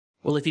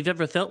Well, if you've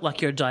ever felt like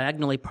you're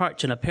diagonally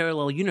parked in a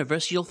parallel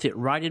universe, you'll fit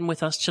right in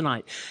with us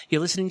tonight. You're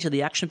listening to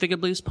the Action Figure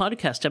Blues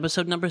podcast,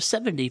 episode number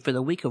 70 for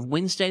the week of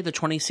Wednesday, the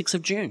 26th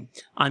of June.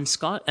 I'm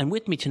Scott, and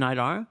with me tonight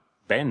are...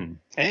 Ben.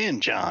 And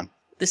John.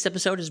 This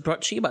episode is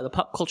brought to you by the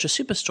Pop Culture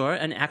Superstore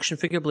and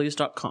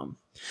ActionFigureBlues.com.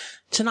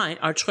 Tonight,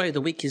 our toy of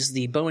the week is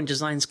the Bowen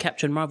Designs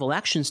Captain Marvel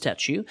action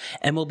statue,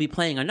 and we'll be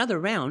playing another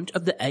round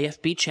of the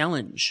AFB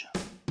Challenge.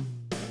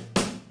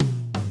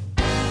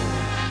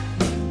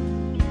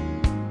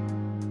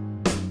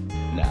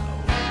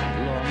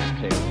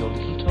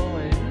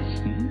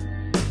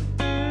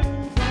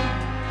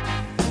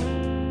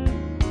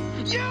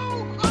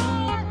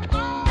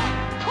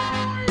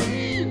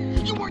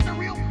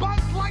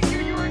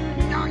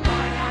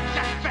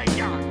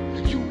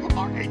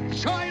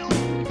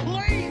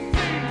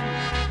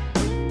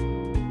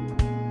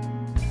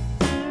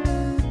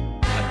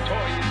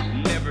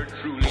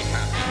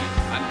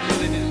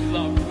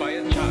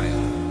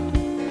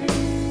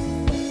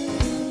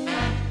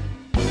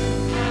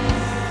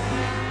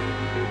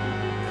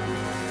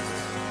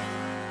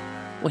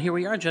 Well, here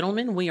we are,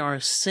 gentlemen. We are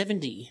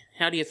 70.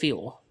 How do you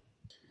feel?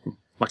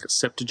 Like a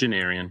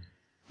septuagenarian.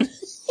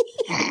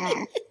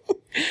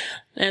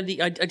 And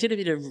I did a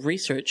bit of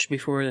research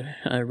before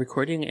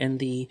recording, and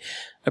the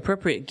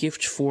appropriate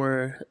gift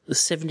for the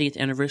 70th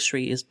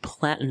anniversary is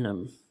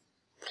platinum.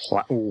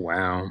 Oh,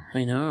 wow.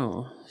 I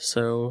know.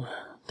 So,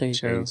 there you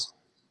go.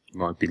 You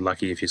might be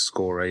lucky if you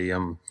score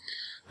an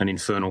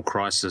Infernal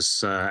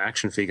Crisis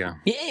action figure.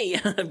 Yay!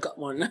 I've got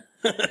one.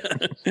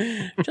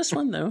 Just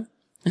one, though.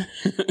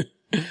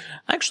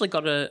 I actually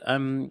got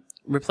a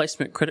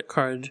replacement credit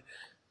card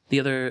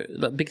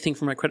the big thing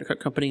from my credit card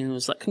company, and it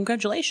was like,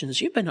 congratulations,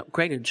 you've been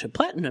upgraded to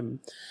platinum.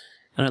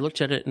 And I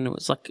looked at it, and it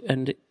was like,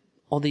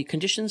 all the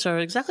conditions are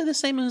exactly the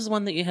same as the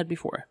one that you had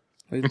before.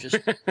 We've just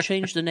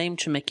changed the name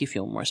to make you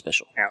feel more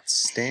special.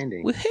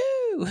 Outstanding.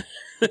 Woohoo!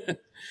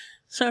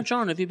 So,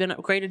 John, have you been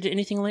upgraded to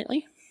anything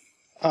lately?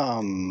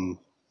 No,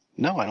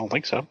 I don't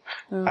think so.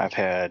 I've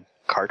had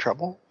car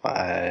trouble.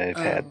 I've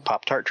had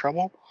Pop-Tart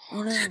trouble.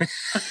 Oh, no.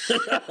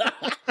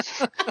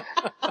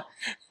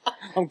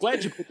 I'm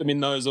glad you put them in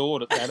those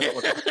orders.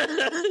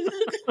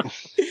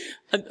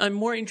 I'm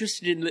more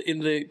interested in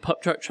the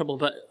Pop-Tart trouble,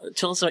 but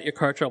tell us about your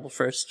car trouble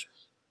first.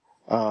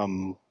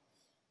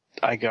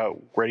 I got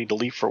ready to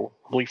leave for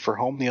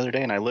home the other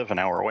day, and I live an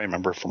hour away,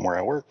 remember, from where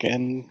I work,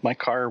 and my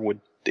car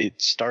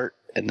it'd start,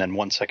 and then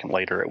 1 second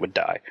later it would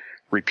die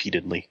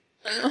repeatedly.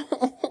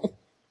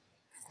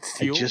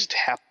 I just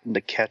happened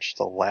to catch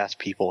the last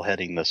people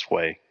heading this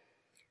way.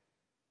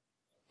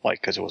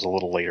 Because it was a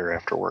little later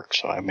after work,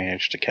 so I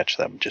managed to catch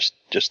them just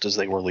as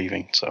they were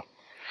leaving. So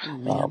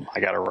I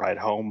got a ride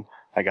home.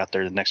 I got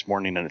there the next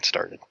morning, and it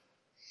started.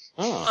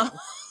 Oh.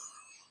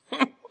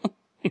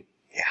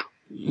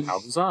 Yeah.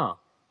 How bizarre.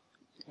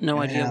 No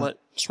idea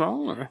what's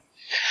wrong? Or?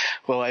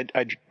 Well, I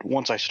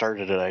once I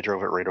started it, I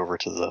drove it right over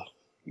to the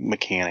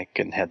mechanic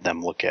and had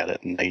them look at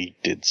it, and they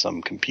did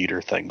some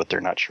computer thing, but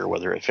they're not sure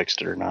whether it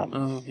fixed it or not.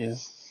 Oh, yeah.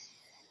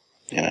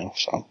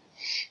 So...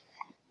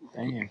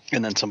 Damn.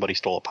 And then somebody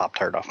stole a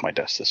Pop-Tart off my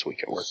desk this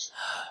week at work.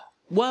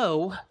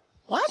 Whoa.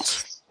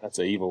 What? That's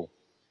evil.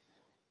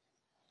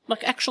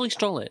 Like, actually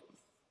stole it?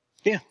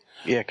 Yeah,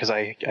 because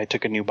I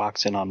took a new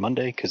box in on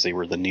Monday because they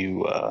were the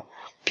new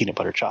peanut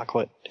butter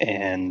chocolate,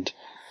 and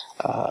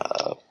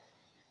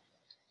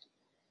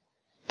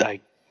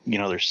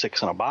there's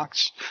 6 in a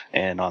box,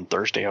 and on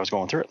Thursday I was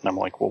going through it, and I'm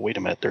like, well, wait a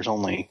minute, there's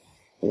only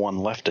one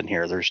left in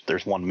here.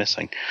 There's one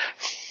missing.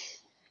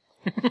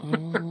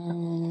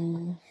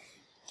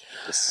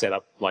 Set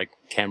up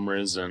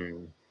cameras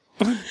and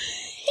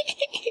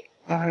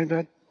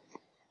I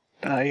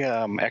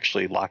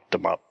actually locked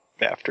them up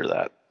after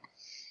that.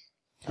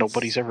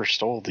 Nobody's ever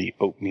stole the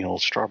oatmeal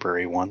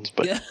strawberry ones,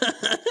 but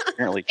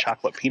apparently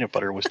chocolate peanut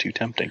butter was too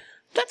tempting.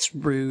 That's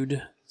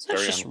rude.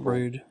 That's just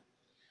rude.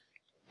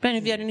 Ben,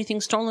 have you had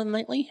anything stolen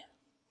lately?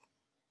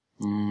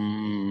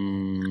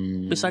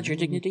 Besides your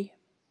dignity?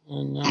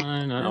 No.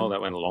 Oh, that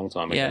went a long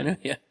time ago. Yeah, I know,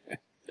 yeah.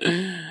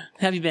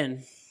 Have you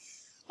been?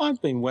 I've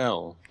been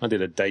well. I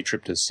did a day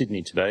trip to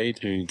Sydney today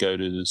to go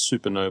to the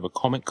Supernova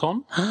Comic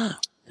Con.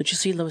 Did you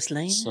see Lois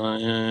Lane? So,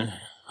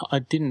 I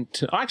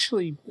didn't.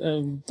 Actually,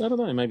 I don't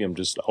know, maybe I'm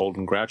just old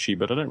and grouchy,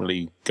 but I don't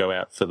really go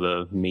out for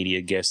the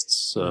media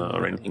guests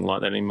or anything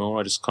like that anymore.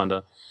 I just kind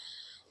of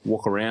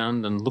walk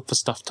around and look for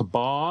stuff to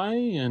buy,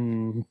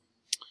 and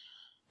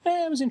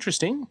it was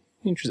interesting.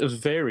 It was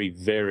very,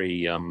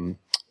 very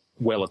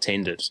well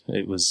attended.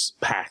 It was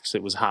packed.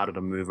 It was harder to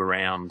move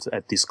around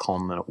at this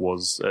con than it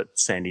was at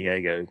San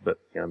Diego, but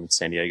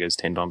San Diego's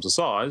 10 times the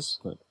size.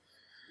 But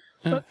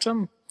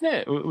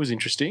it was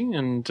interesting,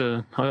 and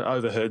I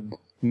overheard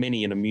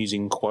many an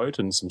amusing quote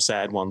and some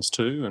sad ones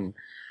too. And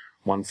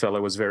one fellow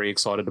was very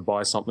excited to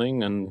buy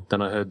something, and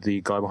then I heard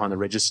the guy behind the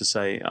register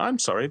say, "I'm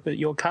sorry, but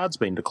your card's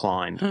been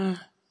declined."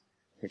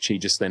 Which he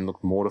just then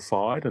looked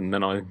mortified, and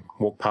then I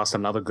walked past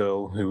another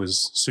girl who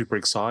was super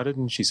excited,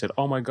 and she said,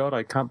 "Oh my God,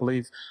 I can't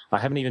believe I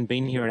haven't even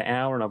been here an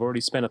hour and I've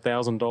already spent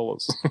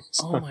 $1,000.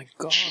 Oh my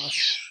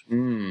gosh.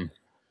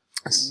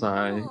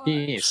 So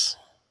yes,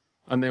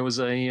 and there was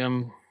a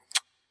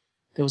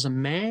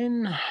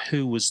man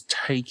who was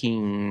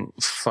taking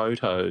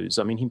photos.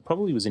 I mean, he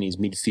probably was in his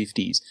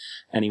mid-50s,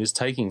 and he was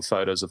taking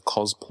photos of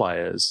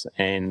cosplayers.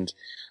 And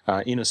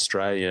in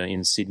Australia,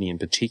 in Sydney in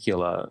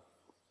particular,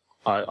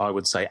 I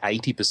would say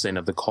 80%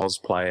 of the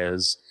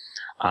cosplayers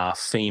are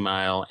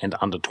female and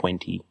under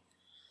 20.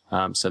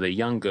 So they're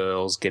young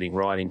girls getting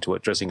right into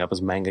it, dressing up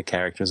as manga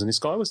characters. And this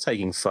guy was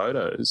taking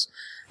photos,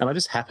 and I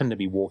just happened to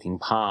be walking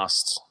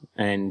past,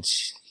 and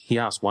he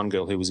asked one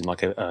girl who was in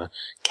like a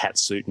cat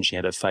suit, and she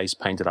had her face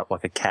painted up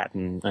like a cat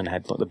and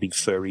had like the big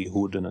furry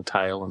hood and a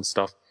tail and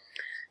stuff.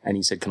 And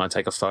he said, "Can I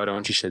take a photo?"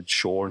 And she said,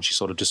 "Sure." And she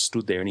sort of just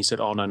stood there, and he said,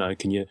 "Oh, no,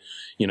 can you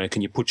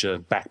put your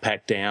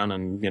backpack down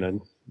and,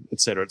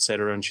 et cetera, et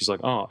cetera." And she's like,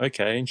 "Oh,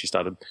 okay." And she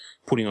started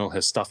putting all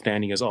her stuff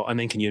down. He goes, "Oh, and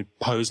then can you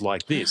pose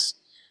like this?"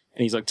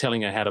 And he's like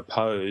telling her how to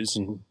pose,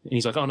 and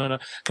he's like, "Oh, no,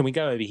 can we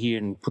go over here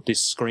and put this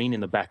screen in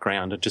the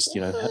background and just,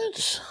 a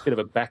bit of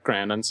a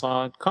background?" And so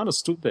I kind of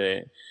stood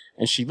there,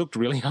 and she looked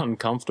really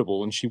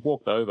uncomfortable, and she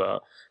walked over.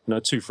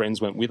 Two friends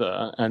went with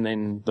her, and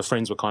then the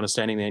friends were kind of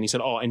standing there, and he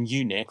said, "Oh, and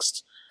you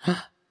next,"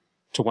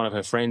 to one of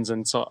her friends.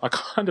 And so I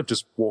kind of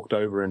just walked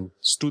over and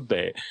stood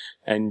there,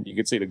 and you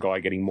could see the guy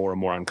getting more and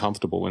more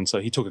uncomfortable. And so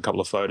he took a couple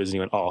of photos, and he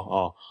went,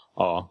 oh,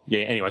 yeah,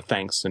 anyway,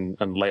 thanks,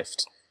 and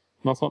left.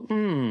 And I thought,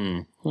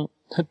 well,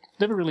 it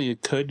never really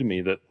occurred to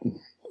me that,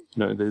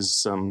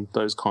 there's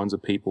those kinds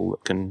of people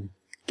that can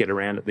get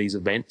around at these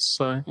events.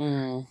 So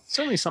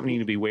certainly something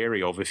to be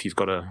wary of if you've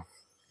got a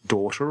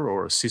daughter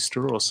or a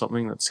sister or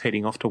something that's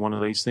heading off to one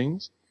of these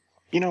things.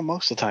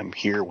 Most of the time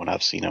here when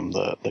I've seen them,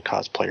 the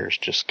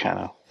cosplayers just kind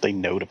of, they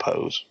know to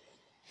pose.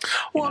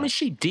 Well, I mean,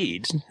 she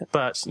did,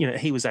 but,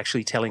 he was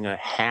actually telling her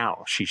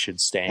how she should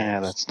stand. Yeah,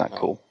 that's not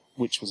cool.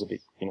 Which was a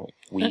bit,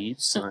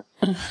 weird. So.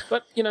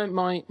 But,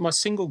 my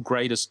single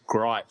greatest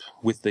gripe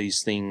with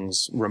these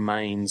things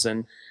remains,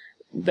 and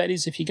that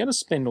is if you're going to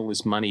spend all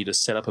this money to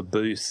set up a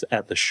booth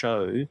at the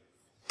show,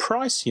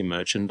 price your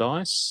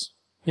merchandise.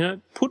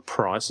 Put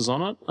prices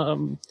on it.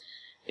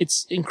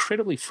 It's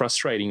incredibly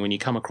frustrating when you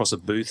come across a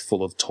booth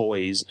full of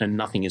toys and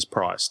nothing is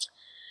priced.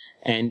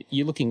 And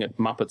you're looking at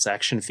Muppets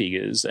action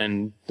figures,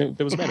 and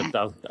there was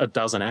about a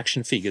dozen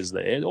action figures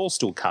there, all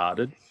still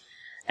carded.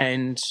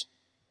 And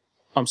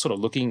I'm sort of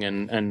looking,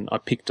 and I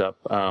picked up,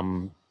 I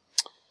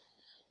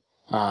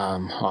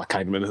can't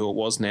even remember who it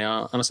was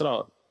now. And I said,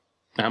 "Oh,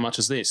 how much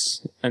is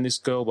this?" And this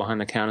girl behind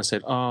the counter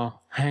said, "Oh,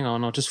 hang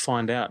on, I'll just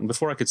find out." And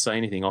before I could say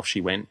anything, off she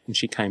went, and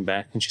she came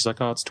back, and she's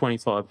like, "Oh, it's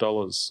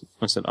 $25.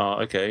 I said,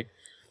 "Oh, okay.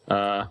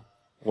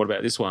 What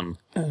about this one?"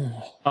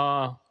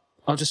 "I'll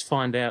just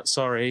find out,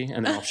 sorry."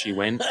 And then off she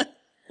went.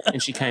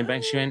 And she came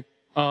back, she went,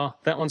 "Oh,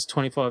 that one's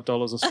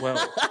 $25 as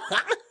well."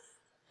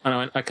 And I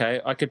went,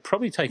 "Okay, I could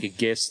probably take a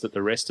guess that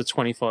the rest are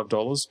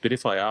 $25, but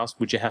if I asked,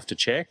 would you have to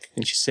check?"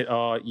 And she said,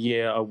 "Oh,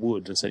 yeah, I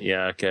would." I said,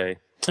 "Yeah, okay.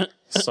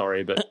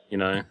 Sorry, but,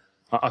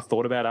 I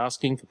thought about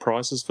asking for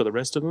prices for the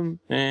rest of them,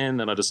 and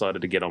then I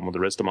decided to get on with the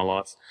rest of my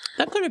life."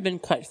 That could have been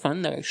quite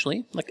fun, though,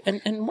 actually. Like,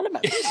 and what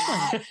about this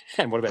one?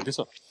 And what about this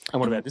one? And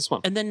what about this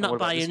one? And then not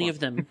buy any of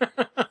them.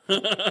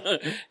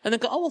 And then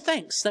go, "Oh, well,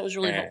 thanks. That was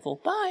really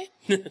helpful. Bye."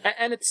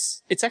 And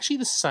it's actually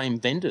the same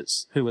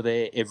vendors who are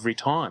there every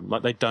time.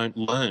 Like, they don't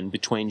learn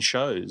between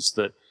shows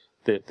that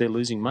they're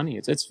losing money.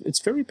 It's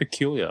very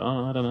peculiar.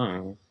 I don't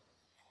know.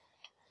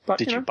 But,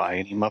 Did you buy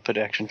any Muppet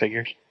action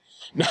figures?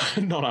 No,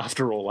 not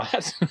after all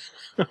that.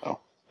 Oh.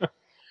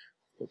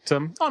 But,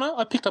 no,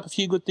 I picked up a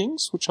few good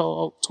things, which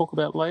I'll talk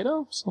about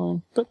later.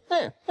 So, but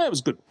yeah, it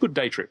was good. Good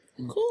day trip.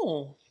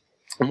 Cool.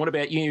 And what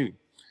about you?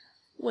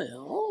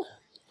 Well,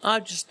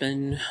 I've just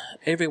been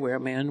everywhere,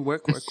 man.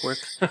 Work.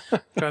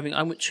 Driving.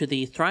 I went to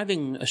the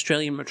thriving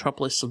Australian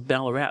metropolis of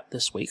Ballarat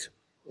this week.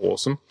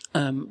 Awesome.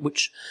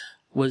 Which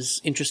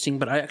was interesting,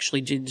 but I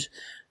actually did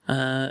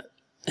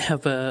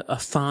have a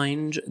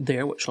find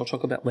there, which I'll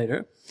talk about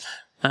later.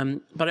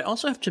 But I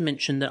also have to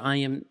mention that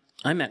I'm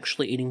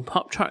actually eating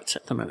Pop-Tarts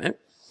at the moment.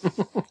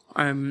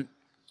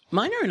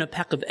 Mine are in a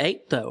pack of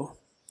 8, though.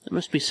 It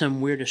must be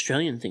some weird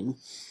Australian thing.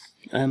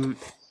 And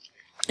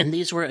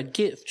these were a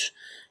gift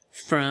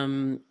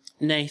from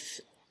Nath,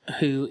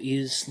 who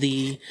is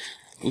the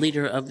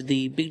leader of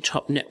the Big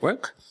Top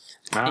Network,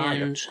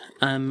 and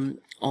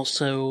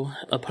also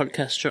a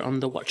podcaster on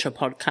the Watcher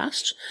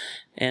podcast.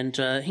 And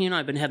he and I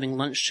have been having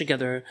lunch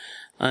together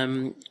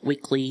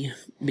weekly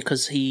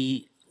because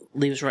he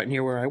lives right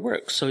near where I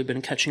work, so we've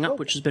been catching up,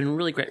 which has been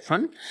really great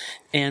fun.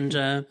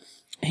 And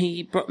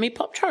he brought me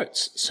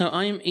Pop-Tarts. So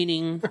I'm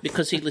eating,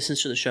 because he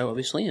listens to the show,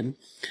 obviously, and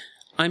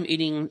I'm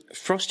eating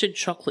frosted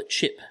chocolate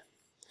chip.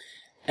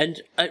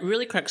 And it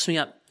really cracks me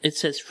up. It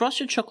says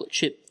frosted chocolate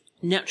chip,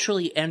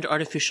 naturally and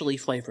artificially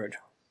flavored.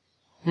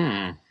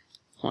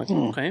 Like,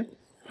 okay.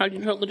 How do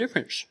you tell the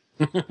difference?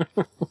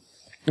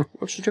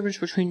 What's the difference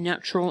between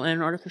natural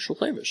and artificial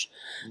flavors?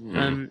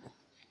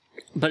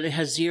 But it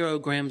has 0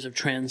 grams of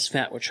trans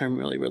fat, which I'm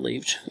really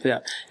relieved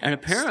about. And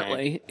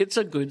apparently, it's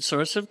a good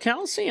source of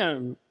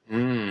calcium.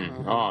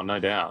 Oh, no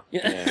doubt.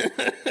 Yeah.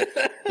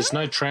 There's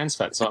no trans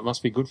fat, so it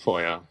must be good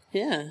for you.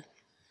 Yeah.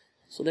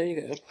 So there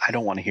you go. I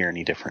don't want to hear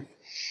any different.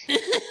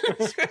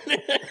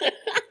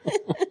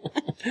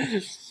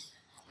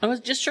 I was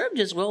disturbed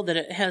as well that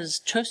it has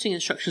toasting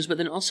instructions, but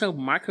then also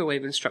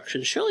microwave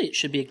instructions. Surely it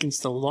should be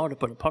against the law to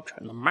put a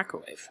Pop-Tart in the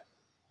microwave.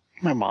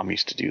 My mom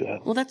used to do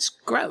that. Well, that's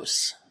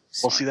gross.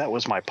 Well, see, that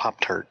was my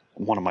Pop-Tart.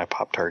 One of my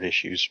Pop-Tart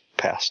issues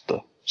past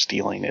the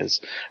stealing is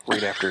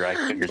right after I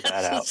figured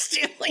that out.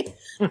 Stealing.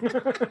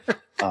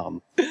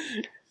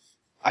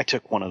 I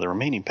took one of the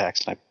remaining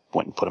packs and I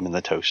went and put them in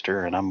the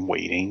toaster, and I'm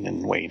waiting,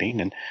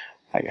 and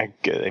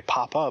they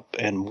pop up,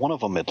 and one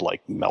of them had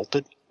like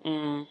melted.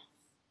 Mm.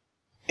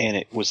 And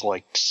it was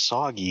like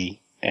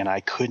soggy, and I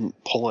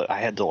couldn't pull it. I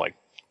had to like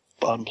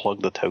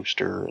unplug the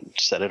toaster and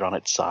set it on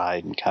its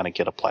side and kind of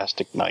get a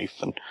plastic knife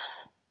and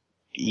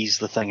ease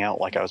the thing out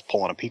like I was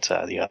pulling a pizza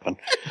out of the oven.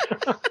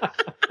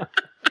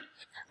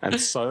 And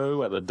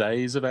so are the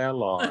days of our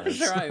lives.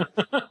 That's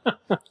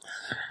right.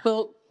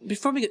 Well,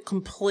 before we get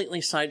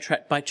completely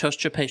sidetracked by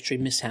toaster pastry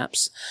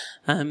mishaps,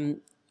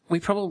 we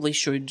probably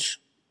should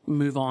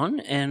move on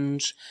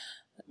and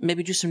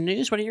maybe do some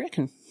news. What do you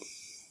reckon?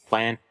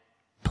 Plan.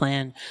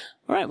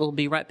 All right, we'll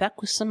be right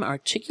back with some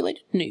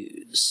articulated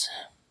news.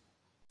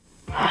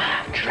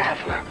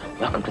 Traveler,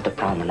 welcome to the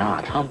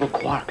promenade. Humble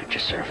Quark at your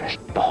service.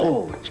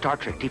 Behold, Star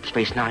Trek Deep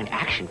Space Nine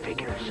action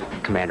figures.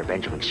 Commander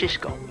Benjamin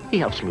Sisko, he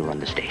helps me run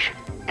the station.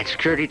 And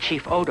Security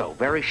Chief Odo,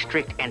 very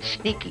strict and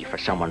sneaky for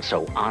someone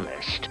so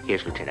honest.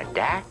 Here's Lieutenant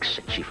Dax,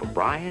 and Chief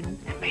O'Brien,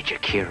 and Major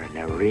Kira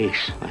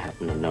Nerys. I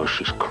happen to know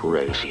she's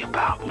crazy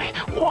about me.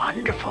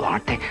 Wonderful,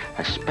 aren't they?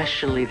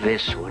 Especially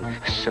this one.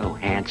 So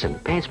handsome.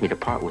 Pains me to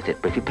part with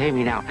it, but if you pay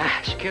me now...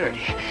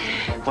 security.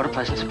 What a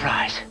pleasant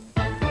surprise.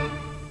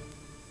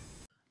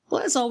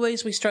 Well, as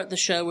always, we start the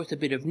show with a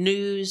bit of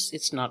news.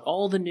 It's not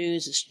all the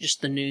news, it's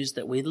just the news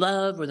that we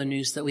love or the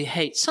news that we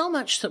hate so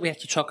much that we have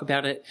to talk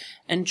about it.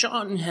 And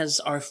John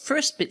has our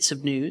first bits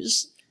of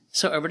news.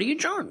 So over to you,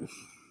 John.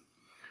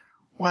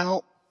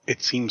 Well,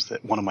 it seems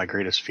that one of my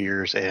greatest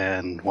fears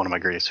and one of my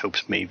greatest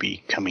hopes may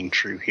be coming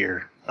true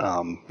here.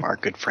 Our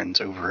good friends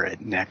over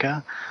at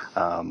NECA,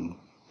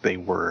 they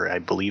were, I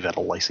believe, at a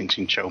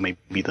licensing show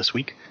maybe this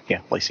week.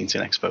 Yeah,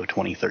 Licensing Expo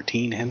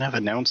 2013, and have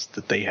announced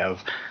that they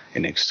have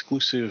an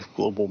exclusive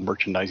global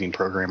merchandising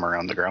program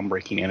around the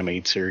groundbreaking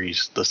animated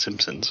series The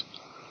Simpsons.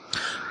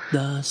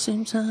 The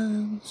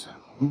Simpsons.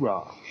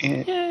 Hoorah.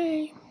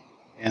 Yay.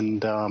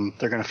 And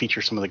they're going to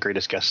feature some of the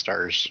greatest guest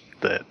stars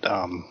that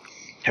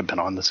have been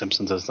on The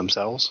Simpsons as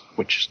themselves,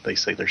 which they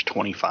say there's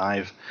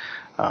 25.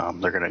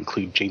 They're going to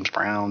include James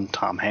Brown,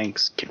 Tom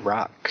Hanks, Kid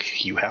Rock,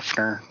 Hugh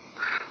Hefner.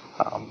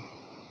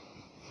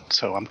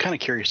 So I'm kind of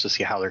curious to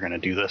see how they're going to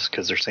do this,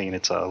 because they're saying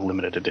it's a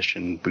limited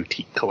edition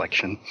boutique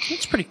collection.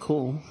 That's pretty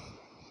cool.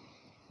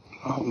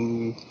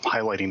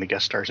 Highlighting the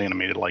guest stars'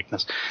 animated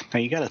likeness. Now,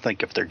 you got to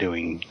think if they're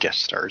doing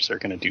guest stars, they're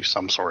going to do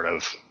some sort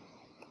of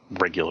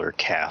regular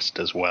cast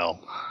as well.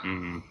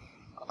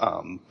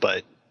 Mm-hmm.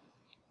 But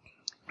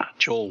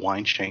Joel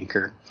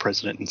Weinschenker,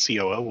 president and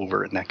COO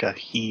over at NECA,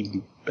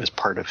 he, as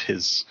part of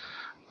his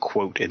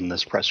quote in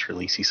this press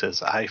release, he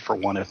says, "I, for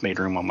one, have made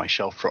room on my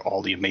shelf for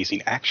all the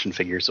amazing action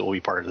figures that will be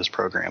part of this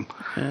program."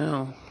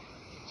 Oh.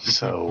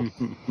 So,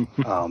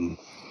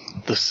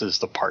 this is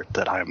the part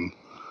that I'm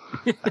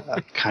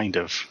kind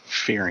of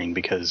fearing,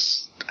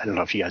 because I don't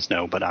know if you guys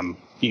know, but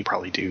you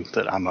probably do,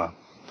 that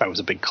I was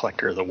a big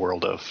collector of the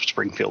World of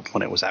Springfield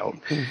when it was out.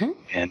 Mm-hmm.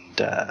 And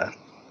the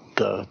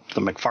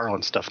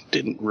McFarlane stuff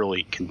didn't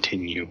really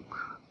continue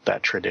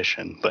that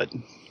tradition, but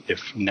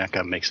if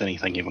NECA makes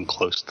anything even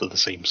close to the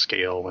same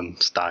scale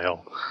and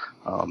style,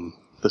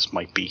 this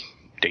might be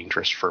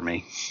dangerous for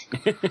me.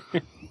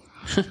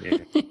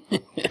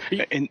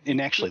 And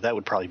actually, that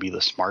would probably be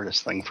the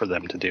smartest thing for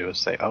them to do, is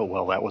say, oh,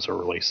 well, that was a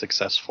really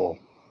successful,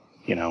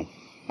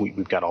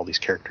 we've got all these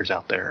characters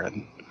out there.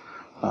 And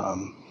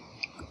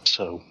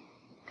so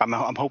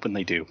I'm hoping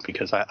they do,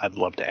 because I'd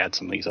love to add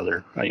some of these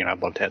other,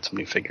 I'd love to add some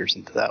new figures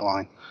into that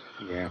line.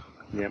 Yeah.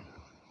 Yep.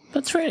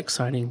 That's very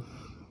exciting.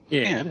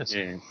 Yeah, it is.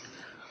 Yeah.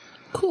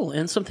 Cool.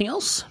 And something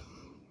else?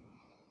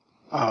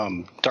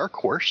 Dark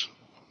Horse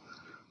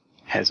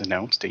has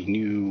announced a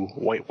new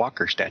White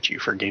Walker statue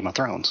for Game of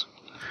Thrones.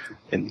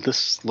 And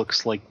this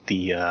looks like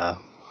the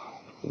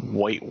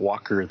White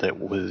Walker that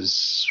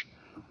was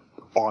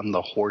on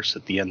the horse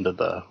at the end of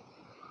the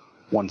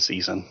one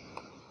season.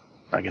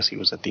 I guess he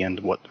was at the end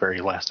of the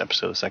very last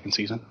episode of the second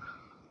season.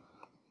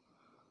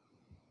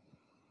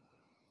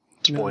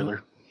 Spoiler.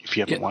 No. If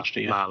you haven't watched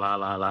it yet.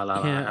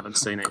 La. I haven't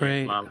seen it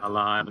great. yet.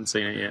 La. I haven't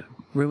seen it yet.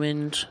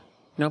 Ruined.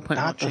 No point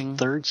Not watching. The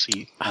third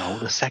season. No,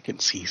 the second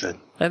season.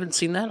 I haven't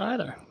seen that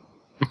either.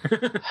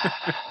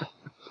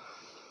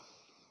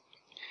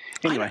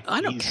 Anyway,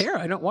 I don't care.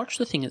 I don't watch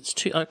the thing. It's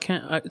too. I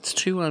can't. It's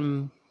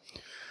too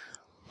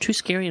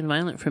scary and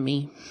violent for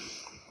me.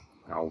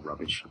 Oh,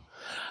 rubbish.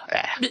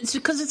 It's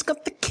because it's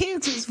got the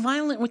kids. It's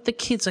violent with the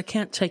kids. I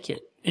can't take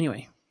it.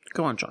 Anyway,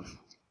 go on, John.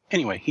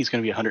 Anyway, he's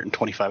going to be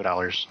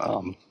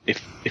 $125.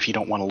 If you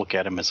don't want to look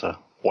at him as a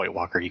White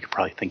Walker, you could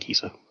probably think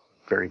he's a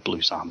very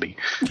blue zombie.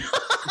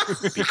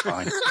 Be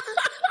fine.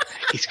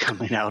 He's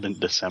coming out in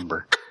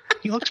December.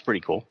 He looks pretty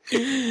cool.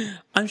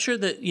 I'm sure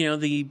that,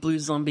 the blue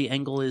zombie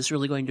angle is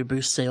really going to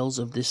boost sales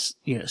of this,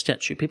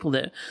 statue. People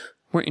that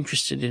weren't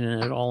interested in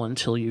it at all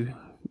until you,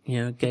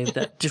 gave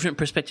that different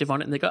perspective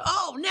on it, and they go,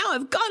 oh, now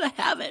I've got to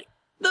have it.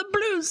 The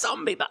blue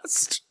zombie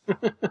bust.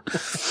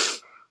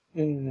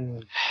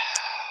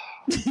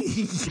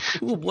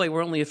 Oh boy,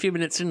 we're only a few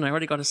minutes in and I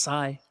already got a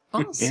sigh.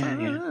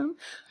 Awesome. Yeah.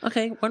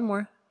 Okay, one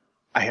more.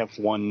 I have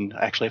one.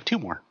 Actually, I have two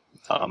more.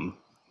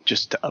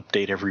 Just to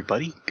update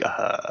everybody,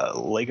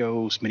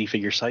 Lego's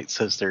minifigure site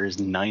says there is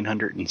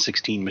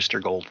 916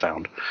 Mr. Gold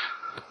found.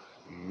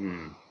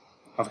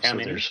 Of how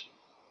many?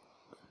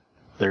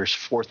 There's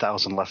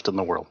 4,000 left in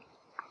the world.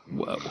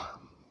 Whoa.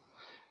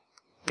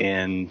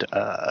 And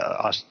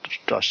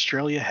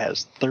Australia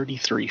has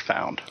 33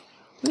 found.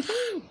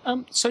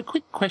 So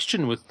quick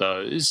question with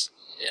those.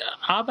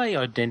 Are they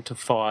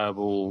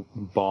identifiable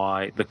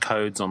by the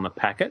codes on the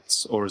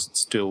packets, or is it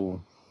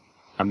still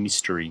a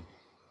mystery?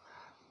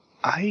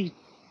 I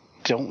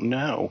don't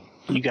know.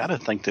 You got to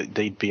think that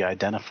they'd be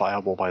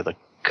identifiable by the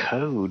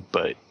code,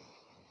 but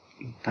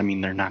I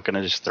mean, they're not going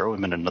to just throw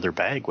him in another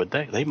bag, would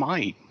they? They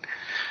might.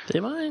 They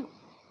might.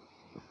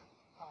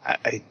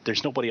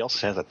 There's nobody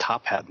else that has a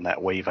top hat in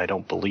that wave, I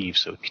don't believe,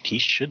 so he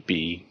should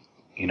be,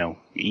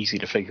 easy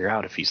to figure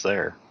out if he's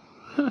there.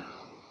 Huh.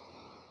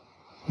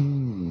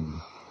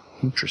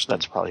 Interesting.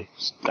 That's probably...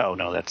 Oh,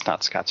 no, that's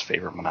not Scott's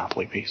favorite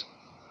Monopoly piece.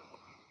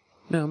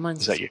 No,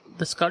 mine's Is that you?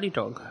 The Scotty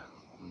dog.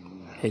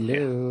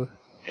 Hello.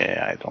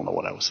 Yeah, I don't know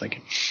what I was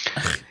thinking.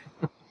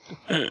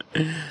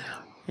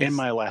 And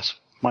my last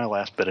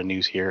bit of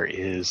news here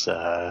is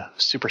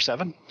Super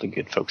 7, the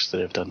good folks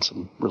that have done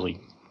some really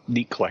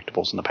neat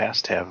collectibles in the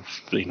past, have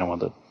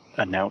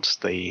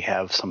announced they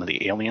have some of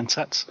the Alien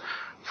sets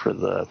for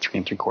the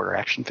 3 3/4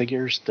 action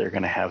figures. They're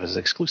going to have as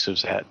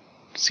exclusives at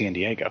San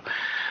Diego.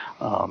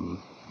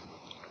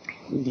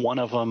 One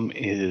of them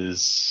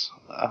is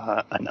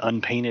an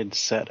unpainted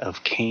set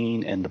of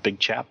Kane and the Big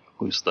Chap,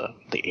 who's the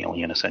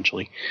alien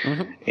essentially.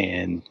 Mm-hmm.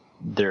 And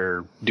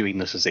they're doing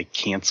this as a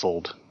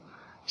canceled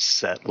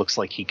set. Looks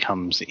like he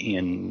comes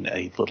in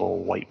a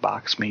little white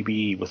box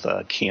maybe with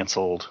a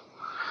canceled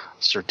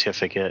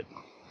certificate.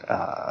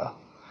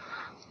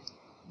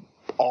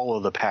 All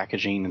of the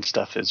packaging and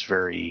stuff is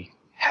very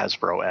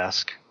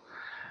Hasbro-esque.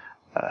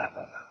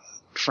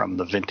 From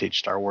the vintage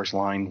Star Wars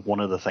line,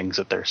 one of the things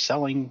that they're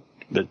selling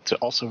that's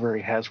also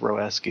very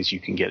Hasbro-esque is you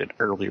can get an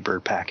early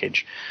bird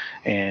package,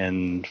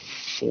 and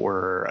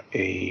for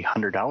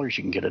 $100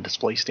 you can get a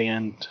display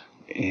stand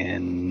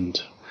and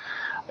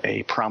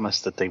a promise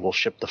that they will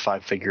ship the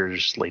 5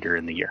 figures later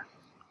in the year.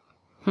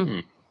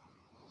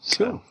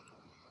 So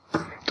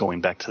going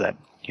back to that,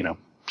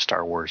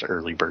 Star Wars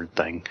early bird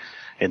thing,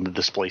 and the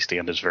display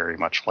stand is very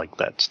much like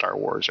that Star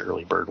Wars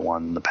early bird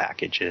one. The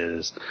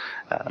packages,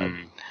 I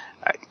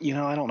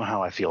don't know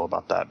how I feel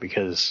about that,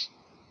 because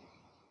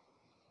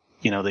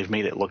they've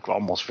made it look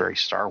almost very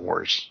Star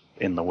Wars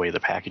in the way the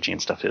packaging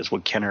and stuff is.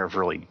 Would Kenner have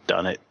really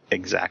done it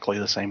exactly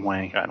the same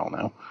way? I don't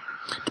know.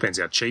 Depends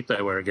how cheap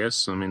they were, I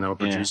guess. I mean, they were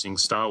producing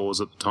Star Wars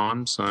at the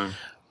time, so...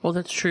 Well,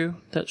 that's true.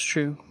 That's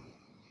true.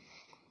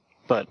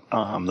 But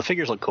the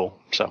figures look cool,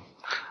 so...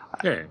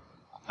 Yeah.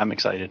 I'm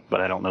excited,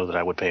 but I don't know that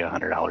I would pay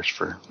 $100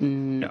 for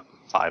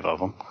 5 of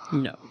them.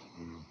 No.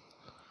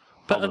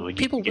 But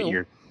people will.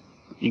 You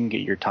can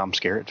get your Tom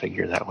Skerritt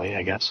figure that way,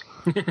 I guess.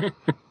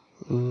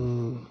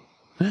 Ooh.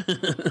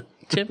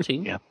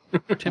 Tempting. Yeah.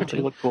 Tempting.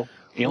 They look cool.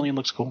 Alien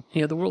looks cool.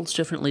 Yeah, the world's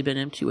definitely been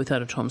empty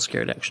without a Tom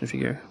Skerritt action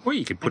figure. Well,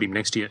 you could put him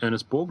next to your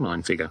Ernest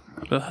Borgnine figure.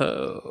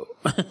 Oh.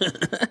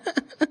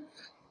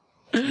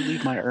 You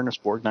leave my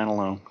Ernest Borgnine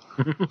alone.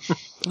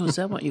 Oh, is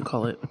that what you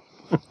call it?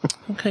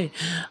 Okay.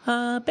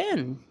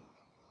 Ben.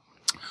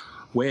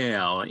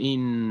 Well,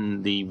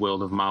 in the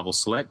world of Marvel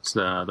Select,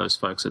 those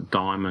folks at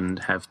Diamond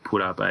have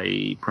put up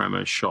a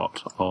promo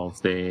shot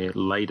of their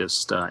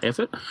latest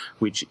effort,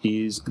 which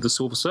is the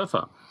Silver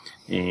Surfer.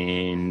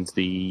 And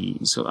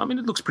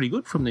it looks pretty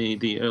good from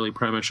the early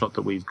promo shot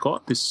that we've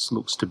got. This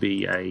looks to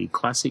be a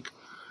classic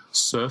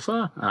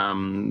surfer.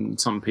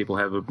 Some people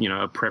have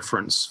a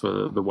preference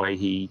for the way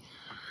he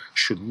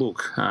should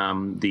look.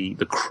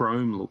 The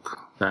chrome look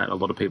that a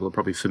lot of people are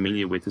probably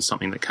familiar with is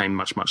something that came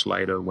much, much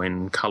later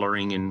when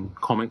colouring in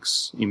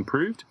comics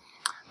improved.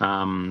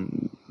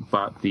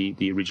 But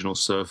the original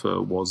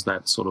surfer was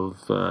that sort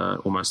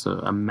of almost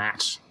a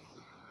matte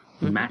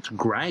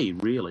grey,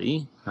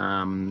 really.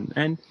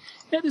 And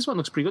yeah, this one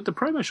looks pretty good. The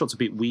promo shot's a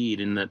bit weird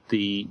in that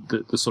the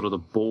sort of the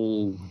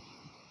ball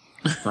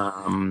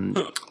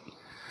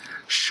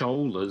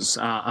shoulders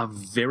are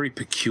very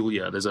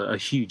peculiar. There's a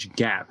huge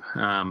gap,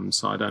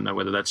 so I don't know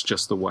whether that's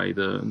just the way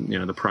the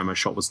promo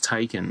shot was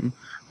taken.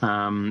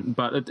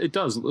 But it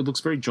looks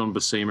very John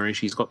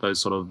Buscema-ish. He's got those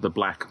sort of the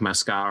black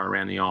mascara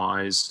around the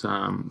eyes,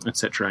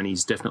 etc. And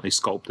he's definitely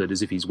sculpted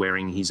as if he's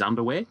wearing his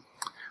underwear,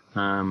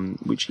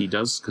 which he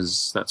does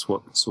because that's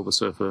what Silver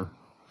Surfer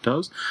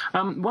does.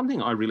 One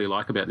thing I really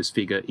like about this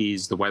figure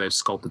is the way they've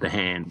sculpted the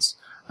hands.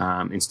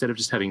 Instead of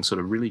just having sort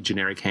of really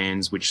generic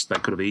hands, which they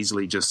could have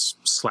easily just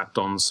slapped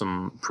on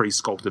some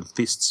pre-sculpted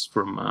fists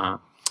from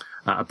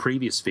a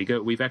previous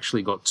figure, we've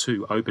actually got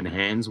two open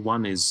hands.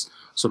 One is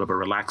sort of a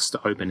relaxed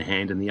open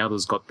hand, and the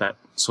other's got that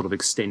sort of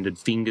extended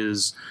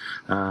fingers,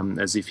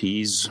 as if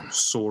he is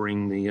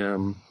soaring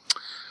the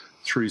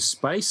through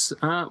space.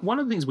 One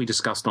of the things we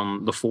discussed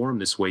on the forum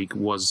this week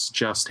was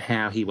just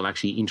how he will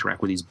actually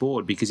interact with his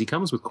board, because he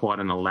comes with quite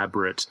an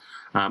elaborate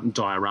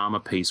diorama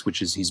piece,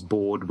 which is his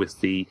board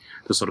with the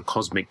sort of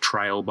cosmic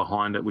trail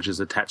behind it, which is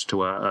attached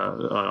to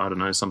I don't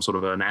know, some sort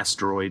of an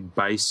asteroid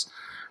base.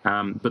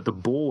 But the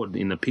board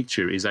in the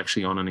picture is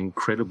actually on an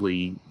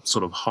incredibly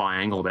sort of high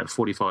angle, about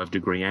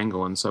 45-degree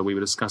angle, and so we were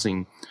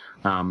discussing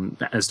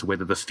as to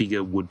whether the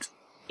figure would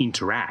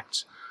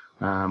interact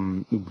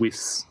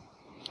with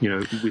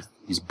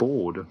his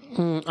board.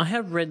 I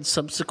have read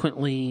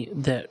subsequently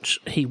that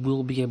he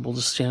will be able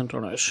to stand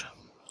on it.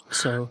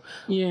 So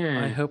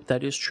yeah, I hope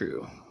that is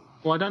true.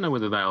 Well, I don't know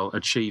whether they'll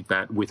achieve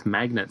that with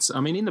magnets. I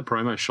mean, in the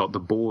promo shot, the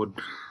board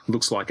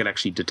looks like it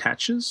actually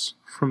detaches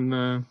from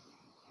the...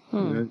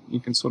 you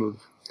can sort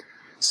of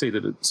see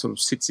that it sort of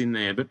sits in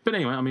there. But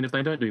anyway, I mean, if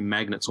they don't do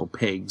magnets or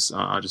pegs,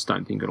 I just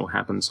don't think it'll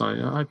happen. So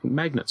I think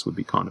magnets would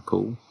be kind of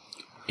cool.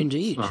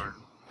 Indeed. So,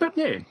 but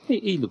yeah,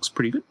 he looks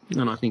pretty good.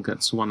 And I think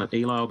that's one that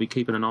Eli will be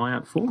keeping an eye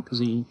out for, because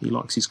he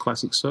likes his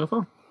classic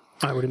surfer.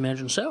 I would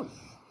imagine so.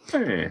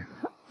 Yeah.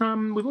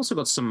 We've also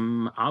got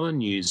some other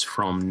news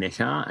from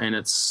NECA, and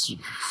it's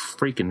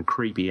freaking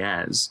creepy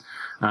as.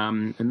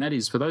 And that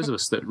is, for those of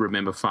us that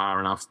remember far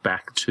enough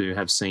back to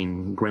have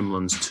seen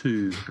Gremlins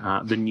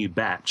 2, the new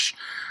batch,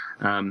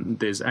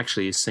 there's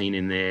actually a scene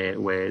in there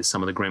where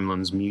some of the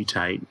Gremlins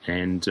mutate,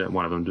 and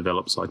one of them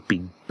develops like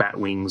big bat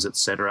wings,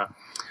 etc.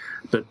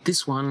 But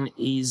this one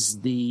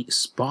is the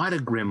Spider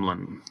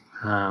Gremlin,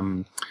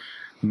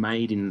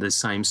 made in the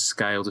same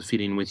scale to fit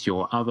in with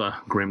your other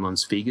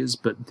Gremlins figures,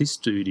 but this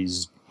dude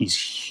is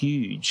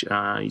huge.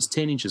 He's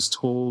 10 inches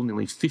tall,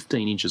 nearly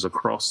 15 inches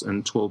across,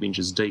 and 12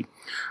 inches deep.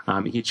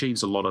 He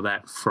achieves a lot of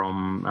that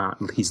from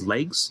his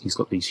legs. He's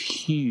got these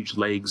huge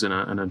legs and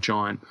a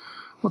giant...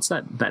 What's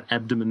that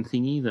abdomen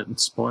thingy that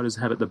spiders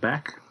have at the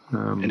back?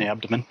 An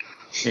abdomen.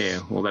 Yeah,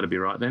 well, that'd be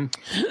right then.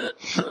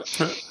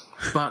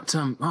 But,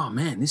 oh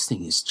man, this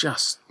thing is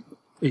just...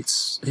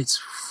 It's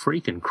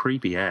freaking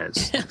creepy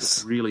as. Yes.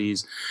 It really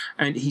is.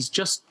 And he's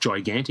just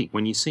gigantic.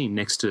 When you see him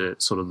next to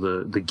sort of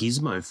the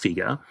Gizmo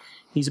figure,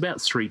 he's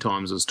about 3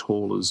 times as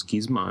tall as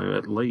Gizmo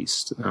at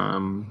least.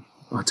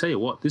 I tell you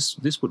what,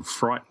 this would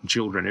frighten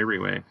children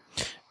everywhere.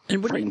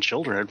 And frighten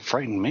children? It'd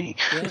frighten me.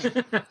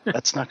 Yeah.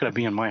 That's not going to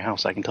be in my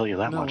house, I can tell you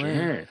that much.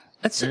 Yeah.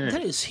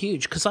 That is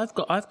huge, because I've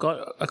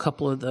got a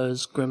couple of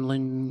those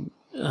Gremlin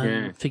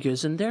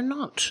figures, and they're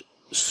not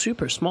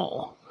super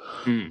small.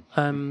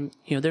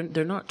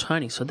 They're not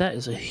tiny, so that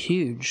is a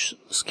huge,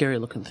 scary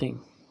looking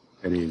thing.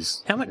 It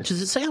is. How much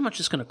does it say? How much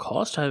it's going to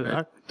cost?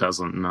 It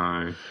doesn't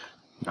know.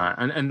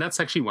 And that's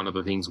actually one of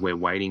the things we're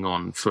waiting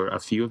on for a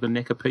few of the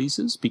NECA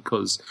pieces,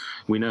 because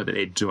we know that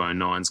Ed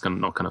 209 is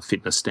not going to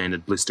fit in a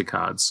standard blister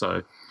card.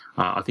 So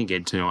I think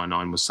Ed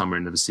 209 was somewhere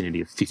in the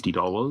vicinity of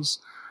 $50.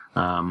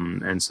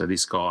 And so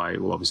this guy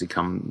will obviously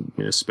come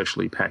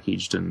specially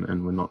packaged,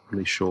 and we're not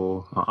really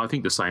sure. I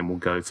think the same will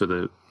go for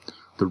the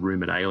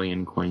rumoured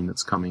Alien Queen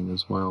that's coming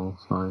as well.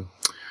 So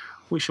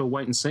we shall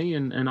wait and see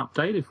and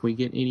update if we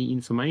get any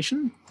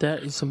information.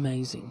 That is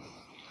amazing.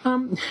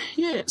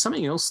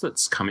 Something else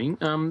that's coming.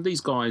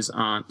 These guys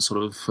aren't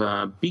sort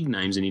of big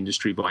names in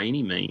industry by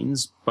any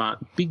means, but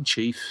Big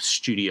Chief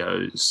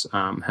Studios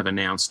have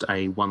announced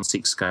a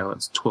 1/6 scale,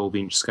 it's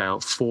 12-inch scale,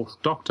 4th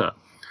Doctor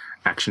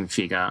action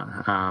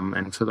figure.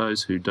 And for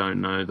those who don't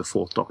know, the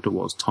 4th Doctor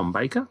was Tom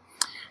Baker.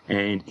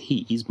 And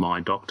he is my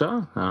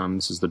Doctor.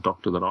 This is the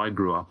Doctor that I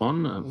grew up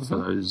on. For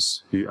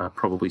those who are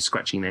probably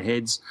scratching their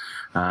heads,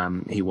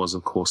 he was,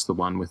 of course, the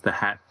one with the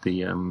hat,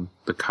 the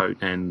coat,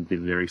 and the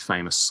very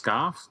famous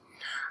scarf.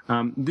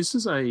 This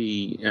is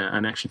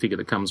an action figure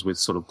that comes with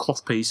sort of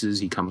cloth pieces.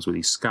 He comes with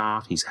his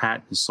scarf, his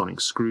hat, his sonic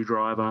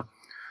screwdriver,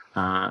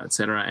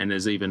 etc. And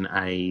there's even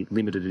a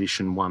limited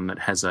edition one that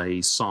has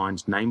a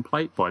signed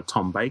nameplate by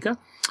Tom Baker.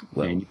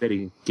 Well, and you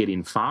better get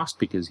in fast,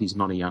 because he's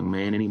not a young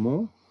man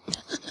anymore.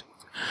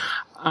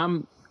 I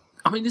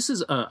mean, this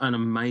is an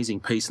amazing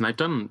piece, and they've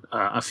done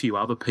a few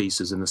other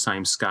pieces in the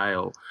same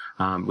scale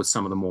with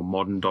some of the more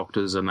modern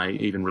Doctors, and they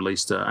even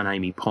released an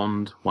Amy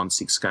Pond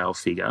 1/6 scale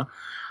figure.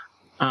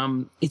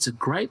 It's a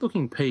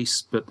great-looking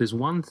piece, but there's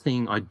one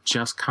thing I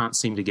just can't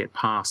seem to get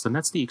past, and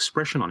that's the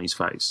expression on his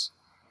face.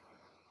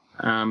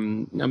 I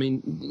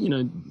mean,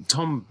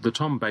 the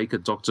Tom Baker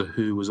Doctor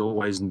Who was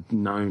always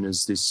known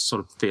as this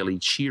sort of fairly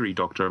cheery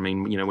Doctor. I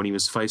mean, when he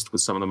was faced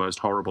with some of the most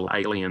horrible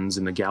aliens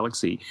in the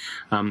galaxy,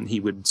 he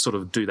would sort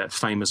of do that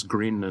famous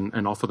grin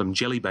and offer them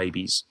jelly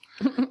babies.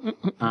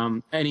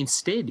 And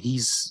instead,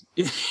 he's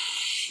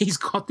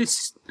got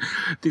this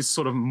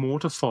sort of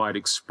mortified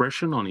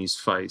expression on his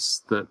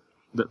face that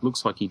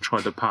looks like he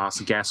tried to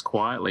pass gas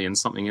quietly and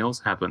something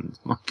else happened.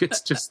 Like, it's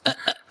just...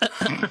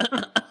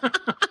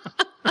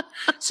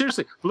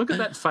 Seriously, look at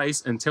that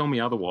face and tell me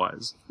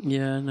otherwise.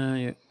 Yeah, no,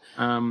 yeah.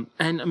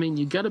 And I mean,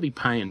 you've got to be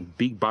paying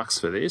big bucks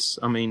for this.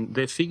 I mean,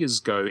 their figures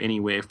go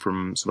anywhere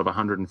from sort of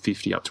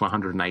 150 up to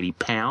 180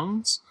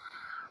 pounds.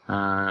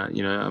 I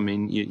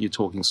mean, you're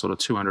talking sort of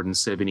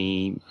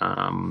 270,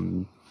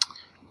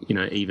 even,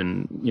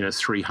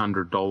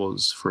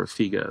 $300 for a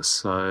figure.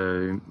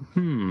 So,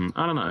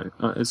 I don't know.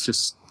 It's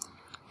just...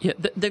 Yeah,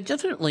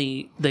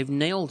 they've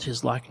nailed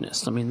his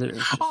likeness. I mean,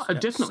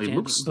 it definitely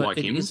looks like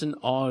him. It is an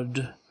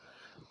odd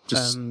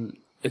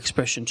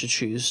expression to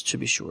choose, to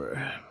be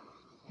sure.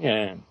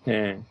 Yeah.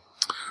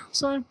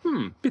 So,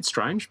 bit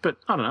strange, but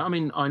I don't know. I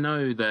mean, I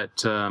know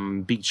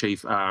that Big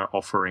Chief are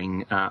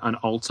offering an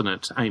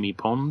alternate Amy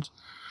Pond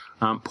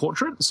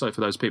portrait. So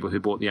for those people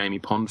who bought the Amy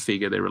Pond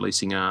figure, they're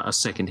releasing a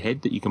second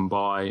head that you can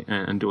buy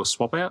and do a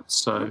swap out.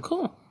 So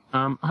cool.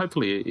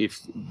 Hopefully,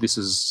 if this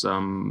is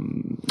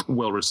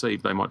well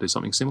received, they might do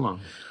something similar.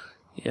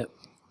 Yep.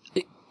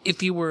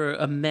 If you were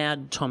a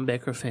mad Tom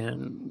Baker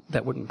fan,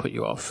 that wouldn't put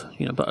you off,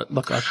 But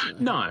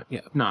No.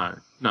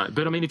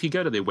 But I mean, if you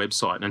go to their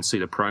website and see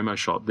the promo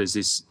shot, there's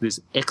this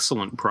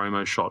excellent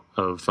promo shot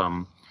of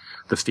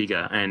the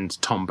figure and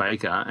Tom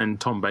Baker, and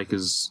Tom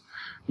Baker's,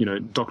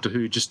 Doctor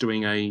Who just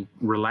doing a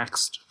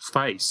relaxed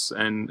face,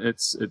 and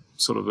it's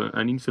sort of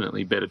an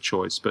infinitely better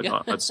choice. But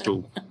I'd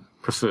still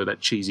prefer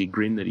that cheesy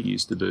grin that he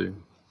used to do.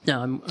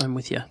 No, I'm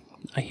with you.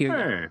 I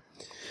hear you.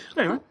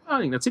 Anyway, I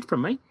think that's it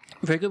from me.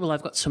 Very good. Well,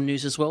 I've got some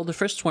news as well. The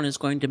first one is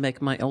going to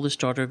make my eldest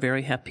daughter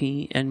very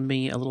happy and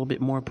me a little bit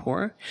more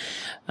poor.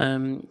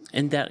 And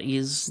that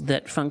is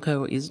that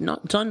Funko is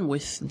not done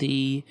with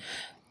the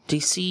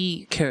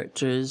DC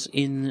characters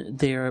in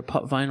their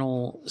Pop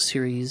Vinyl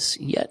series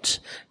yet.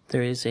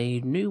 There is a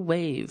new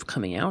wave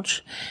coming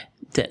out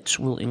that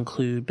will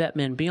include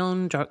Batman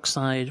Beyond,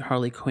 Darkseid,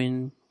 Harley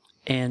Quinn,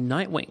 and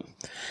Nightwing.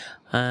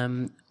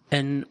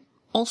 And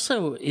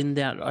also in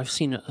that, I've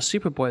seen a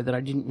Superboy that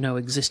I didn't know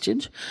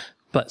existed,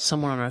 but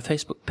someone on our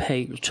Facebook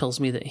page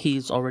tells me that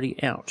he's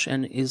already out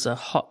and is a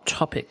Hot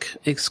Topic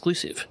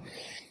exclusive.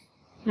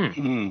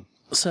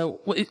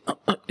 So,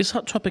 is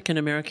Hot Topic an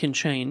American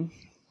chain?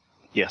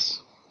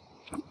 Yes.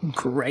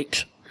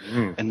 Great.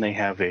 And they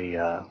have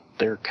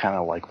they're kind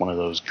of like one of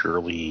those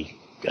girly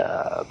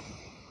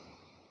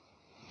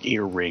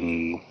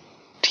earring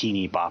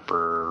teeny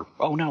bopper.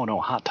 Oh,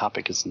 no, Hot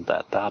Topic isn't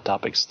that. The Hot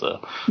Topic's the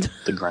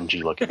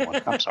grungy looking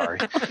one. I'm sorry.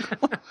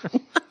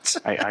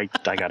 I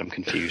got him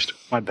confused.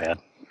 My bad.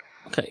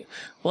 Okay.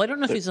 Well, I don't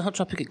know if he's a Hot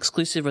Topic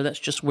exclusive or that's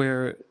just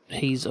where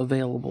he's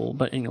available,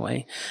 but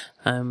anyway,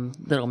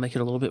 that'll make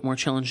it a little bit more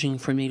challenging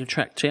for me to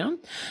track down.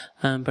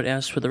 But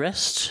as for the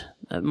rest,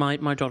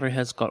 my daughter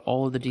has got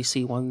all of the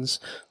DC ones,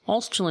 all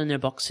still in their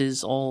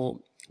boxes,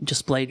 all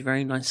displayed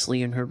very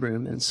nicely in her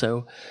room, and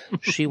so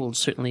she will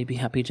certainly be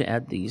happy to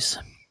add these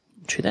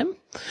to them.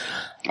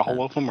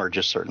 All of them, or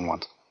just certain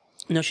ones?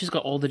 No, she's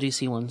got all the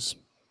DC ones.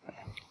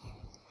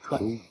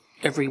 Cool.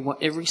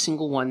 Every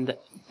single one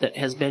that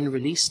has been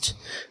released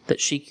that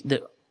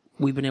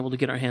we've been able to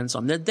get our hands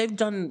on.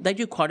 They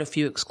do quite a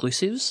few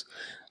exclusives,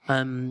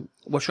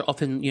 which are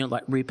often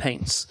like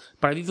repaints.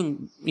 But I've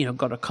even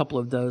got a couple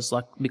of those,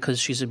 like, because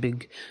she's a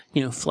big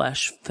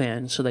Flash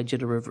fan, so they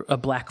did a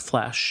Black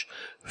Flash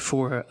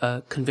for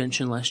a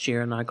convention last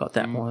year, and I got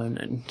that one,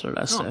 and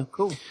so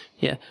cool.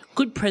 Yeah,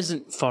 good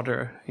present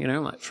fodder,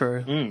 like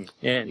for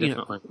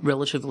definitely.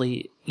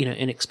 Relatively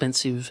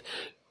inexpensive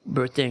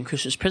birthday and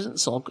Christmas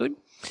presents, all good.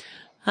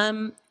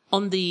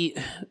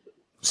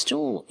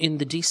 Still in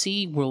the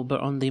DC world,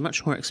 but on the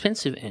much more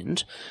expensive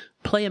end,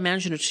 Play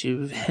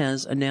Imaginative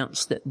has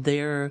announced that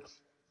their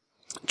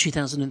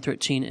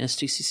 2013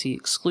 SDCC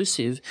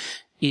exclusive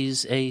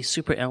is a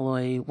Super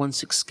Alloy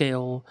 1/6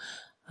 scale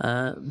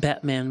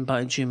Batman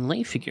by Jim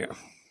Lee figure.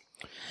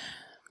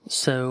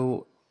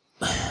 So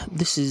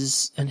this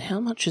is, and how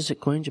much is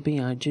it going to be?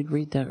 I did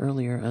read that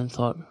earlier and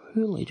thought,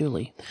 hooly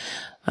dooly.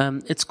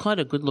 It's quite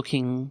a good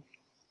looking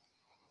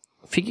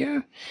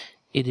figure.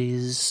 It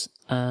is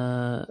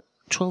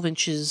 12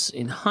 inches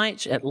in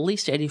height, at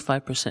least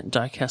 85%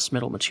 die-cast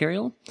metal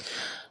material,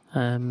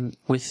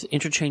 with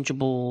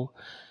interchangeable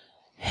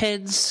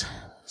heads.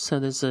 So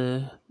there's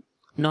a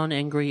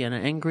non-angry and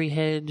an angry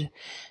head,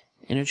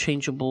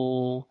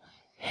 interchangeable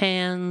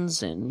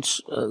hands, and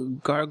a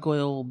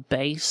gargoyle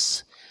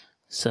base.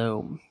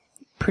 So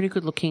pretty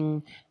good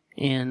looking,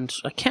 and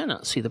I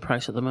cannot see the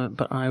price at the moment,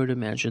 but I would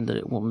imagine that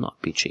it will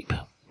not be cheap.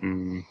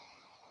 Not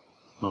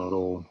at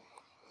all.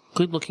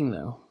 Good looking,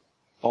 though.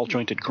 All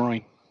jointed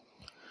groin.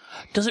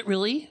 Does it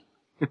really?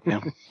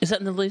 Yeah. Is that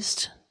in the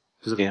list?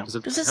 Does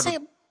it say a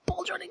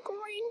ball jointed groin?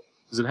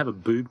 Does it have a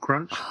boob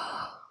crunch?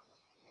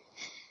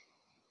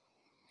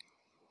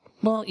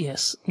 Well,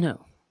 yes.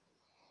 No.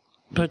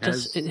 But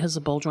it has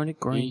a ball jointed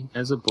groin. He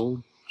has a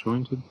ball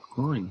jointed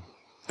groin.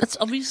 That's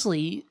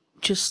obviously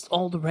just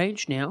all the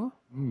rage now.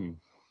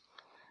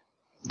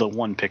 The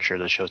one picture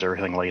that shows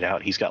everything laid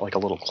out, he's got like a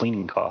little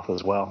cleaning cloth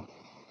as well.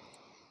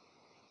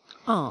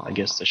 Oh. I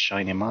guess to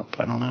shine him up.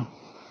 I don't know.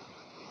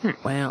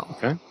 Wow.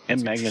 Okay.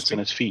 And magnets in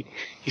his feet.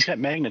 He's got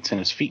magnets in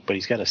his feet, but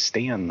he's got a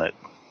stand that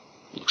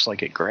Looks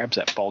like it grabs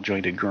that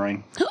ball-jointed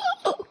groin.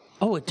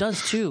 Oh, it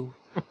does too.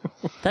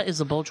 That is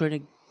a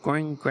ball-jointed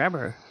groin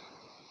grabber.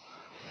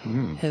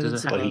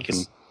 Does it But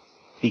have,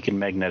 he can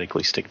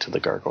magnetically stick to the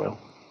gargoyle.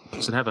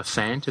 does it have a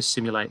fan to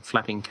simulate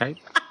flapping cape?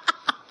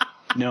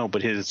 No,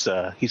 but he's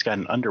got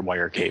an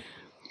underwire cape.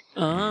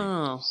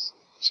 Oh,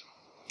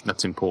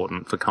 That's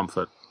important for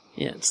comfort.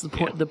 yeah. It's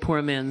the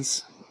poor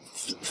man's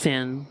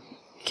fan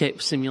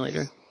cape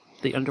simulator,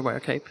 the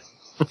underwire cape.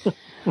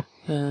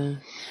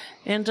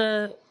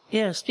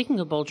 Yeah. Speaking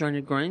of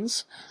ball-jointed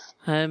groins,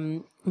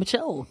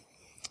 Mattel.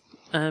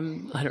 I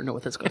don't know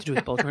what that's got to do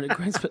with ball-jointed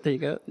groins, but there you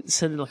go. It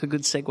sounded like a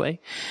good segue.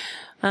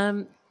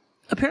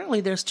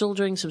 Apparently, they're still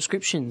doing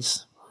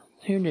subscriptions.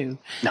 Who knew?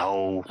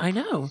 No. I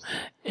know.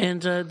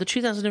 And the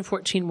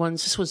 2014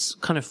 ones, this was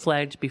kind of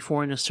flagged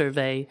before in a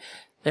survey.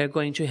 They're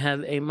going to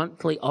have a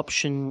monthly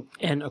option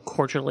and a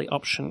quarterly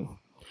option.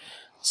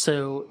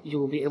 So you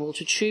will be able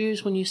to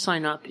choose when you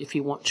sign up if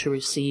you want to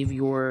receive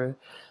your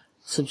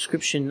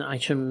subscription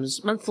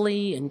items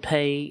monthly and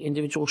pay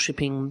individual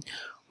shipping,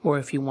 or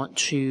if you want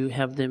to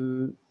have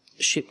them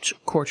shipped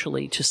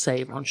quarterly to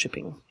save on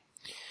shipping.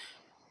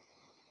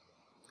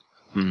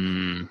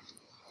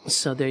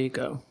 So there you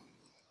go.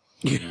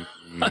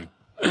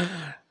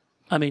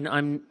 I mean,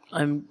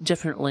 I'm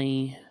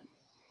definitely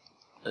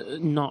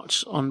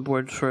not on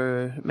board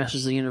for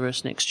Masters of the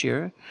Universe next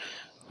year.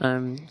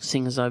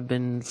 Seeing as I've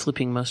been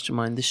flipping most of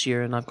mine this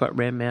year, and I've got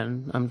Ram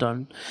Man, I'm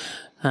done.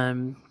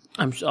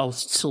 I'll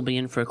still be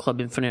in for Club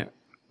Infinite,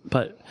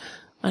 but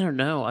I don't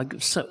know.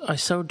 I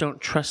so don't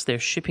trust their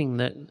shipping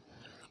that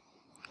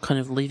kind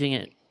of leaving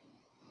it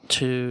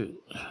to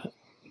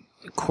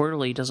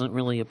quarterly doesn't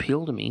really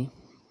appeal to me.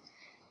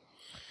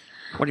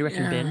 What do you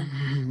reckon,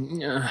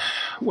 Ben?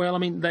 Well, I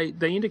mean,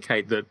 they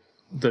indicate that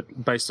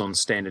based on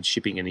standard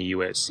shipping in the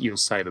US, you'll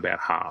save about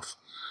half.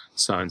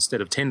 So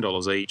instead of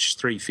 $10 each,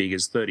 3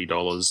 figures,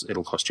 $30,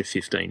 it'll cost you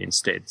 $15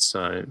 instead.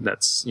 So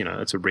that's,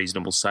 it's a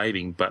reasonable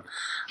saving, but,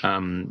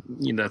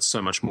 that's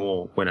so much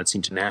more when it's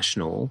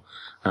international.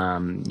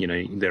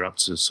 They're up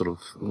to sort of,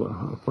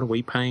 what are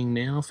we paying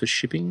now for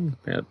shipping?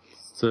 About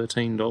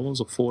 $13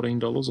 or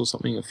 $14 or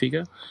something a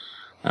figure.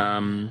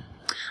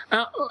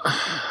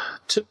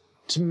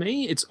 To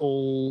me, it's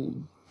all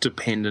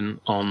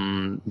dependent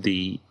on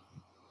the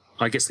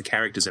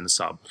characters in the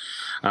sub.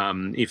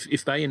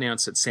 If they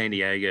announce at San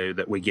Diego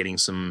that we're getting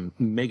some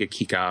mega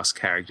kick-ass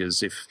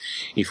characters,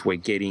 if we're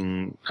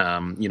getting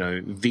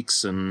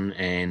Vixen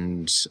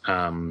and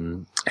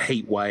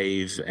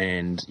Heatwave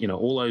and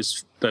all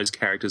those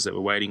characters that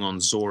we're waiting on,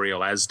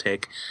 Zoriel,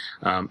 Aztec,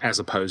 as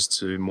opposed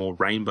to more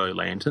Rainbow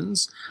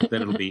Lanterns,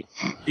 then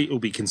it'll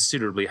be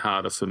considerably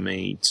harder for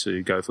me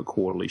to go for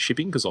quarterly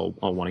shipping because I'll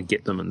want to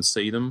get them and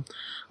see them.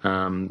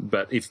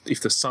 But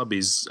if the sub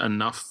is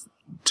enough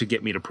to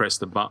get me to press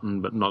the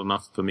button, but not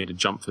enough for me to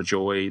jump for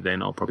joy,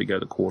 then I'll probably go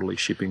the quarterly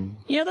shipping.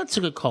 Yeah, that's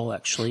a good call,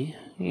 actually.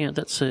 Yeah,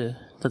 that's a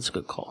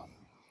good call.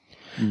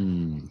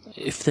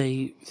 If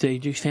they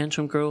do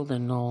Phantom Girl,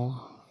 then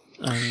I'll...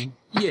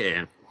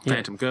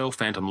 Phantom Girl,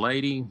 Phantom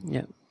Lady.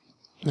 Yeah.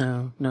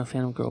 No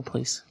Phantom Girl,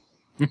 please.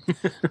 What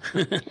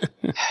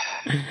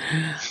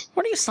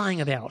are you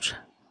sighing about?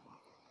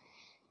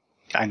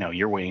 I know,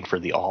 you're waiting for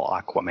the all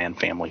Aquaman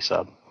family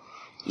sub.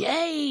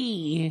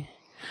 Yay!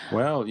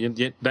 Well, you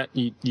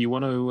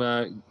want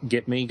to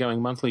get me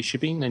going monthly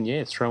shipping,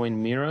 then throw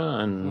in Mira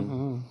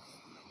and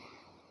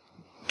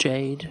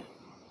Jade.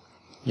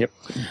 Yep.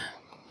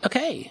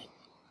 Okay.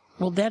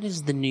 Well, that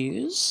is the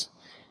news,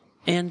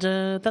 and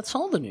that's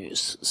all the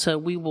news. So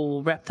we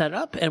will wrap that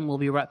up, and we'll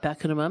be right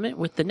back in a moment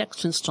with the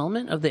next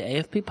installment of the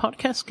AFP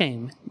podcast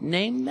game.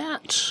 Name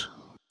that.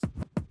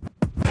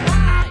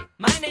 Hi,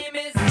 my name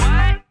is.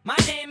 What? My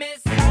name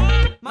is.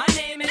 My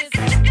name is.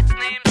 It's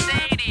named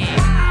Sadie.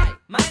 Hi,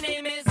 my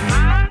name is.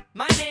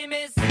 My name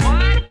is.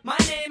 What? My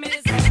name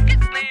is.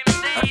 It's named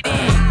Sadie.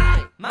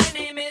 Hi, my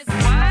name is.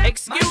 What?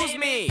 Excuse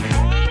me.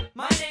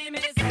 My name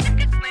is.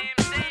 It's named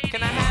Sadie.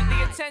 Can I have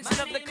the attention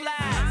of the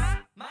class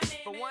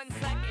for 1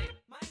 second?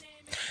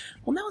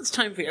 Well, now it's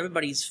time for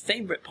everybody's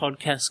favorite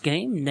podcast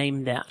game,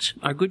 Name That.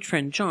 Our good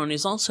friend John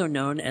is also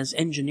known as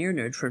Engineer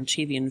Nerd from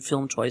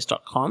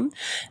tvandfilmtoys.com,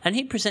 and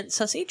he presents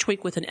us each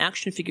week with an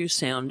action figure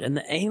sound, and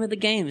the aim of the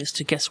game is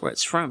to guess where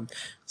it's from.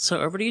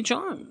 So over to you,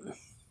 John.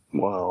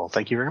 Well,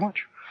 thank you very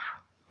much.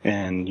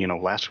 And,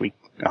 last week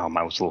I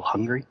was a little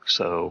hungry,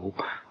 so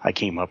I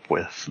came up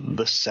with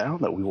this sound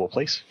that we will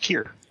place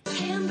here.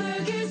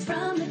 Hamburgers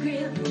from the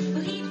grill.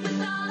 We'll eat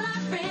with all our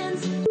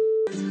friends.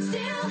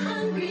 Still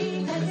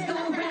hungry. Let's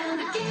go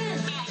round again.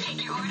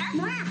 Take your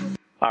order.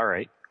 All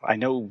right. I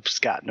know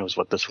Scott knows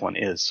what this one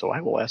is, so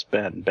I will ask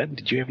Ben. Ben,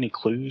 did you have any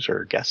clues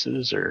or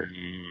guesses or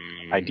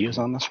ideas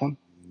on this one?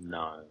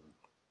 No.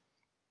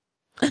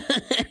 Do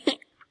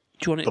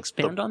you want to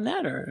expand on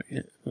that, or?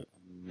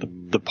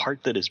 The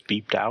part that is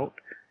beeped out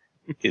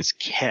is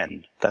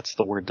Ken. That's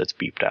the word that's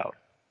beeped out.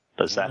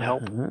 Does that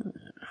help?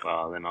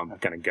 Well, then I'm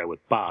going to go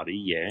with Barbie,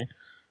 yeah.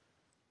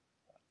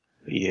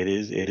 It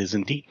is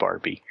indeed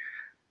Barbie.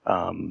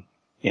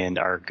 And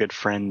our good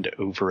friend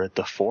over at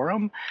the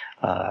forum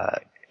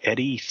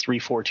Eddie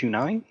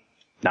 3429,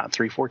 not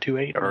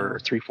 3428 or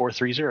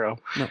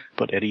 3430, No.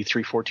 but Eddie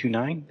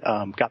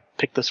 3429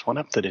 picked this one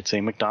up that it's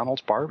a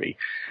McDonald's Barbie.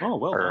 Oh,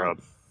 well Or done.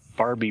 a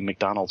Barbie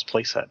McDonald's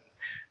playset,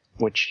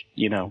 which,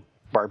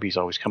 Barbie's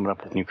always coming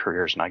up with new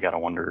careers, and I gotta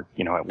wonder,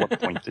 at what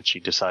point did she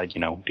decide,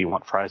 do you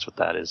want fries with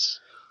that is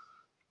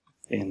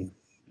in,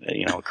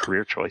 a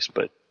career choice,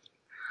 but,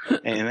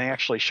 and they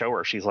actually show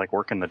her, she's like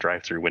working the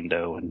drive-through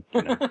window, and,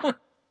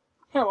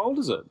 How old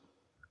is it?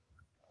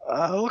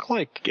 look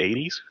like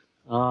 80s.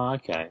 Oh,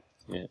 okay.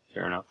 Yeah,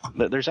 fair enough.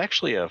 But there's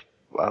actually a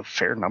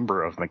fair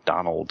number of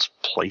McDonald's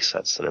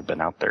playsets that have been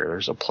out there.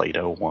 There's a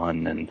Play-Doh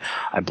one, and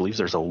I believe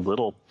there's a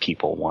Little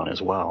People one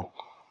as well.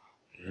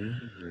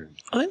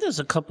 I think there's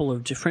a couple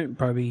of different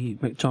Barbie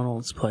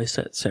McDonald's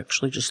playsets,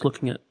 actually. Just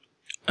looking at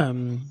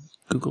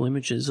Google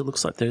Images, it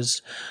looks like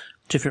there's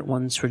different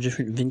ones for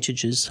different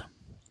vintages.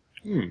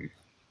 There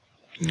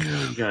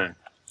you go.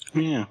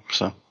 Yeah,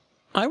 so.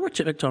 I worked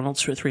at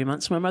McDonald's for 3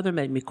 months. My mother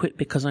made me quit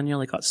because I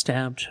nearly got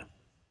stabbed.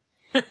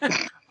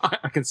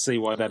 I can see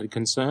why that would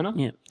concern her.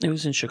 Yeah, it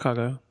was in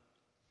Chicago.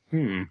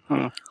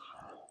 No,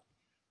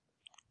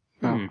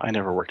 I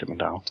never worked at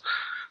McDonald's,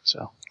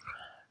 so.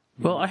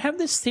 Well, I have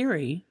this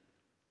theory.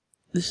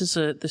 This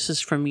is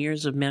from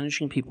years of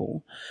managing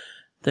people,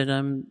 that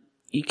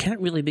you can't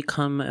really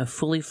become a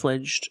fully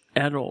fledged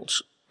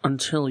adult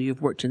until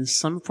you've worked in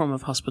some form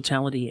of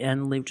hospitality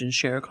and lived in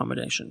share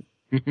accommodation.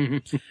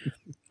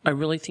 I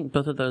really think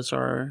both of those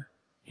are,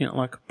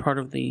 like part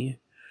of the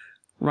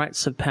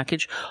rites of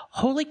package.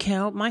 Holy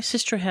cow! My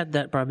sister had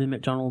that Barbie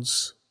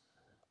McDonald's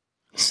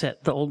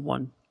set, the old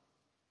one.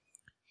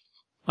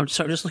 I'm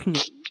sorry, just looking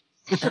at.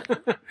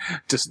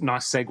 Just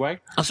nice segue.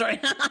 I'm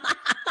sorry.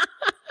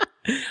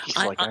 He's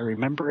I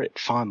remember it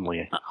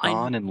fondly.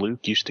 Han and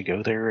Luke used to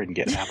go there and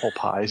get apple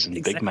pies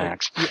and Big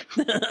Macs.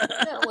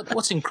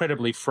 What's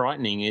incredibly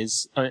frightening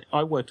is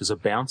I worked as a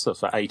bouncer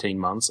for 18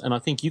 months, and I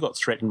think you got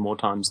threatened more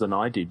times than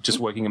I did just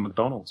working at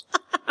McDonald's.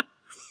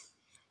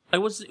 It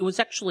was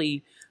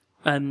actually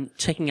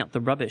taking out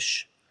the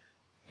rubbish,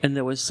 and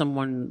there was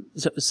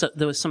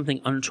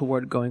something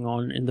untoward going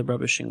on in the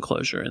rubbish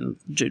enclosure, and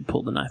Jude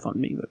pulled the knife on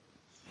me, but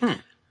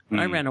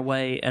I ran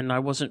away, and I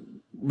wasn't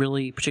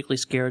really particularly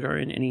scared or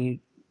in any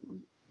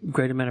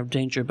great amount of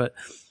danger, but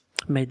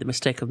made the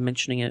mistake of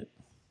mentioning it,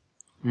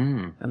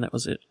 and that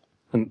was it.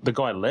 And the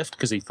guy left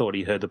because he thought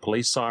he heard the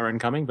police siren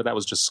coming, but that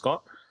was just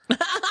Scott.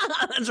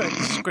 That's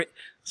right,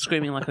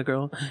 screaming like a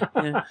girl.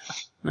 Yeah.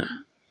 No.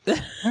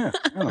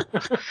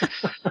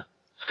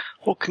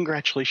 Well,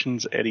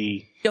 congratulations,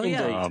 Eddie. Oh,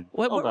 yeah.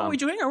 What are we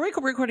doing? Are we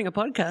recording a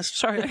podcast?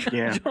 Sorry.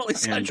 Yeah. Totally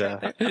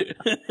sidetracked there.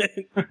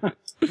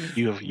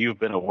 You've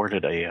been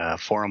awarded a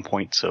forum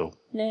point, so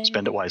Yay.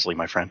 spend it wisely,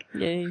 my friend.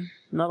 Yay.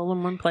 Not all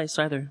in one place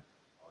either.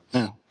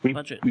 No,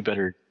 Budget. we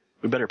better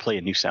play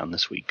a new sound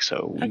this week,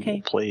 so we Okay.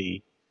 will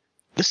play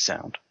this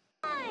sound.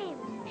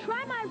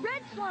 Try my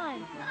red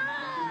slime.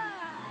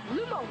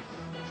 Lumos.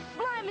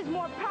 Slime is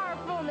more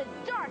powerful in the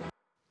dark.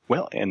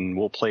 Well, and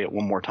we'll play it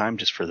one more time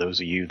just for those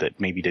of you that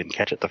maybe didn't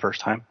catch it the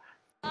first time.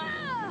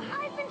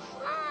 I've been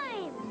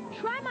slime.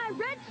 Try my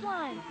red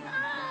slime.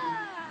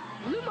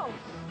 Lumos.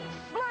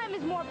 Slime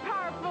is more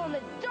powerful in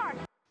the dark.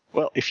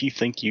 Well, if you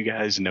think you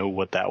guys know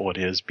what that one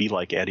is, be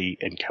like Eddie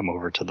and come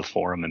over to the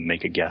forum and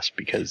make a guess,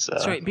 because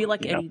That's right. Be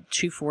like Eddie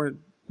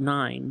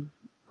 249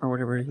 or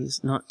whatever it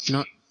is. Not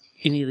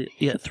any of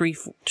the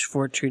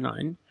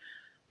 3429.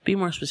 Be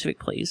more specific,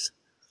 please.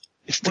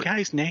 It's the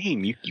guy's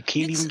name. You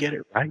can't even get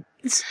it right.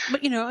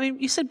 But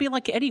you said be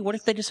like Eddie. What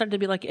if they decided to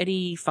be like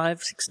Eddie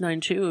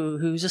 5692,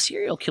 who's a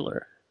serial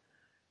killer?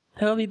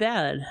 That would be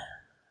bad.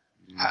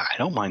 I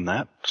don't mind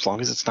that, as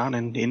long as it's not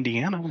in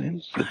Indiana,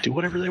 and do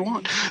whatever they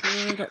want.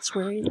 Yeah, that's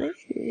where he lives.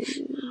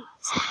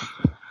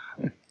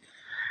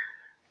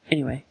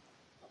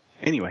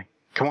 Anyway,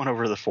 come on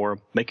over to the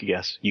forum, make a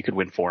guess. You could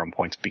win forum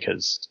points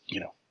because,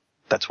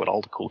 that's what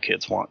all the cool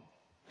kids want.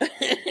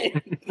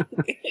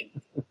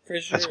 for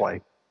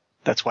sure.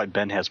 That's why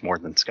Ben has more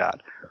than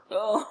Scott.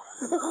 Oh.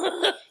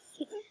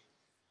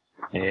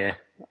 Yeah,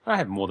 I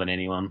have more than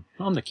anyone.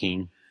 I'm the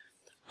king.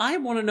 I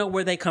want to know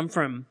where they come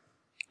from.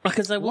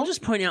 Because I will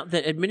just point out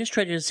that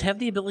administrators have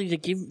the ability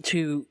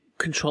to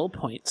control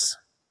points.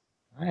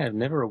 I have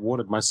never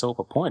awarded myself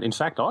a point. In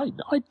fact, I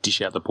dish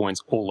out the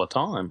points all the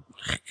time.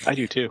 I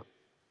do too.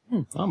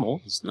 I'm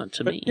always. Not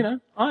to But, me.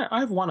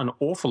 I've won an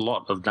awful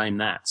lot of Name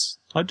That's.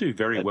 I do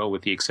very well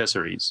with the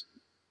accessories.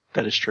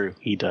 That is true.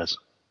 He does.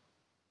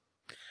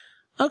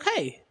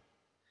 Okay.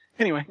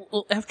 Anyway,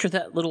 Well, after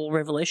that little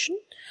revelation,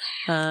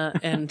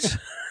 and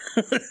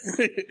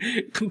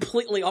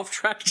completely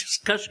off-track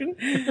discussion,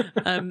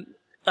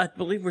 I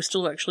believe we're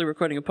still actually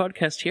recording a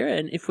podcast here,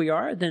 and if we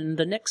are, then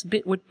the next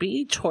bit would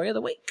be Toy of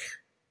the Week.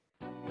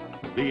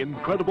 The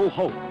Incredible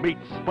Hulk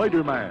meets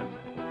Spider-Man.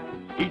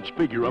 Each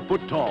figure a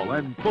foot tall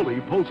and fully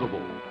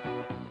posable.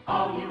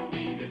 All you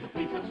need is a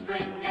piece of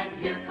string, and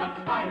here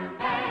comes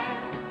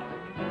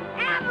Spider-Man.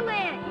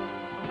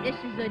 Avalanche! This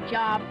is a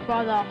job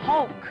for the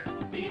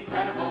Hulk. The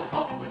Incredible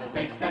Hulk with a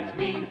face that's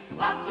mean,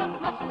 lots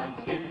of muscle and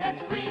skin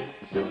that's green.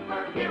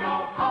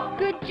 Superhero Hulk.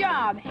 Good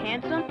job,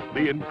 handsome.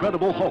 The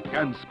Incredible Hulk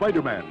and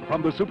Spider-Man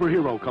from the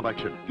Superhero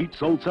Collection, each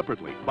sold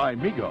separately by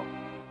Mego.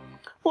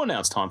 Well,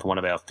 now it's time for one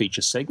of our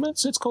feature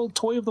segments. It's called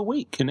Toy of the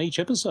Week. In each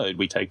episode,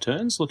 we take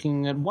turns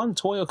looking at one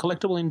toy or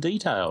collectible in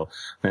detail.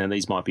 Now,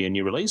 these might be a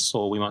new release,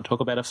 or we might talk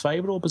about a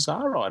favourite or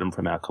bizarre item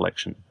from our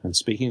collection. And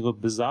speaking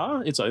of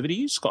bizarre, it's over to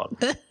you,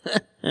 Scott.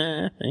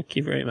 Thank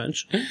you very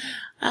much.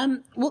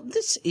 Well,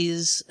 this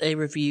is a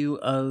review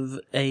of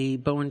a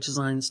Bowen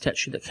Design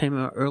statue that came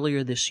out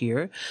earlier this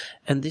year,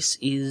 and this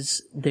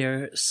is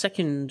their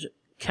second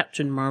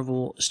Captain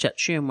Marvel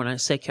statue. And when I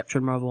say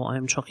Captain Marvel, I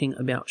am talking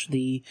about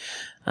the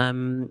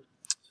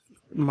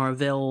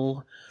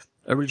Marvel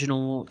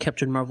original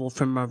Captain Marvel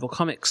from Marvel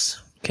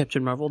Comics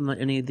Captain Marvel, not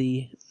any of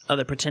the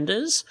other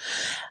pretenders.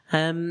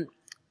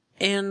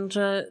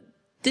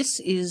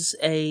 This is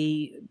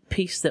a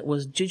piece that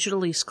was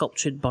digitally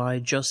sculpted by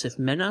Joseph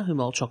Mena,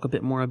 whom I'll talk a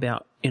bit more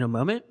about in a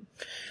moment.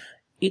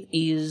 It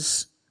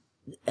is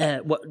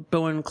what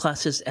Bowen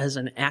classes as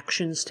an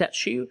action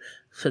statue.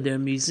 So their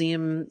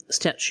museum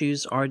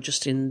statues are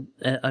just in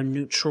a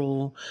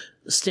neutral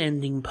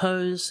standing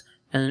pose,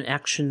 and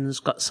action's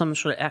got some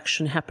sort of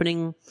action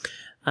happening.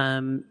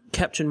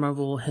 Captain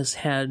Marvel has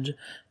had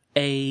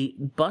a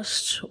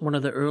bust, one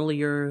of the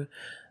earlier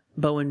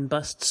Bowen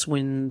busts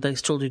when they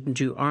still didn't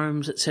do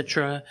arms,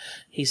 etc.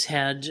 He's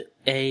had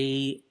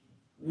a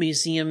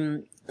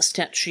museum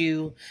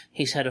statue,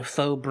 he's had a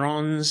faux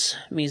bronze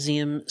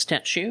museum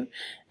statue,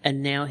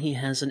 and now he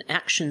has an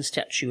action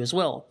statue as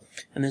well.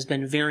 And there's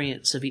been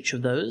variants of each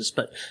of those,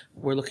 but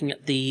we're looking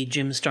at the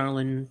Jim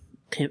Starlin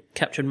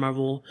Captain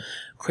Marvel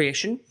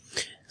creation.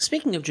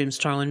 Speaking of Jim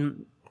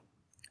Starlin,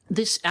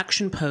 this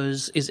action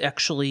pose is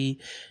actually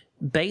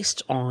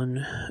based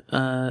on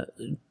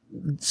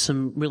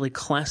some really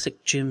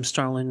classic Jim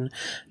Starlin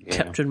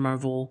Captain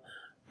Marvel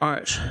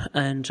art,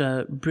 and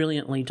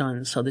brilliantly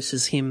done. So this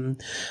is him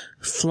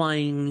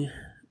flying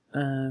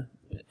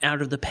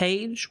out of the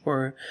page,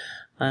 or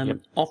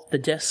off the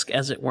desk,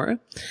 as it were.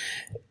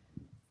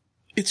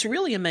 It's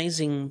really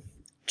amazing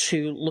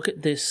to look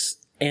at this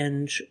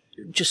and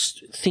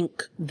just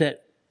think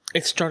that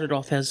it started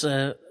off as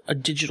a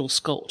digital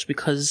sculpt,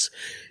 because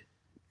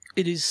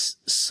it is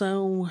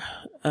so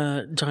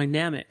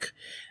dynamic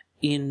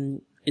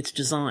in its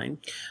design.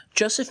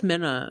 Joseph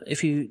Mena,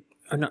 if you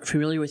are not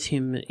familiar with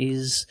him,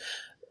 was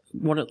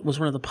one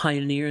of the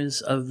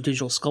pioneers of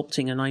digital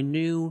sculpting, and I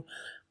knew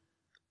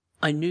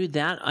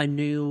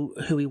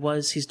who he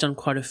was. He's done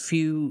quite a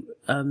few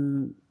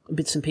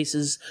bits and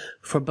pieces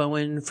for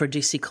Bowen, for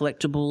DC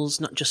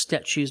Collectibles, not just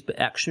statues, but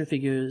action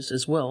figures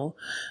as well.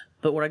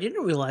 But what I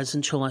didn't realize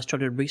until I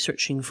started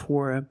researching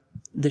for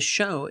the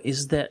show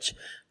is that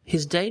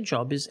his day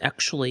job is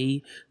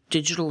actually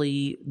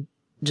digitally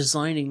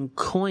designing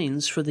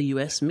coins for the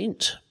US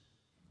Mint.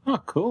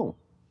 Oh, cool.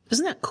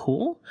 Isn't that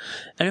cool?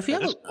 And if you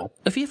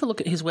ever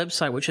look at his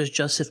website, which is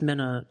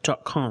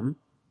josephmena.com,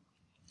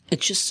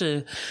 it's just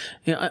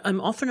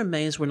I'm often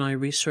amazed when I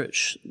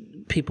research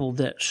people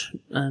that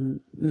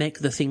make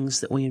the things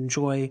that we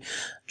enjoy,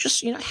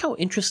 just, how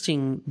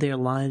interesting their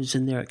lives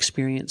and their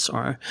experience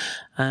are.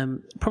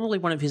 Probably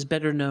one of his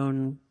better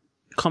known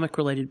comic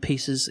related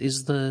pieces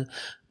is the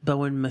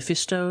Bowen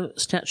Mephisto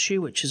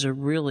statue, which is a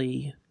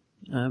really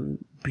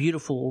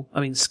beautiful,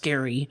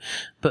 scary,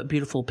 but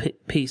beautiful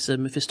piece of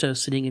Mephisto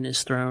sitting in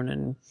his throne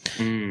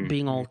and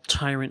being all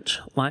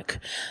tyrant-like.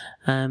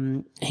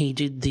 He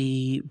did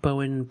the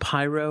Bowen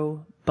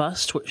Pyro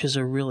bust, which is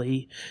a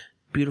really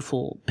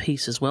beautiful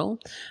piece as well.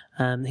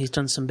 He's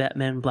done some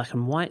Batman black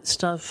and white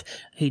stuff.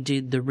 He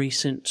did the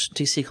recent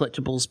DC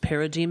Collectibles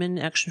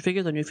Parademon action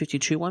figure, the New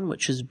 52 one,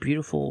 which is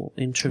beautiful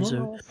in terms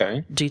of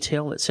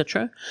detail,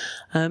 etc.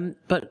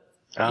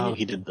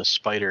 He did the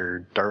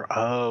Spider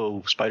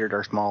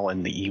Darth Maul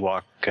and the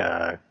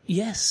Ewok.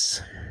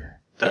 Yes.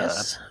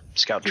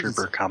 Scout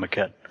Trooper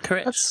Comiquette.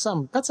 Correct.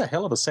 That's a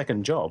hell of a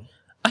second job.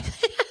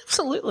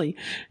 Absolutely,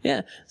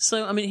 yeah.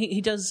 So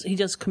he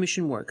does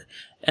commission work,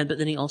 but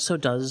then he also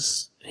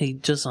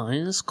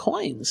designs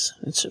coins.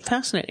 It's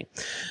fascinating.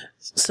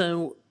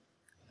 So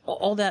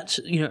all that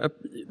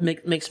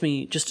makes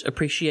me just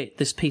appreciate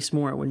this piece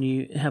more when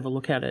you have a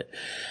look at it.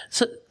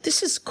 So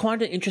this is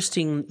quite an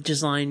interesting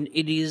design.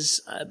 It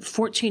is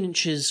 14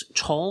 inches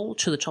tall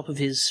to the top of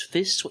his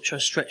fists, which are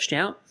stretched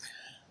out.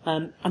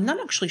 I'm not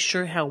actually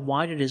sure how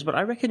wide it is, but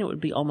I reckon it would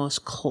be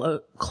almost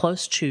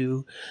close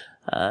to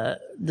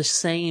the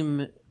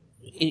same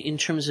in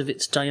terms of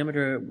its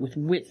diameter with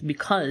width,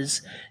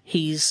 because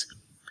he's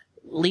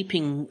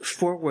leaping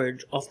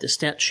forward off the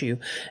statue.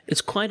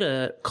 It's quite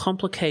a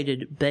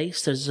complicated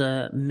base. There's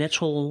a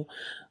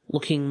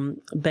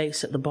metal-looking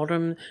base at the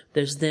bottom.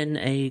 There's then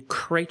a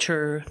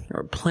crater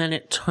or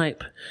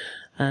planet-type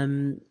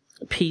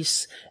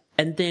piece.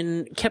 And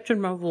then Captain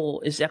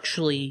Marvel is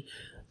actually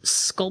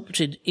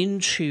sculpted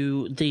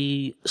into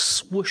the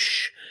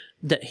swoosh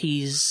that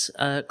he's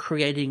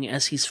creating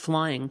as he's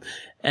flying.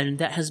 And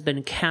that has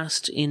been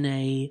cast in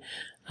a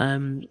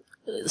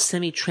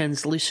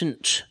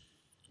semi-translucent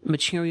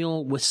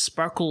material with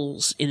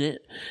sparkles in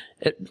it.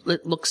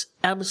 It looks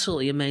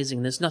absolutely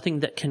amazing. There's nothing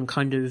that can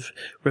kind of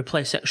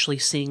replace actually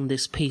seeing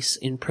this piece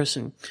in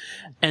person.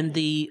 And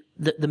the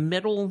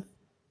metal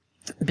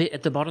bit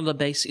at the bottom of the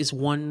base is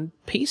one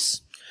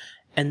piece,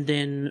 and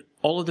then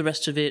all of the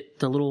rest of it,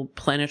 the little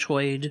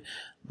planetoid,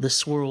 the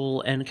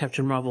swirl, and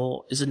Captain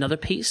Marvel is another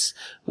piece,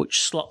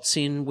 which slots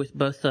in with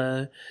both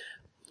a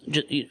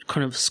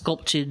kind of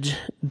sculpted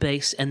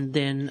base and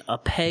then a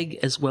peg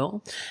as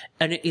well.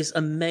 And it is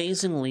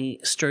amazingly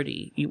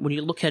sturdy. When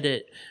you look at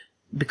it,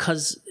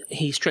 because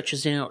he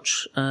stretches out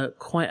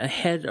quite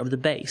ahead of the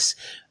base,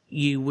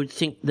 you would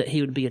think that he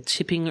would be a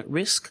tipping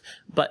risk,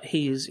 but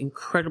he is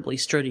incredibly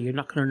sturdy. You're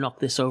not going to knock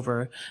this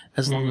over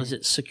as long as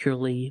it's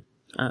securely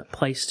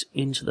placed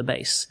into the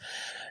base.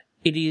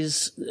 It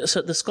is,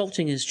 so the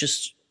sculpting is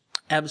just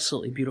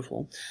absolutely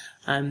beautiful.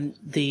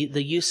 The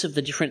use of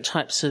the different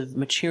types of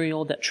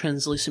material, that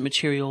translucent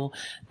material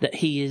that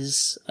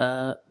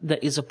that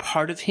is a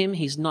part of him.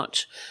 He's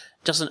not,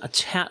 doesn't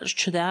attach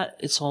to that.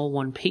 It's all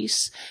one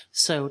piece.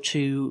 So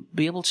to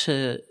be able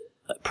to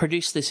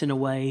produce this in a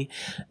way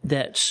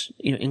that,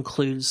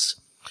 includes,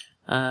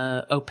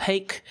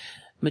 opaque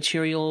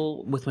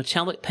material with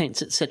metallic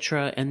paints,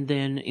 etc., and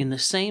then in the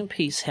same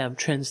piece have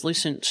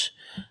translucent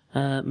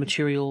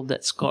material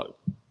that's got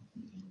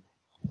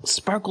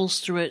sparkles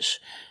through it,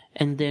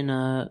 and then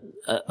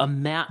a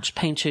matte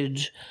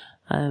painted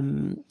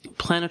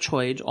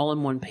planetoid all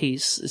in one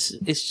piece.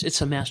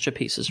 It's a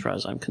masterpiece as far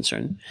as I'm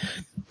concerned.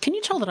 Can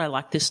you tell that I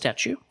like this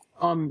statue?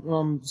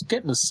 I'm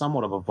getting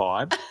somewhat of a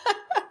vibe.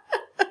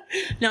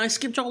 Now, I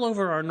skipped all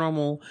over our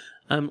normal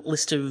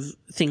list of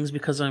things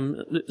because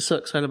I'm so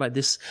excited about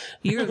this.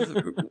 Year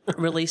of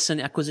release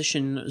and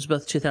acquisition was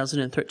both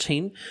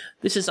 2013.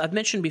 I've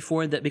mentioned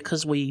before that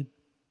because we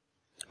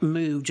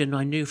moved, and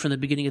I knew from the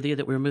beginning of the year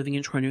that we were moving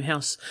into our new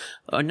house,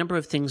 a number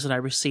of things that I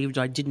received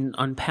I didn't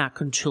unpack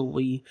until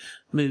we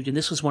moved, and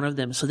this was one of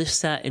them. So this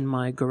sat in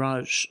my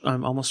garage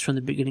almost from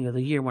the beginning of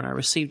the year when I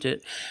received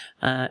it,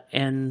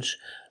 and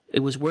it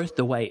was worth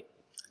the wait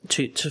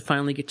to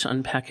finally get to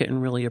unpack it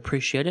and really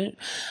appreciate it.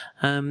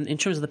 In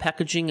terms of the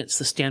packaging, it's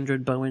the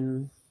standard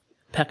Bowen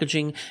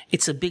packaging.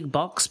 It's a big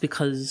box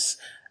because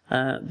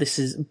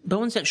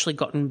Bowen's actually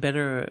gotten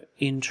better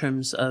in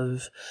terms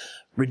of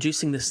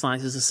reducing the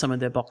sizes of some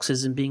of their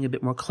boxes and being a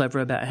bit more clever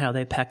about how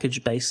they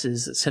package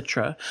bases,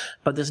 etc.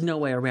 But there's no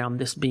way around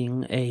this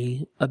being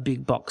a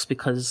big box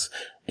because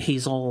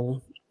he's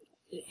all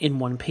in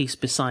one piece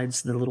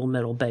besides the little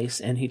metal base,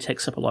 and he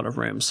takes up a lot of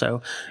room.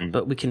 So,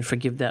 but we can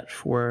forgive that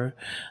for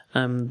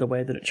the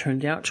way that it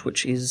turned out,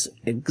 which is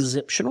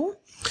exceptional.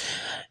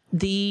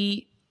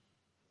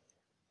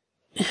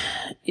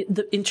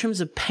 In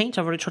terms of paint,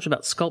 I've already talked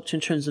about sculpt. In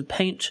terms of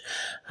paint,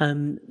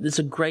 there's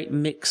a great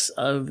mix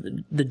of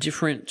the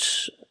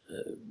different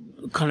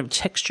kind of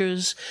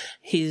textures.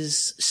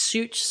 His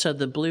suit, so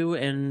the blue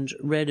and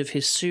red of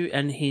his suit,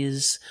 and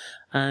his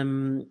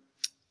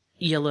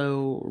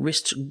yellow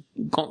wrist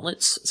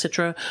gauntlets,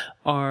 etc.,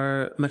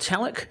 are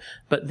metallic,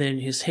 but then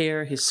his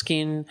hair, his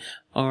skin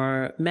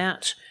are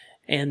matte,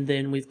 and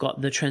then we've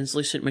got the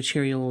translucent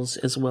materials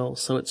as well.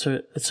 So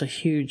it's a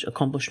huge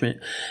accomplishment.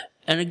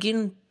 And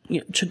again,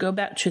 to go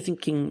back to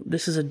thinking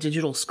this is a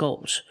digital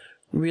sculpt,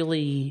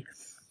 really,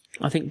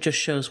 I think just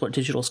shows what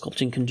digital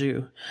sculpting can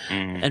do.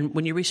 And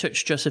when you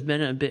research Joseph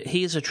Bennett a bit,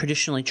 he is a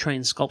traditionally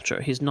trained sculptor.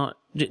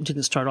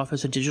 Didn't start off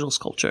as a digital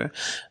sculptor,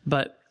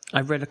 but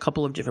I've read a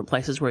couple of different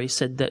places where he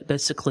said that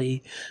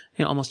basically,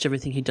 almost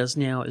everything he does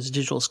now is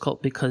digital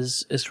sculpt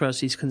because, as far as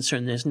he's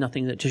concerned, there's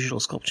nothing that digital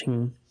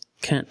sculpting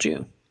can't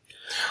do.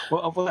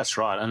 Well, that's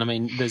right. And I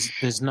mean,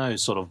 there's no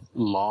sort of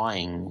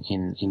lying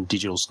in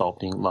digital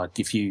sculpting. Like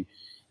if you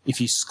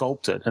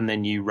sculpt it and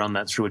then you run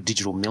that through a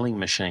digital milling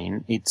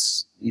machine,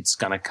 it's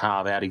going to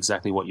carve out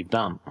exactly what you've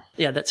done.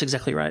 Yeah, that's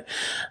exactly right.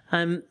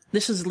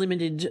 This is a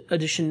limited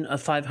edition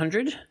of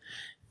 500.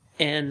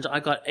 And I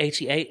got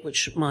 88,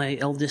 which my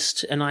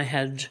eldest and I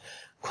had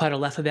quite a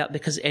laugh about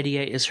because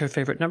 88 is her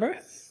favorite number.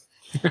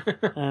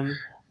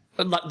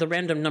 Like the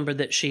random number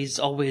that she's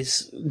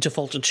always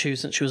defaulted to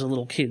since she was a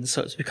little kid,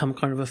 so it's become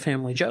kind of a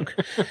family joke.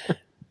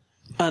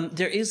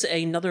 There is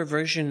another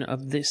version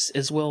of this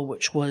as well,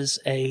 which was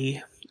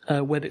a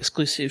web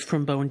exclusive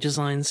from Bowen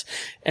Designs,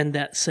 and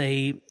that's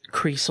a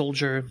Kree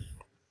Soldier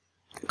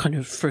kind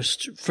of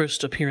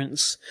first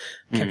appearance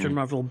Captain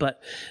Marvel,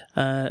 but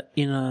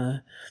in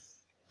a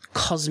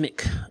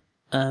cosmic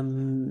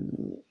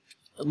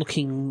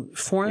looking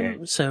form.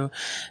 Yeah. So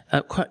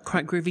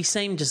quite groovy.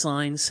 Same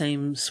design,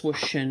 same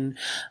swoosh, and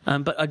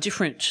but a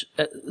different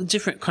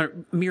kind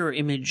of mirror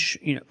image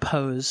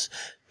pose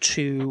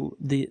to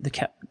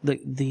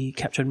the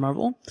Captain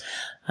Marvel.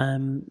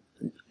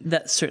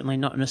 That's certainly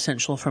not an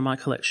essential for my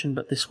collection,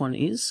 but this one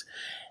is.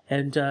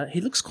 And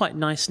he looks quite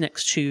nice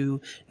next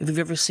to, if you've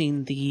ever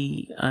seen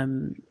the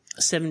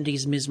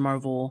 70s Ms.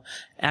 Marvel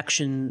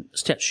action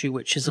statue,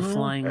 which is a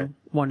flying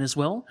one as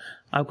well.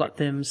 I've got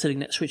them sitting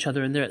next to each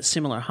other, and they're at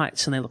similar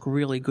heights, and they look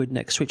really good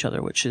next to each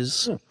other, which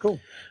is cool,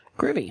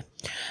 groovy.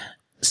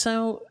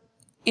 So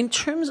In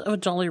terms of a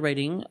dolly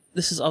rating,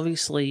 this is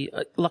obviously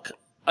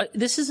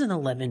this is an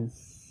 11.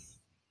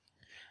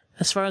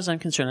 As far as I'm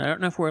concerned, I don't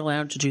know if we're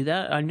allowed to do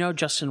that. I know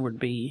Justin would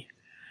be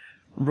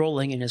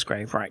rolling in his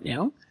grave right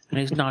now, and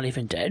he's not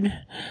even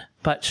dead.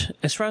 But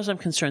as far as I'm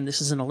concerned, this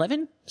is an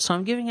 11, so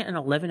I'm giving it an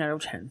 11 out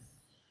of 10.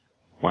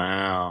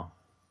 Wow.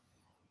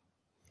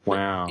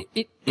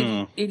 It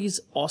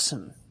is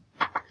awesome.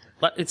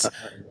 But it's.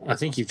 I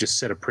think you've just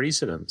set a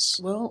precedence.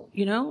 Well,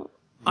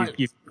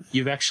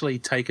 You've actually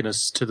taken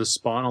us to the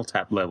Spinal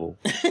Tap level.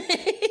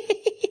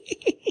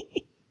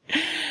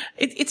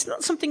 It's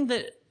not something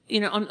that,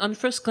 on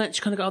first glance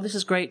you kind of go, oh, this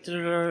is great,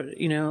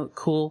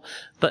 cool.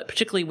 But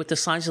particularly with the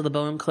size of the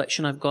Boehm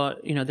collection I've got,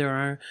 there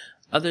are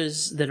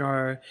others that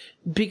are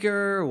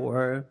bigger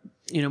or,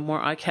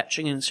 more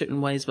eye-catching in certain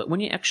ways. But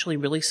when you actually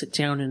really sit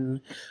down and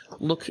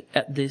look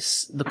at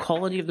this, the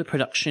quality of the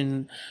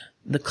production,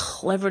 the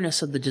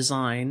cleverness of the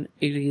design,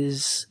 it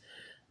is,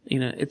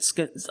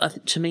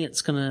 to me,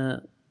 it's going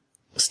to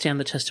stand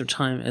the test of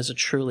time as a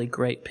truly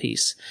great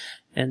piece.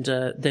 And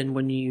then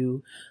when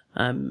you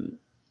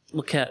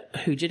look at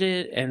who did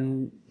it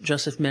and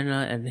Joseph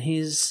Mena and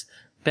his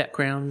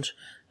background,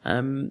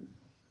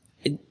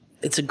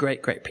 it's a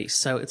great, great piece.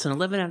 So it's an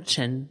 11 out of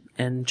 10,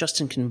 and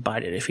Justin can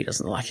bite it if he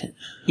doesn't like it.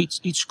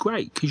 It's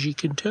great because you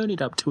can turn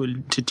it up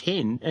to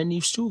 10 and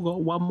you've still got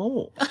one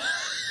more.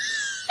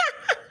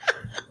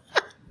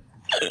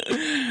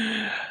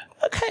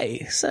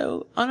 Okay,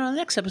 so on our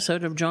next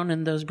episode of John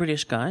and Those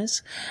British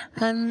Guys,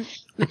 yeah,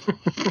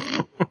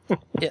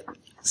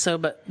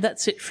 but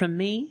that's it from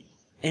me,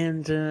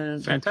 and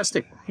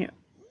Fantastic. Yeah,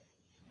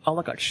 all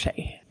I got to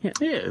say.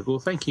 Yeah, well,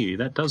 thank you.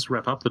 That does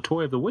wrap up the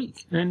Toy of the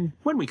Week. And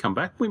when we come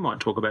back, we might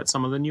talk about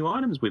some of the new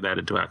items we've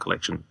added to our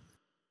collection.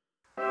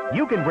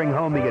 You can bring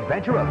home the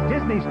adventure of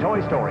Disney's Toy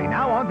Story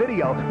now on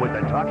video with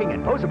the talking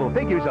and posable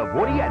figures of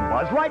Woody and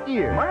Buzz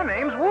Lightyear. My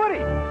name's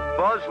Woody.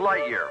 Buzz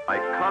Lightyear. I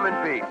come in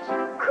peace.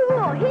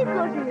 Cool, he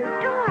goes in the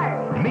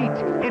stars. Meet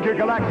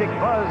intergalactic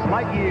Buzz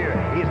Lightyear.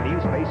 His new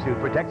spacesuit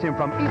protects him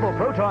from evil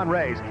proton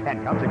rays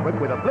and comes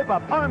equipped with a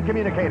flip-up arm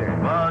communicator.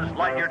 Buzz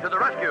Lightyear to the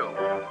rescue.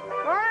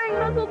 Firing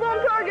missiles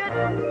on target.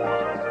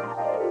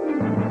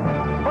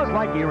 Buzz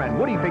Lightyear and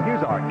Woody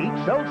figures are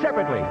each sold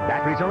separately.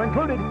 Batteries are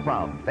included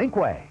from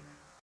Thinkway.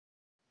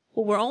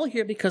 Well, we're all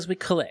here because we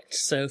collect.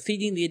 So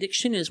Feeding the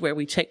Addiction is where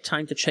we take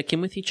time to check in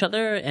with each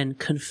other and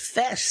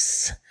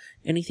confess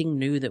anything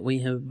new that we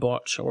have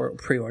bought or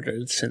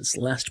pre-ordered since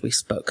last we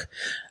spoke.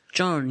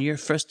 John, you're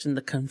first in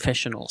the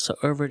confessional, so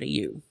over to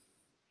you.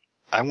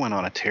 I went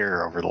on a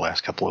tear over the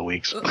last couple of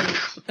weeks.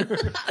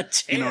 A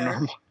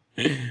tear?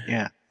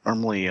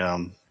 Normally,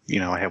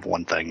 I have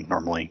one thing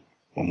normally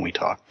when we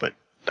talk, but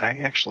I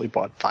actually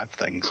bought 5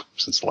 things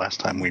since the last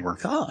time we were.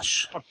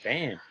 Gosh. Oh,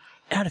 damn.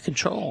 Out of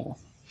control.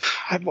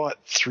 I bought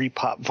 3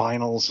 pop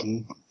vinyls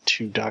and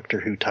 2 Doctor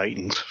Who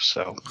Titans,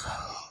 so.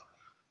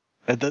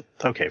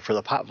 Okay, for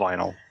the pop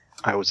vinyl,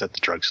 I was at the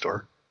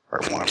drugstore, or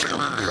one of the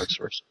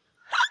drugstores,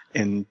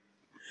 and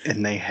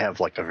they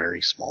have like a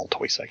very small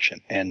toy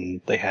section,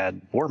 and they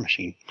had War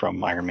Machine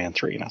from Iron Man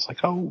 3, and I was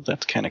like, oh,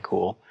 that's kind of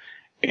cool,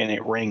 and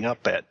it rang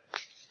up at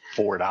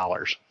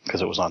 $4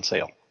 because it was on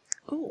sale.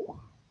 Oh.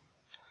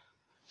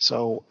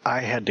 So I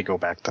had to go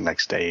back the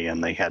next day,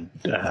 and they had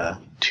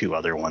 2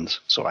 other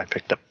ones, so I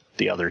picked up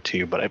the other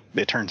 2, but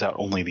it turns out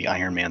only the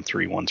Iron Man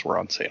 3 ones were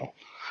on sale.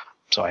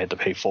 So I had to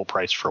pay full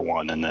price for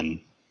one, and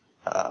then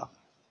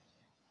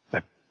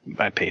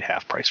I paid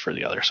half price for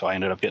the other. So I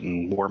ended up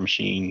getting War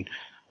Machine,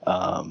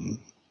 Iron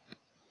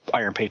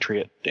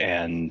Patriot,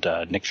 and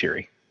Nick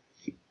Fury.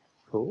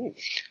 Cool.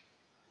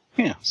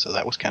 Yeah, so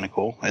that was kind of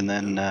cool. And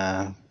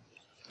then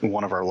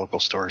one of our local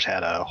stores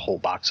had a whole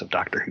box of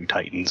Doctor Who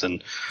Titans,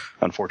 and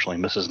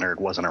unfortunately Mrs. Nerd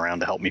wasn't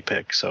around to help me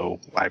pick, so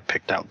I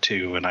picked out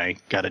 2, and I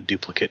got a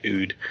duplicate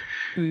Ood,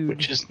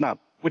 which is not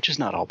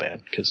all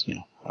bad because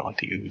I like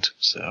the Oods.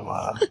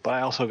 So, but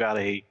I also got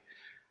I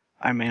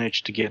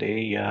managed to get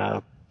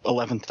a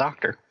 11th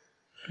Doctor,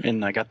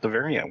 and I got the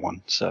Variant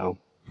one. So,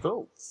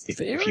 cool.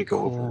 If you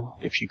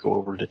go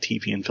over to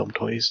TV and Film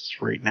Toys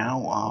right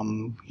now,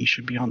 he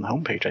should be on the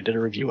homepage. I did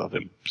a review of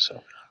him.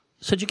 So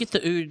did you get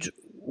the Ood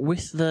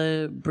with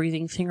the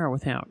breathing thing or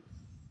without?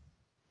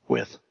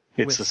 With.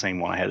 It's the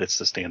same one I had. It's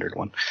the standard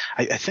one.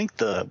 I think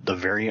the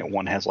Variant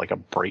one has like a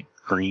bright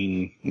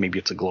green, maybe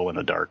it's a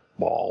glow-in-the-dark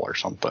ball or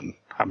something.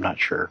 I'm not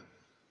sure.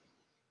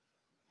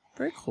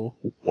 Very cool.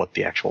 What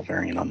the actual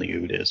variant on the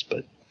Ood is,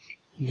 but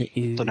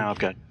so now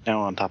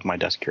on top of my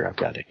desk here, I've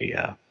got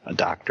a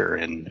Doctor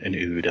and an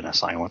Ood and a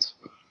Silence.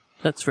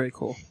 That's very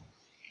cool.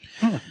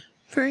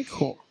 Very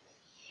cool.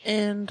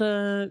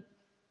 And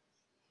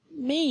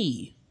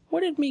me.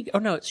 What did me? Oh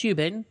no, it's you,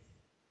 Ben.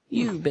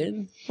 You,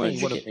 Ben. What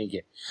did me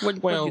get?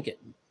 What did you get?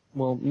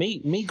 Well,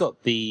 me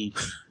got the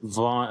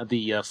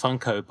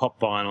Funko Pop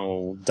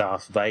Vinyl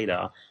Darth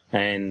Vader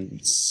and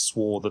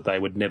swore that they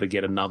would never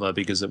get another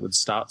because it would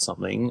start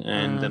something.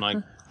 And then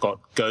I got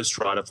Ghost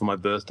Rider for my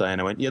birthday, and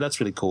I went, yeah, that's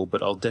really cool,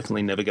 but I'll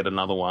definitely never get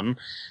another one.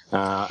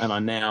 And I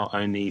now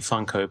own the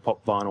Funko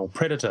Pop Vinyl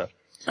Predator.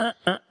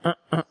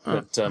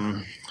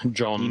 that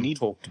John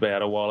talked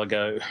about a while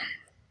ago.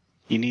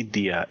 You need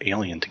the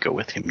alien to go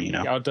with him, you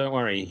know. Oh, don't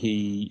worry.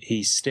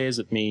 He stares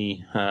at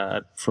me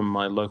from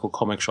my local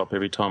comic shop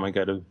every time I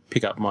go to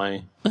pick up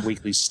my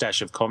weekly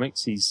stash of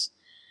comics. He's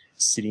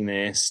sitting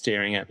there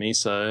staring at me.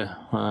 So,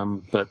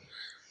 but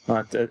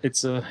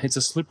it's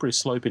a slippery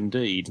slope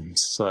indeed.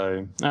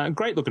 So,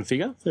 great looking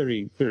figure,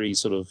 very very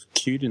sort of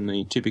cute in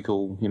the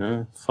typical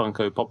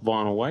Funko Pop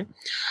vinyl way.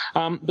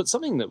 But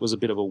something that was a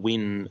bit of a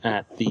win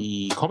at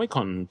the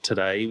Comic-Con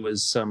today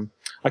was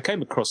I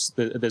came across,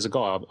 there's a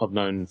guy I've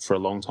known for a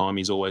long time.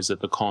 He's always at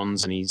the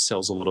cons and he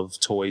sells a lot of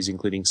toys,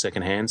 including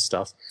secondhand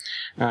stuff.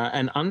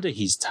 And under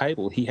his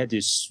table, he had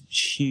this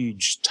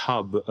huge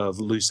tub of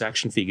loose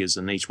action figures,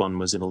 and each one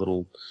was in a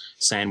little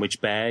sandwich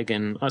bag.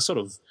 And I sort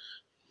of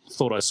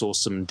thought I saw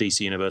some DC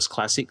Universe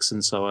classics,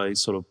 and so I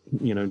sort of,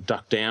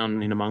 ducked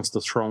down in amongst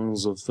the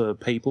throngs of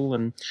people,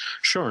 and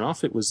sure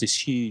enough, it was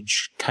this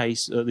huge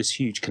case, this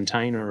huge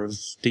container of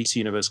DC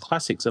Universe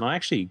classics, and I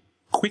actually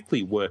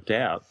quickly worked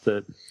out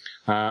that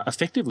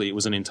effectively it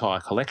was an entire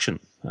collection,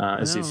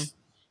 as if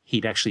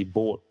he'd actually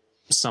bought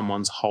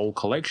someone's whole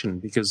collection,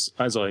 because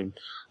as I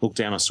looked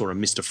down, I saw a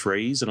Mr.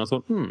 Freeze, and I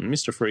thought,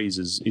 Mr. Freeze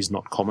is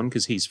not common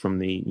because he's from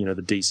the,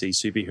 the DC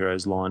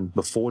superheroes line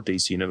before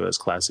DC Universe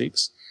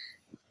Classics.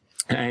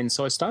 And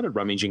so I started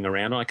rummaging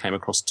around, and I came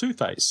across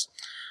Two-Face.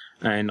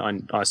 And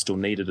I still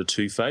needed a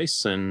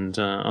Two-Face, and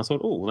I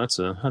thought,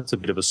 that's a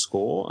bit of a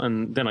score.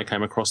 And then I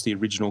came across the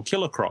original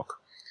Killer Croc.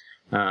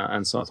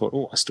 And so I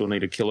thought, I still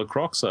need a Killer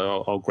Croc,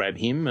 so I'll grab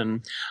him.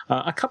 And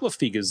a couple of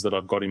figures that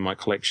I've got in my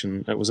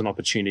collection, it was an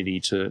opportunity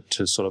to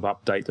sort of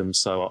update them.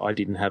 So I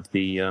didn't have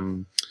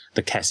the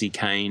Cassie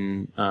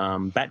Kane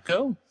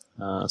Batgirl,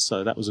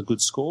 so that was a good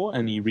score,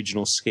 and the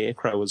original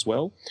Scarecrow as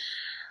well.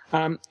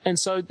 And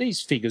so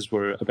these figures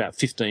were about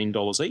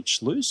 $15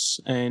 each loose,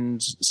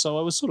 and so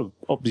I was sort of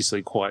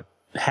obviously quite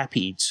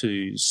happy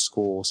to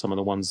score some of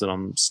the ones that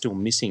I'm still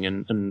missing,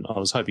 and I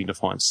was hoping to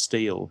find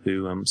Steel,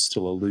 who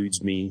still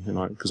eludes me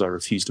because I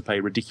refuse to pay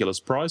ridiculous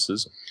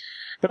prices.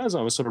 But as I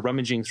was sort of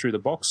rummaging through the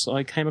box,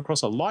 I came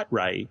across a Light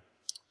Ray.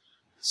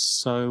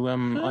 So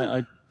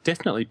I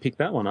definitely picked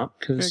that one up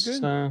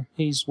because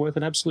he's worth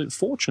an absolute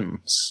fortune.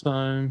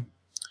 So...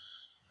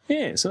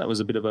 yeah, so that was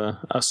a bit of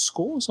a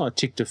score. So I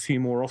ticked a few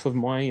more off of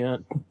my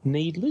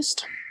need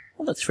list.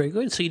 Well, that's very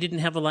good. So you didn't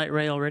have a Light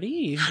Ray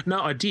already?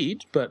 No, I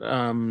did, but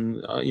I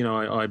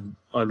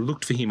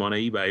looked for him on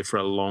eBay for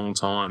a long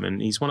time,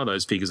 and he's one of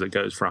those figures that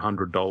goes for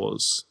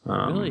 $100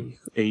 really?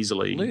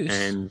 Easily. Loose.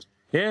 And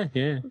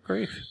yeah,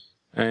 great.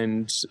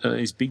 And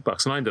he's big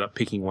bucks. And I ended up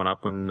picking one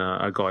up when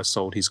a guy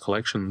sold his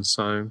collection.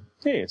 So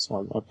yeah,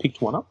 so I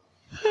picked one up.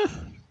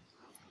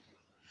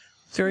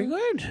 Very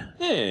good.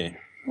 Yeah.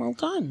 Well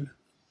done.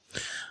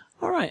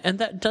 All right, and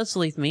that does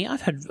leave me.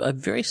 I've had a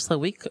very slow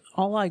week.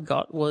 All I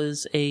got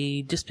was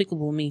a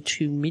Despicable Me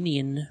 2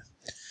 Minion,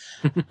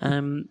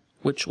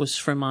 which was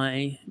for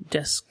my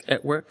desk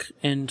at work,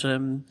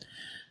 and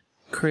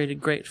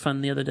created great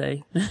fun the other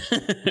day.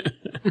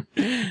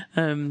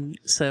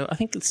 So I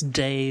think it's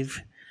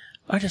Dave.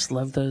 I just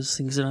love those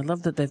things, and I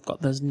love that they've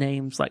got those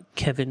names like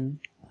Kevin.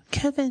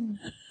 Have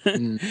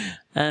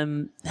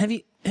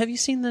you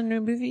seen the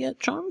new movie yet,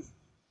 John?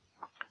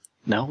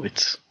 No,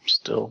 it's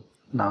still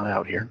not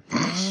out here.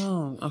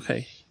 Oh,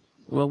 okay.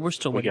 Well, we're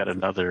still waiting.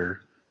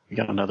 We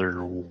got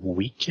another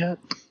week yet.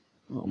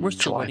 Well, we're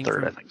still July waiting 3rd,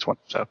 for. I think it's one.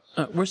 So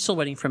We're still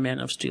waiting for Man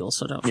of Steel,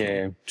 so don't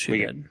feel too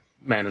we bad. get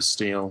Man of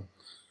Steel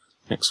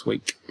next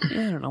week.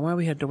 Yeah, I don't know why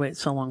we had to wait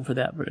so long for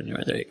that, but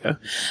anyway, there you go.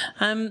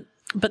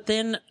 But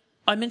then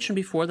I mentioned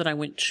before that I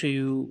went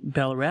to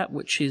Ballarat,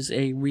 which is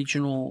a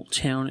regional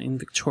town in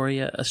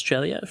Victoria,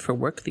 Australia, for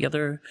work the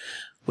other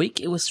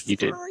week. It was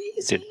freezing.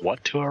 Did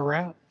what to a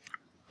rat?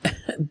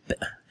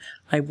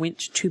 I went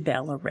to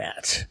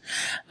Ballarat.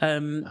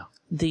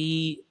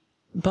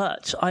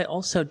 But I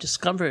also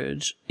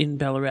discovered in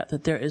Ballarat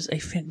that there is a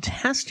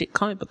fantastic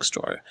comic book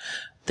store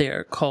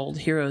there called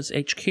Heroes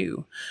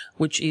HQ,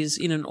 which is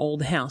in an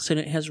old house, and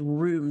it has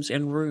rooms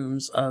and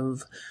rooms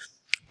of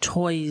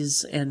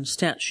toys and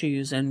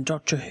statues and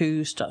Doctor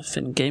Who stuff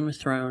and Game of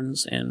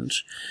Thrones, and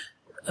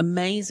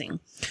amazing.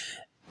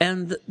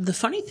 And the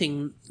funny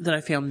thing that I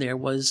found there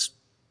was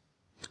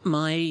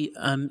my,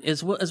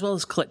 as well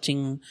as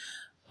collecting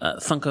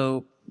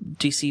Funko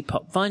DC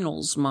Pop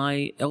vinyls,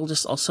 my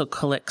eldest also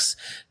collects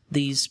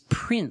these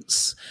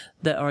prints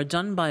that are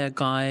done by a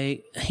guy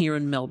here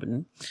in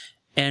Melbourne,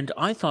 and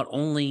I thought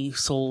only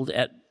sold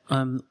at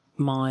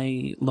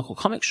my local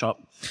comic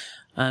shop.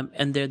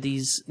 And they're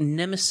these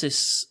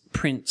Nemesis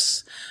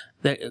prints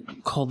that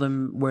call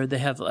them, where they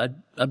have a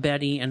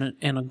baddie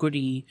and a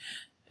goodie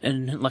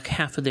and like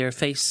half of their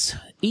face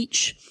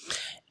each.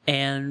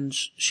 And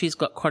she's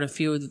got quite a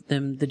few of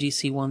them, the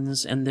DC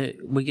ones, and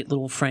we get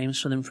little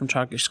frames for them from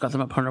Target. She's got them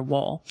up on her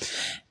wall.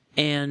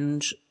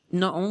 And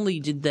not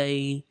only did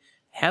they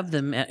have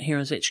them at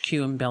Heroes HQ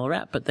in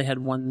Ballarat, but they had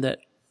one that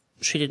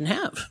she didn't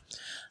have,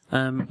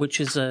 which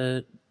was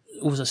a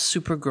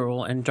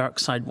Supergirl and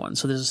Darkseid one.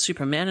 So there's a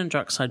Superman and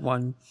Darkseid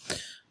one,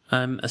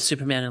 a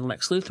Superman and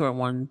Lex Luthor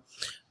one,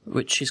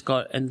 which she's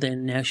got, and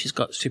then now she's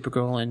got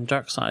Supergirl and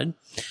Darkseid.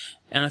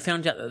 And I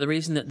found out that the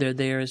reason that they're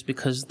there is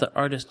because the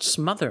artist's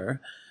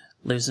mother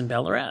lives in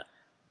Ballarat.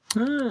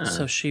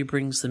 So she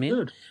brings them in.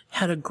 Good.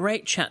 Had a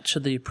great chat to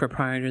the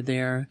proprietor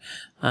there,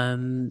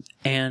 and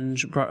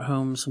brought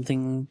home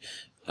something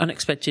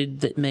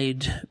unexpected that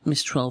made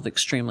Miss 12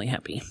 extremely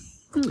happy.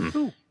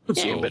 Gambit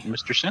and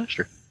Mr.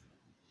 Sinister.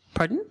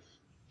 Pardon?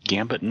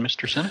 Gambit and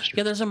Mr. Sinister.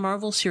 Yeah, there's a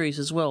Marvel series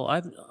as well.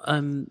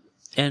 And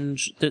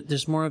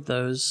there's more of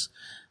those.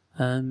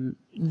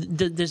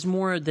 There's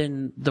more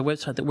than the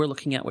website that we're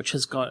looking at, which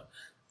has got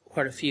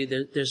quite a few.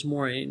 There's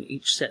more in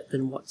each set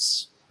than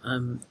what's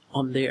on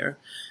there.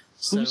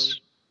 So,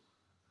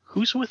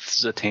 who's with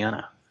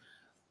Zatanna?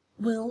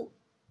 well,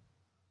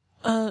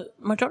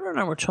 my daughter and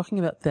I were talking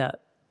about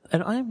that,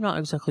 and I am not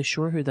exactly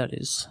sure who that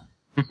is.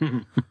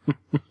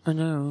 I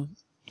know.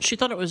 She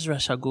thought it was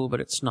Ra's al Ghul, but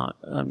it's not.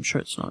 I'm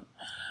sure it's not.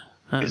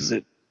 Is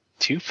it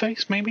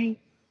Two-Face, maybe?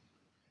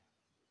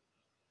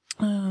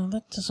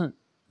 That doesn't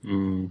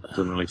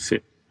Doesn't really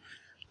fit.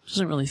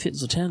 fit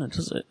Zatanna,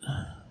 does it?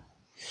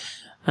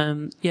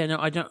 Yeah, no,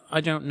 I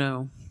don't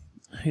know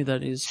who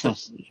that is.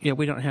 But, yeah,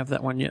 we don't have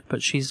that one yet,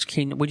 but she's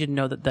keen. We didn't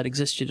know that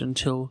existed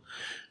until,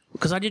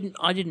 because I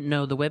didn't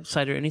know the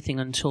website or anything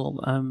until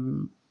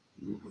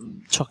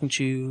talking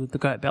to the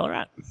guy at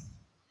Ballarat.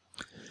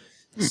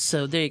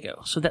 So there you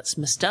go. So that's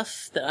my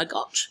stuff that I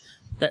got.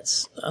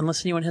 That's,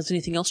 unless anyone has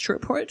anything else to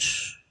report.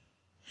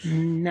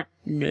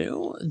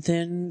 No,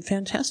 then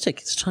fantastic.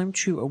 It's time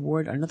to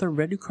award another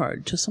Redu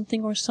card to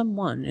something or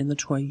someone in the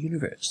toy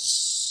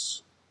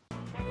universe.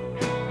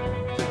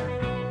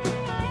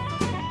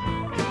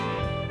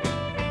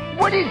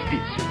 What is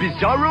this,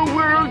 Bizarro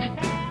World?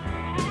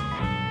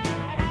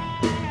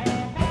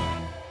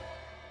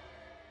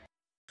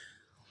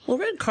 Well,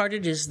 Red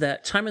Carded is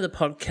that time of the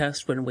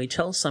podcast when we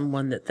tell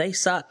someone that they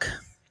suck.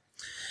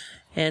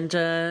 And,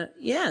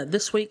 yeah,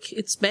 this week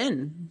it's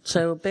Ben.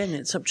 So, Ben,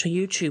 it's up to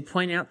you to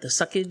point out the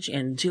suckage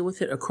and deal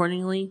with it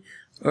accordingly.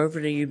 Over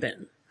to you,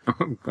 Ben.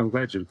 I'm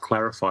glad you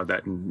clarified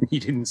that, and you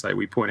didn't say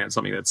we point out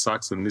something that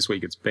sucks, and this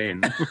week it's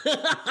Ben.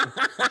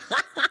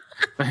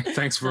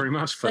 Thanks very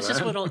much for That's that.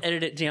 just what I'll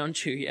edit it down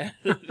to, yeah.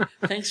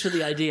 Thanks for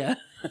the idea.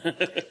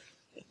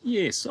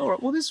 Yes, all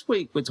right. Well, this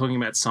week we're talking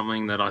about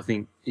something that I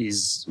think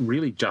is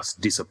really just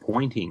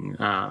disappointing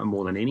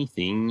more than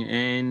anything,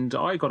 and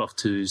I got off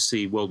to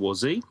see World War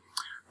Z,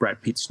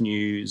 Brad Pitt's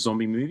new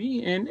zombie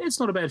movie, and it's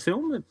not a bad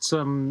film. It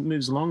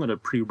moves along at a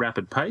pretty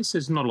rapid pace.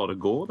 There's not a lot of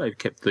gore. They've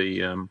kept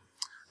the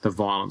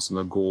violence and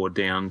the gore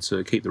down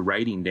to keep the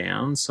rating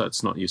down, so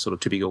it's not your sort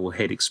of typical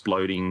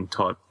head-exploding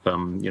type,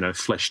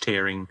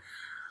 flesh-tearing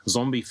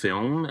zombie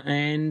film,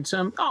 and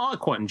I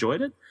quite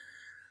enjoyed it.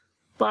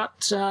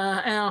 But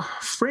our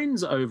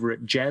friends over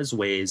at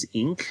Jazzwares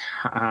Inc.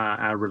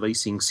 Are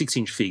releasing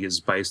 6-inch figures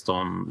based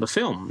on the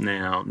film.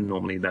 Now,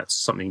 normally that's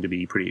something to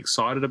be pretty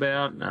excited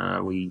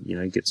about. We,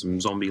 get some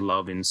zombie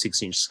love in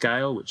 6-inch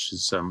scale, which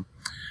has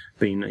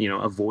been,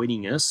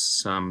 avoiding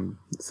us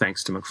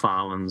thanks to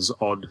McFarlane's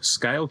odd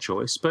scale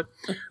choice. But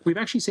we've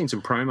actually seen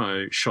some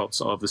promo shots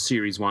of the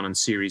Series 1 and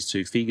Series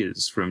 2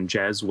 figures from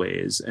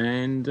Jazzwares,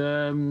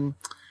 and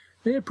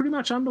they're pretty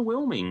much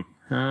underwhelming.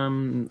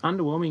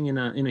 Underwhelming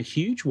in a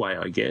huge way,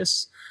 I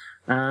guess.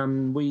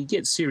 We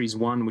get Series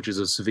 1, which is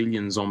a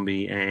civilian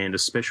zombie and a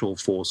Special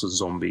Forces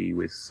zombie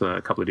with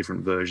a couple of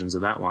different versions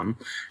of that one.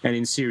 And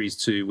in Series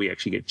 2, we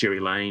actually get Jerry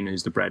Lane,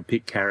 who's the Brad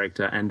Pitt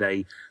character, and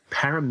a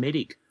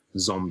paramedic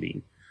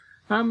zombie.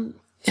 I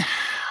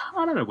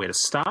don't know where to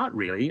start,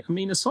 really. I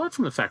mean, aside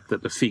from the fact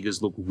that the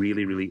figures look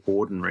really, really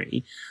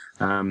ordinary,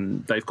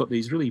 they've got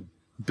these really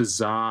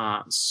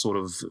bizarre sort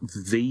of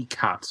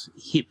V-cut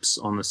hips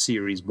on the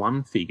Series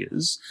 1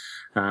 figures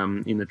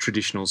in the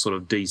traditional sort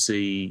of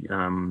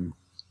DC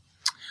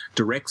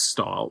direct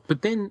style.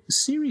 But then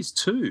Series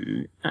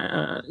 2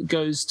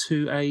 goes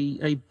to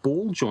a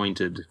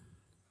ball-jointed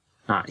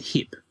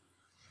hip.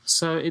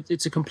 So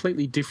it's a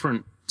completely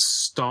different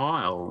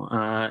style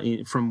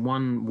from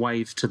one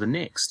wave to the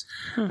next.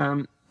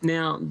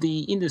 Now,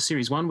 in the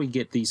Series 1, we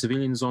get the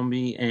civilian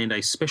zombie and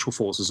a Special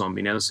Forces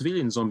zombie. Now, the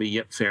civilian zombie,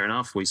 yep, fair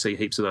enough. We see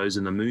heaps of those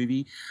in the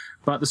movie.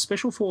 But the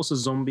Special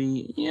Forces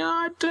zombie,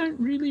 I don't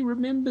really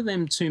remember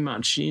them too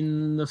much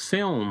in the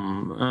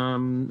film.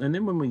 And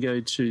then when we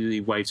go to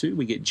the Wave 2,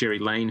 we get Jerry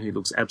Lane, who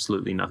looks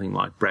absolutely nothing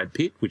like Brad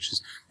Pitt, which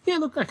is,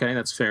 okay,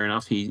 that's fair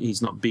enough.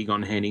 He's not big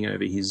on handing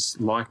over his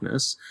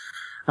likeness.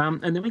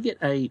 And then we get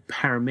a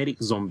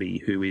paramedic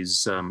zombie who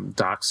is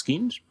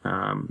dark-skinned,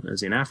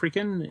 as in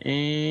African,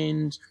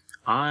 and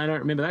I don't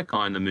remember that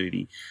guy in the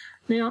movie.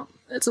 Now,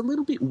 it's a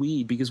little bit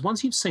weird because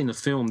once you've seen the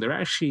film, there are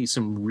actually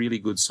some really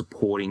good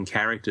supporting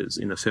characters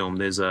in the film.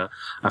 There's a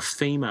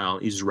female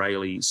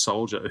Israeli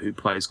soldier who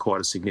plays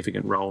quite a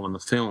significant role in the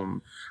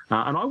film,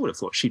 and I would have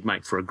thought she'd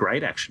make for a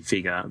great action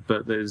figure,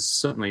 but there's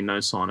certainly no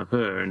sign of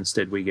her.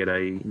 Instead, we get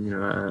a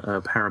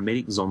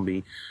paramedic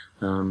zombie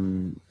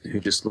who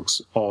just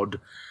looks odd,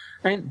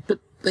 but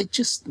they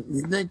just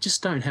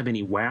don't have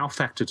any wow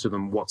factor to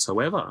them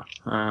whatsoever.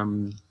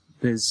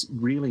 There's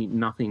really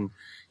nothing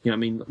I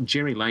mean,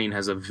 Jerry Lane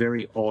has a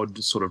very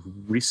odd sort of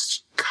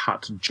wrist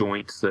cut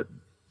joint that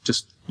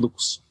just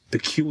looks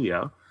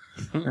peculiar.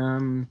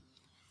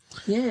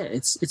 Yeah,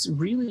 it's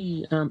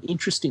really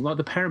interesting. Like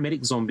the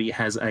paramedic zombie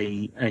has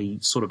a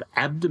sort of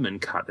abdomen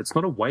cut. It's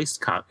not a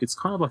waist cut. It's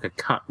kind of like a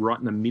cut right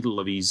in the middle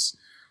of his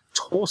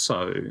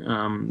torso,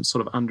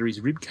 sort of under his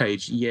rib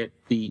cage. Yet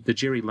the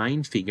Jerry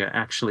Lane figure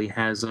actually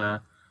has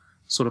a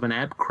sort of an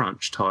ab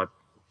crunch type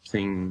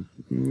thing.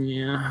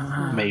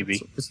 Yeah,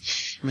 Maybe.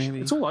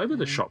 It's all over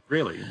the shop,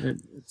 really.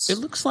 It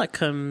looks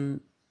like I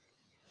mean,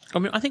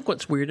 I think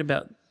what's weird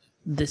about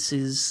this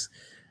is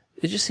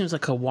it just seems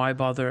like a why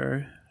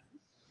bother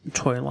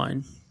toy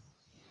line.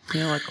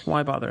 Like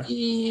why bother?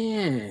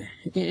 Yeah,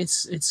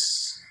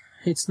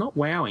 it's not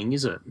wowing,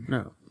 is it?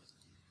 No.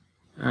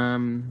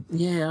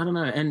 Yeah, I don't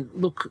know. And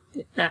look,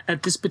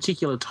 at this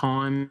particular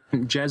time,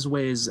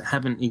 Jazzwares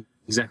haven't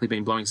exactly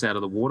been blowing us out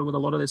of the water with a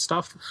lot of their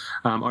stuff.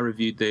 I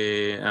reviewed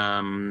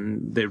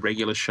their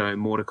regular show,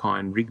 Mordecai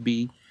and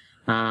Rigby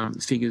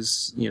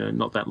figures,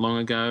 not that long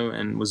ago,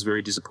 and was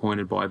very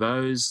disappointed by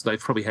those. They've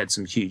probably had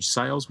some huge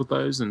sales with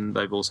those, and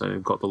they've also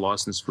got the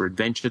license for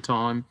Adventure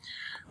Time,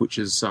 which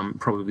is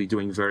probably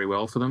doing very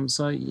well for them.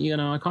 So, I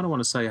kind of want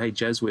to say, hey,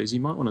 Jazzwares, you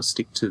might want to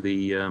stick to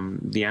the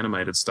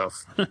animated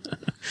stuff.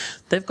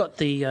 They've got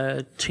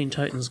the Teen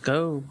Titans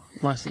Go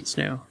license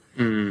now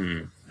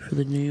for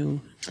the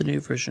new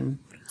version.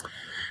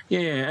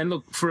 Yeah, and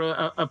look,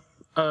 for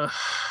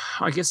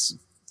I guess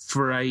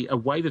for a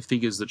wave of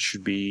figures that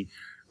should be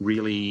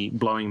really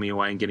blowing me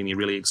away and getting me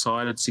really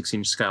excited,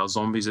 6-inch scale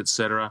zombies,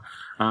 etc.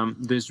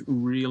 There's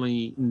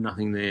really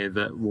nothing there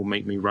that will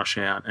make me rush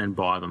out and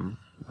buy them.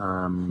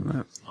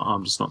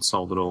 I'm just not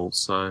sold at all.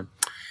 So,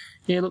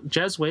 yeah, look,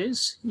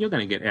 Jazzwares, you're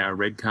going to get our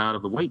red card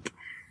of the week.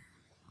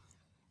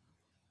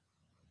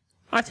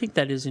 I think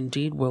that is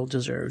indeed well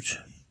deserved.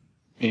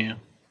 Yeah,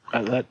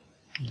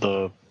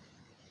 the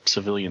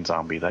civilian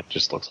zombie, that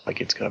just looks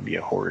like it's going to be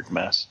a horrid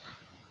mess.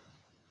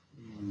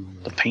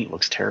 The paint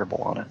looks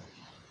terrible on it.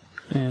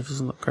 Yeah, it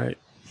doesn't look great.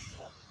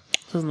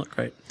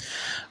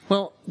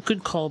 Well,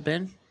 good call,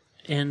 Ben.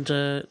 And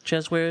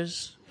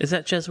Jazzwares, is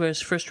that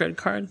Jazzwares' first red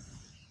card?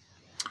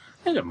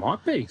 I think it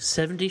might be.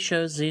 70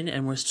 shows in,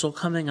 and we're still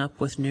coming up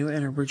with new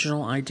and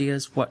original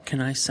ideas. What can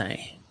I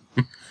say?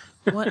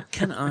 What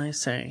can I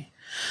say?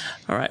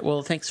 All right,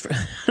 well, thanks for...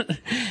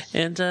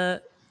 And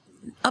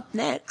up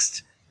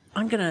next,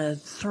 I'm going to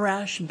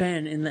thrash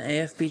Ben in the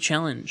AFB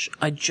Challenge.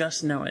 I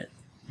just know it.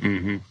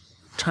 Mm-hmm.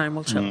 Time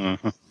will tell.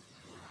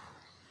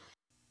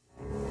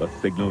 The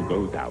signal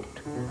goes out.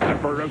 The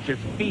ferocious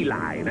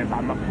feline is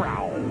on the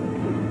prowl.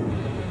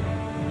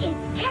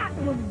 It's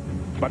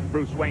Catwoman. But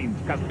Bruce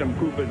Wayne's custom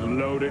coupe is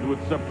loaded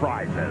with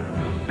surprises.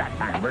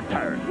 Batman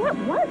returns. What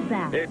was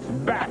that? It's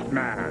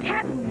Batman.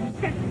 Catwoman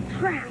set the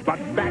trap. But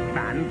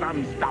Batman's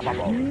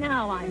unstoppable.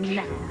 No, I'm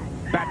not.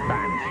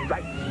 Batman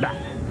strikes back.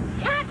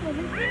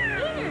 Catwoman's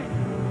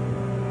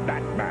in.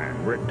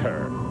 Batman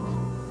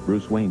returns.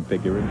 Bruce Wayne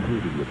figure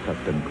included with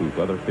custom coupe.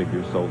 Other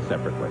figures sold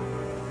separately.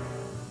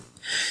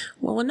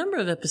 Well, a number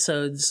of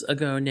episodes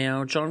ago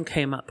now, John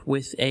came up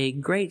with a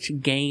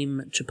great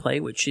game to play,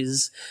 which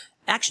is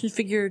action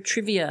figure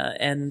trivia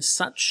and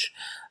such.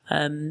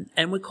 And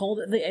we called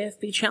it the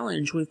AFB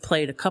Challenge. We've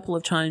played a couple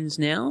of times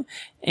now,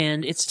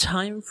 and it's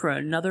time for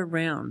another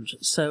round.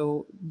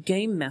 So,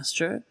 Game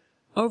Master,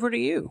 over to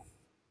you.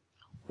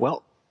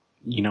 Well,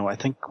 I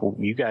think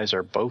you guys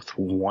are both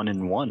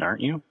 1-1,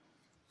 aren't you?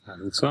 I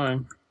think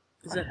so.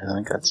 Is that, I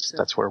think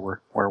that's where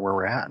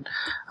we're at.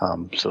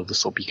 So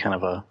this will be kind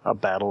of a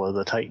battle of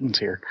the Titans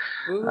here.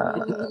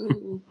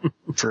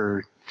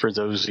 For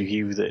those of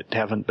you that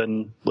haven't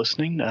been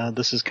listening,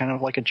 this is kind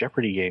of like a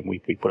Jeopardy game. We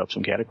put up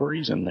some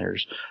categories, and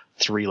there's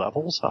 3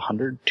 levels: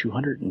 $100,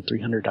 $200, and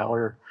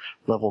 $300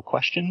 level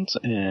questions,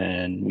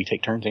 and we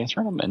take turns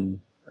answering them, and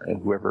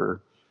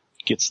whoever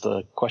gets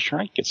the question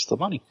right gets the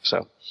money.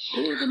 So,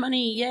 ooh, the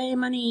money! Yay,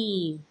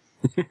 money!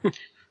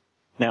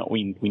 Now,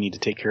 we need to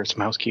take care of some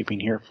housekeeping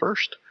here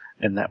first,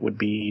 and that would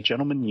be,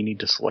 gentlemen, you need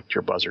to select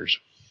your buzzers.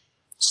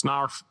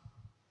 Snarf.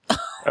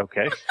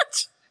 Okay.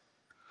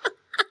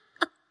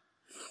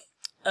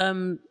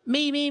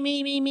 Me.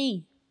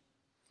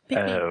 Pick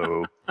me.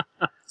 Oh.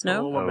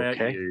 No?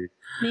 Okay.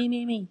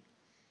 Me.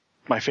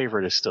 My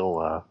favorite is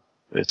still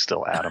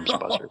Adam's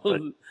buzzer,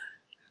 but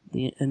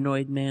the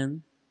annoyed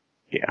man.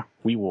 yeah,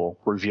 we will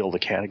reveal the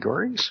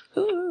categories.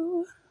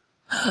 Ooh.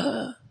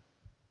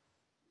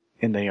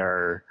 And they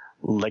are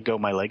Lego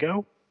My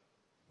Lego,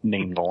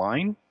 Name the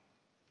Line.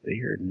 They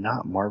are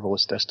not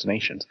Marvelous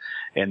Destinations.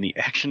 And the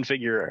action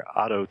figure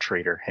Auto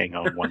Trader. Hang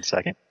on one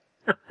second.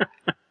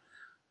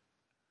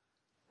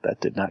 That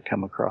did not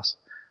come across.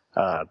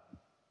 The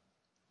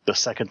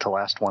second to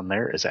last one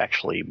there is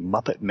actually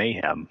Muppet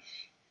Mayhem.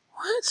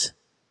 What?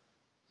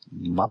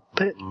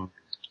 Muppet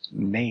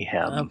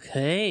Mayhem.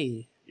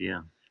 Okay.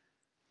 Yeah.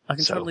 I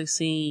can totally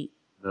see.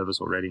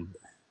 Nervous already.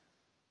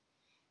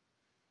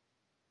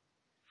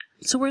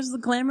 So where's the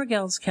Glamour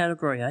Gals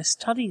category? I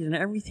studied and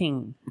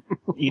everything.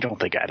 You don't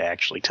think I'd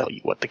actually tell you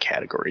what the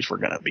categories were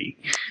going to be?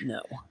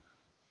 No.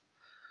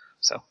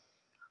 So,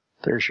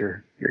 there's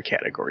your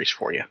categories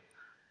for you.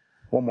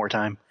 One more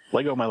time.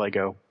 Lego My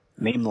Lego,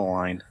 Name the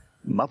Line,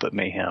 Muppet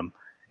Mayhem,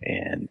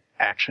 and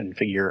Action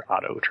Figure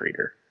Auto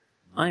Trader.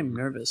 I'm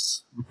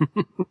nervous.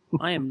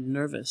 I am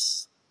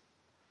nervous.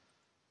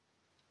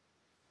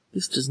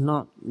 This does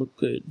not look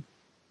good.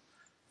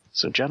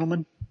 So,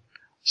 gentlemen,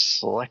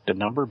 select a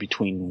number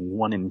between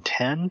 1 and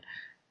 10,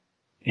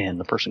 and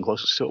the person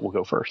closest to it will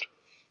go first.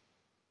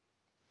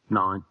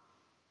 9.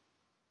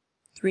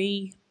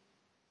 3.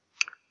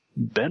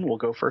 Ben will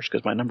go first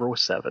because my number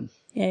was 7.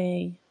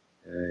 Yay.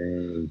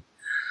 Hey.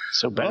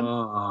 So, Ben,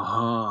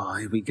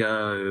 Here we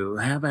go.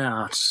 How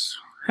about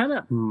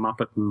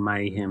Muppet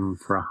Mayhem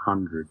for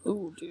 100?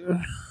 Oh,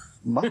 dear.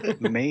 Muppet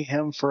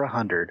Mayhem for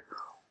 100.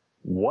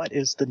 What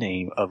is the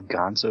name of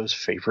Gonzo's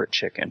favorite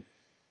chicken?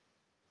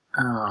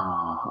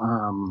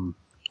 Oh,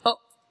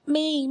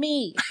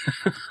 me.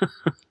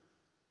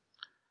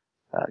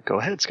 Go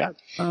ahead, Scott.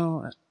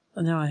 Oh,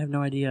 no, I have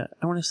no idea.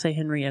 I want to say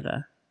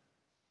Henrietta.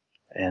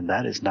 And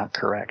that is not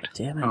correct.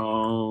 Damn it.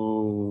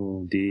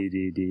 Oh, dear.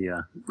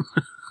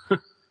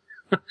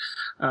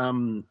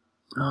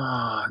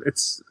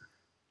 It's.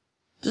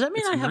 Does that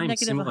mean I have name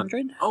negative similar.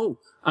 100? Oh,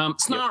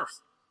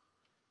 Snarf.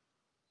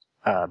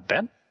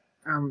 Ben?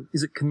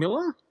 Is it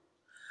Camilla?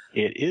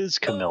 It is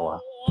Camilla.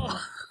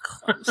 Oh,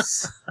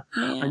 close.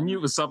 I knew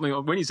it was something.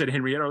 When you said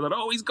Henrietta, I thought,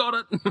 oh, he's got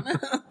it.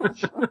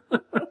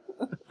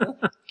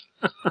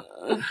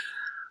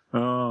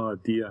 Oh,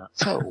 dear.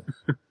 So,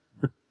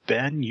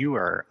 Ben, you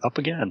are up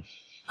again.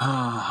 Look,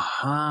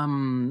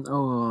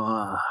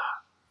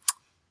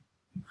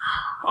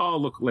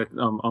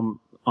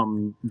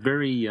 I'm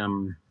very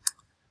I'm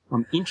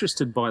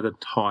interested by the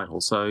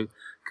title. So,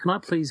 can I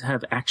please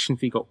have Action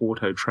Figure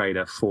Auto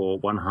Trader for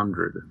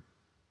 100?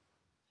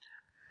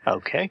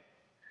 Okay.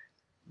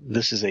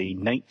 This is a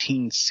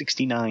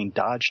 1969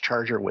 Dodge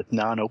Charger with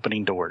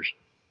non-opening doors.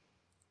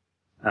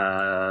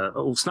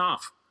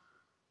 Snarf.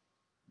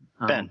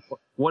 Ben.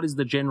 What is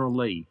the General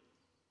Lee?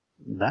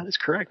 That is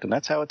correct, and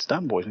that's how it's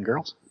done, boys and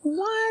girls.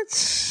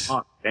 What?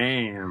 Oh,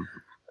 damn.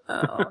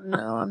 Oh,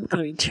 no, I'm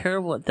going to be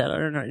terrible at that. I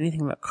don't know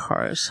anything about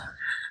cars.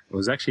 It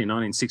was actually a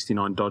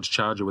 1969 Dodge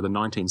Charger with a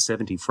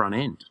 1970 front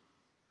end.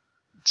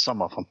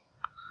 Some of them.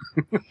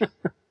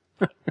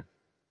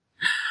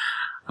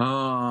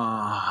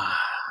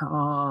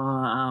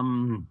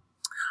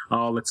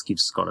 Let's give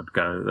Scott a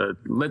go.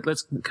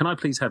 Can I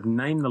please have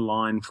Name the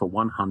Line for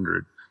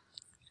 100?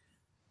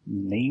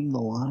 Name the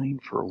line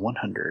for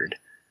 100.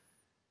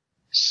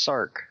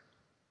 Sark,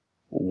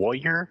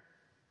 Warrior,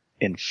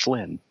 and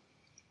Flynn.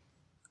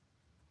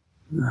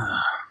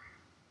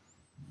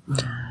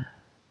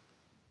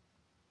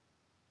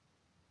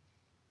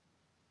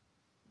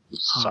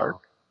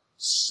 Sark,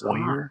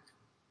 Warrior,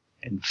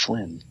 and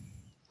Flynn.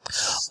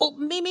 Oh,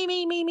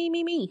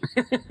 me.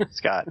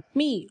 Scott.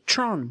 Me,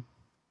 Tron.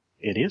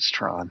 It is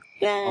Tron.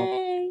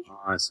 Yay.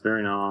 Nice,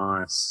 very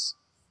nice.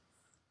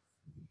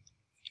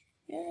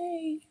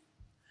 Yay.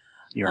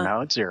 You're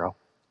now at 0.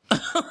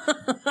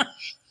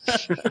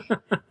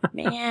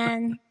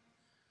 Man.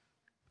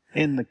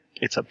 And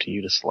it's up to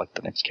you to select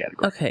the next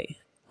category. Okay.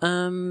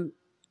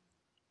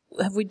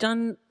 Have we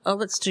done... Oh,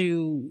 let's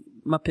do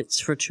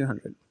Muppets for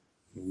 200.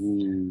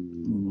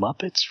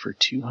 Muppets for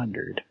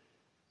 200.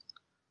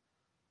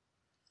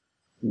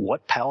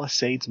 What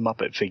Palisades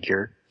Muppet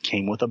figure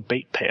came with a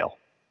bait pail?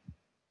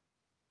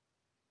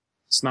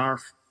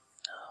 Snarf.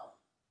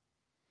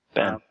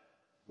 Ben.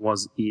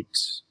 Was it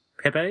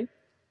Pepe?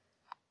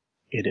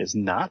 It is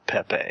not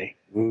Pepe.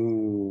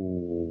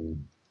 Ooh.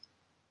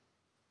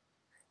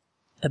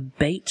 A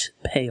bait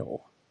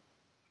pail.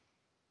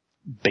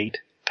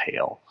 Bait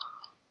pail.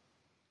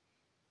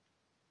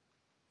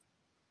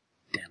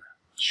 Damn it.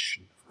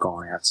 Shouldn't have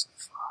gone out so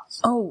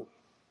fast. Oh.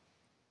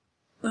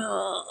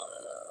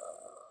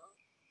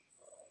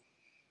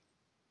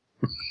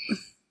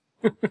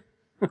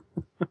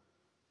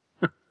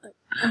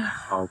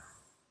 Oh,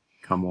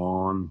 come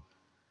on.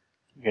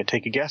 You gonna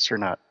take a guess or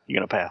not? You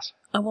gonna pass?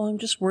 Oh, well, I'm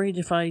just worried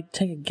if I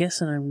take a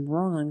guess and I'm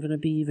wrong, I'm going to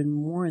be even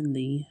more in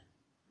the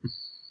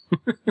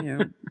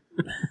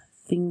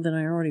thing than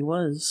I already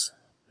was.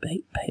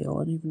 Bait pail.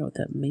 I don't even know what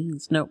that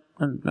means. No,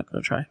 I'm not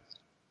going to try.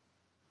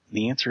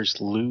 The answer is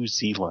New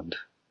Zealand.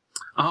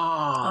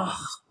 Of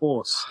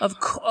course. Of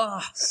course.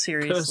 Oh,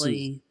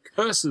 seriously.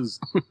 Curses.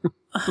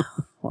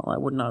 Well, I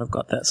would not have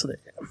got that, so there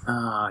you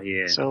go.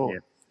 Yeah. So,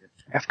 yeah.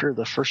 after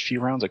the first few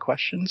rounds of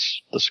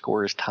questions, the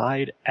score is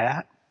tied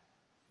at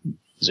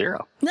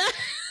 0.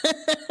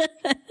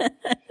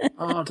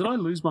 Oh, did I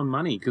lose my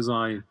money because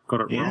I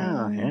got it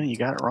wrong? Yeah, you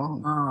got it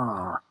wrong.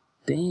 Ah,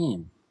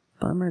 damn.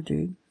 Bummer,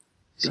 dude.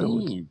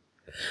 Damn.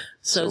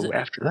 So is it,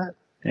 after that,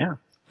 yeah.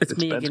 It's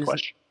me Ben's again.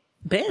 question.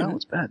 Ben? No,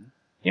 it's Ben.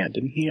 Yeah,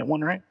 didn't he get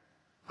one right?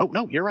 Oh,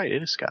 no, you're right.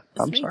 It is Scott.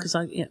 It's I'm me, sorry. 'cause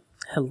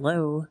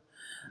hello.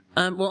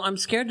 Well, I'm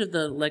scared of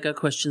the Lego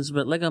questions,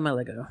 but Lego my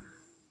Lego.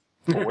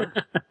 For?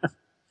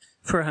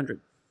 For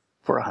 100.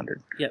 For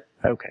 100. Yep.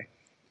 Okay.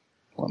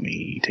 Let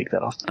me take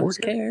that off the I'm board.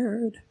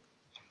 scared.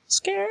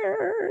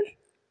 Scared.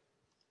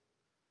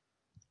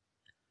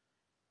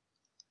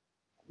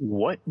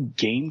 What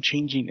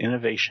game-changing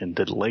innovation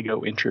did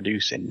Lego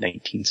introduce in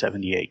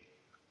 1978?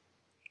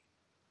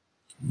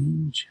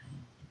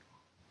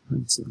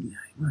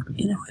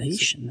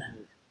 Innovation.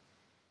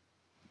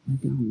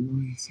 There's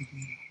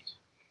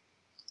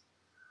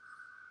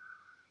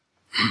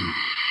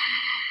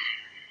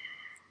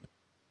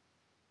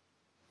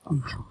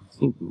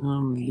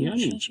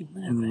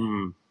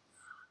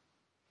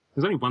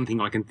only one thing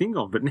I can think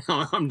of, but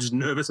now I'm just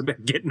nervous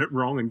about getting it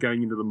wrong and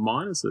going into the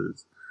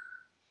minuses.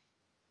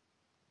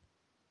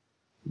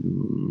 Come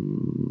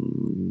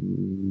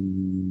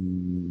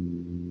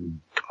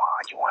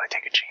on, you want to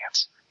take a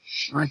chance.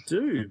 I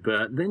do,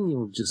 but then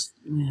you'll just...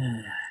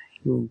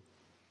 you'll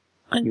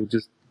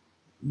just...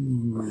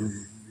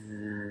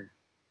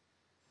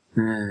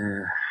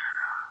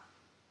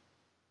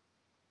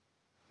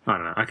 I don't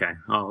know. Okay,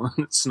 I'll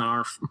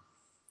snarf.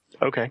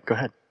 Okay, go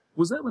ahead.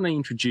 Was that when they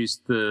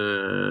introduced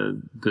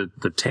the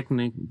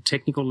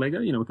technical Lego,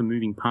 you know, with the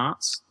moving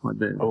parts, like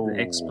the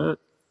expert?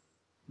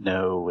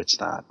 No, it's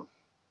not.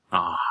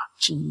 Ah,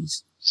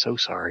 jeez. So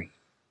sorry.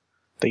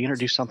 They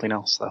introduced something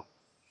else, though.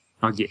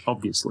 Oh, yeah,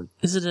 obviously.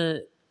 Is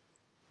it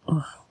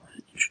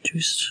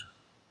introduced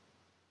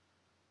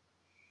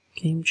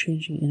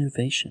game-changing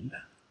innovation?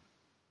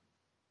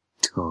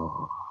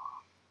 Oh.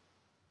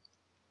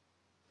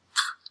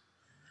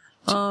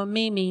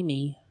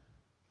 Me.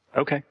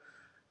 Okay.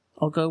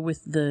 I'll go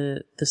with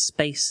the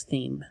space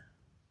theme.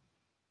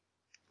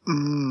 I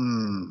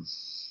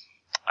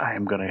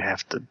am going to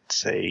have to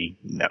say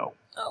no.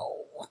 Oh.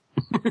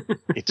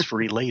 It's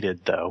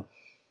related, though.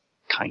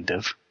 Kind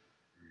of.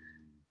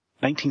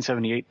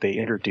 1978, they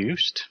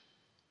introduced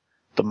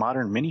the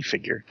modern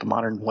minifigure, the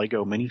modern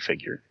Lego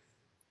minifigure.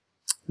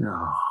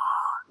 Oh,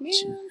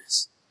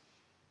 jeez.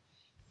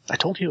 I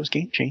told you it was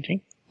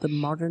game-changing. The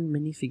modern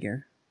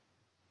minifigure.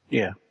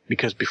 Yeah,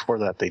 because before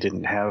that, they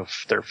didn't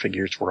have their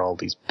figures were all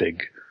these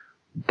big,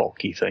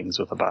 bulky things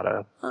with about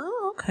a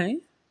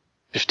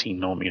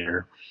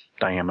 15-millimeter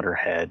diameter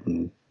head,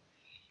 and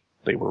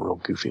they were real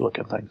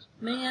goofy-looking things.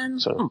 Man.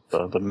 So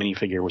the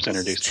minifigure was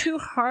introduced. It's too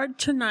hard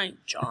tonight,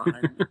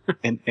 John.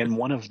 and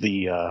one of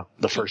the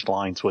first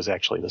lines was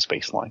actually the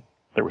space line.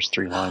 There was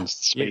 3 lines: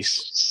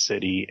 space,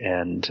 city,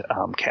 and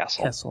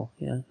castle. Castle,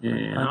 yeah.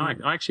 Yeah, I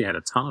actually had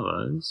a ton of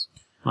those.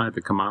 I had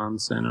the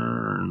command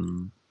center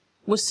and...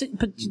 But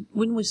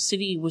when was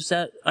City? Was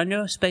that? I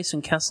know Space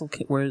and Castle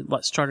were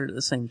like started at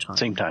the same time.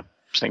 Same time.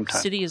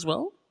 City as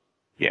well.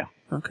 Yeah.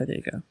 Okay, there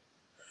you go.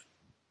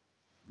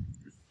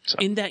 So.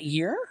 In that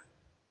year.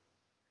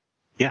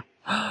 Yeah.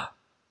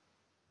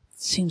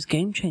 Seems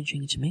game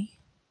changing to me.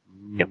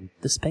 Yep.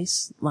 The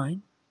space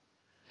line.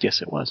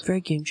 Yes, it was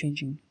very game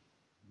changing.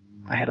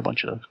 I had a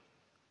bunch of those,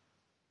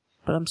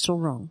 but I'm still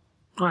wrong.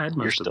 I had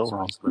most. You're still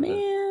wrong,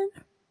 man.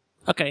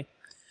 Okay.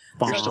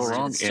 You're still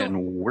wrong,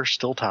 and we're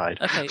still tied.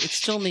 Okay, it's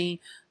still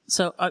me.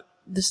 So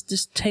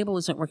this table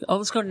isn't working. Oh,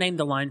 let's go name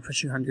the line for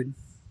 200.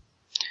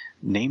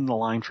 Name the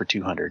line for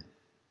 200.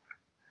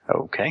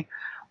 Okay.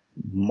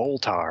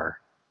 Moltar,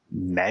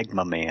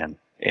 Magma Man,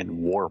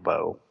 and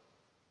Warbow.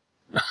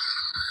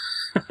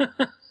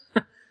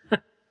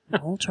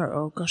 Moltar.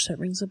 Oh gosh, that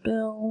rings a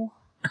bell.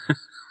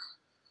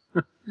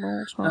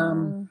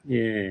 Moltar.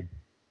 Yeah.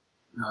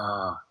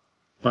 I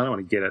don't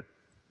want to get it.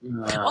 Me.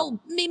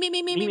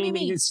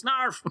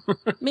 Snarf.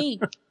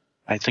 Me.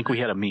 I think we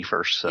had a me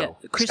first, so. Yeah,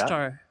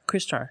 Crystar.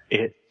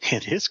 It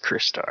is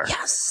Crystar.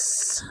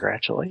 Yes.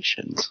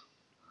 Congratulations.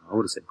 I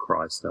would have said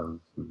Crystar.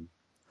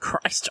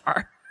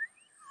 Crystar.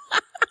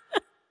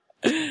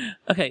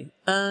 Okay.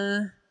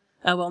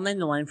 Well, name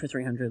the line for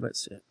 300.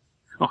 Let's do it.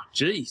 Oh,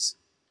 jeez.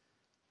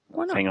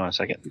 Why not? Hang on a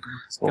second.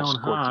 It's going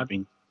hard.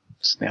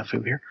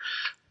 Snafu here.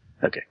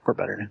 Okay, we're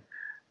better now.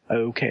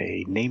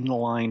 Okay, name the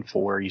line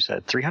for, you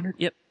said 300?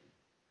 Yep.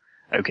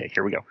 Okay,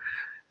 here we go.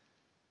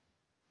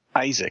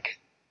 Isaac,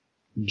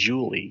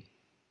 Julie,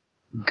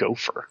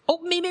 Gopher.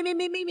 Oh, me.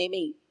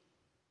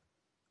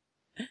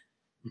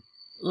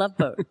 Love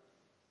Boat.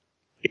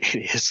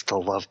 It is the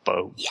Love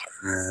Boat. Yes.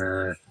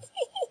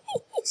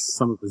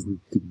 Some of us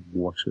didn't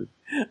watch it.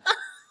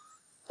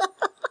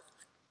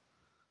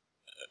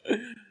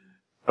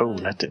 Oh,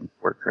 that didn't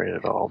work right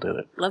at all, did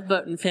it? Love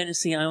Boat and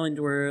Fantasy Island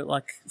were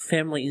like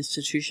family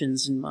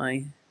institutions in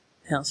my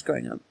house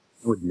growing up.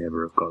 I would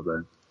never have got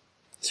that.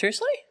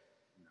 Seriously?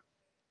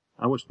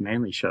 I watched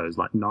manly shows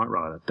like Knight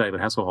Rider,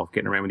 David Hasselhoff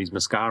getting around with his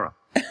mascara.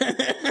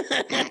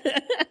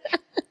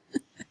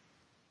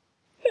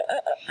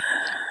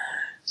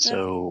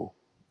 So,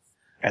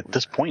 at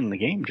this point in the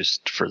game,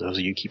 just for those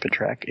of you keeping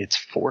track, it's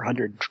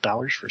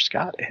 $400 for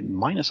Scott and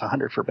minus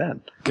 $100 for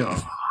Ben.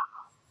 God.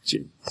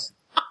 Jeez.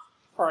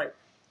 All right.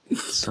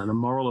 So the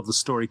moral of the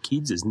story,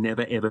 kids, is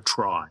never ever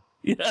try.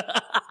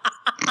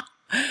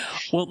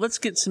 Well, let's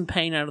get some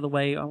pain out of the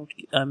way.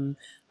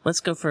 Let's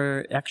go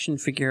for Action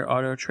Figure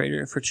Auto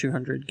Trader for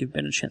 200. Give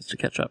Ben a chance to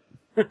catch up.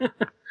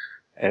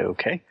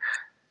 Okay.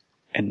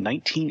 In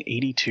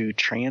 1982,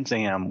 Trans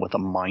Am with a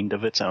mind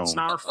of its own.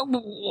 Snarf.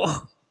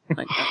 Oh,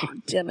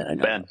 damn it, I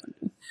know. Ben.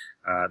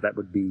 That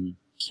would be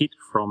Kit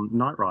from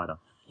Knight Rider.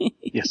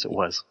 Yes, it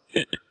was.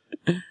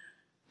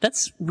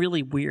 That's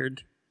really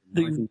weird.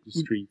 That you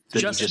Industry.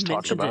 That you just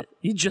talked mentioned about. it.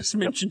 You just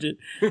mentioned it.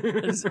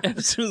 That's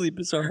absolutely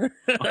bizarre.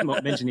 I'm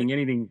not mentioning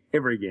anything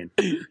ever again.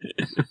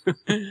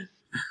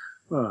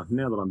 Well,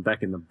 now that I'm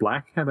back in the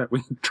black, how about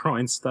we try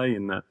and stay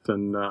in that?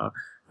 And how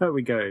about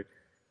we go?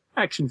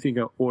 Action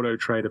figure auto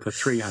trader for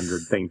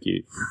 300. Thank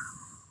you.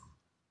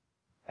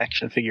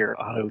 Action figure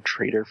auto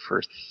trader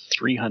for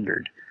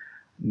 300.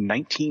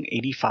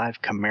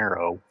 1985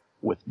 Camaro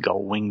with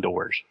gull wing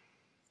doors.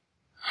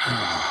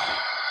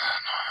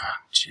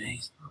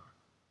 Jeez.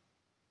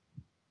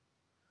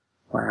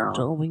 Wow.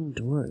 Gull wing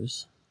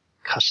doors.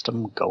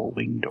 Custom gull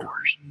wing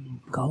doors.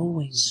 Gull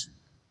wings.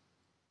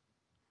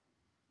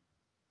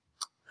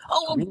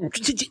 Oh,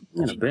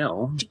 And a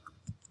bell.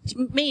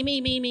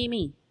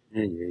 me.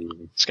 Yeah.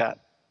 Scott.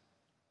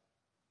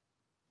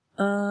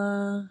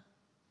 Oh,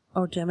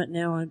 damn it!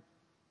 Now I.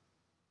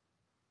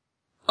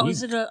 Oh,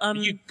 is it a Are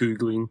you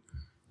Googling?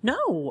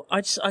 No,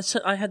 I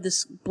had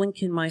this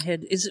blink in my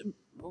head. Is it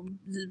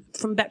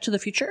from Back to the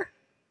Future?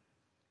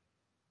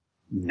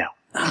 No.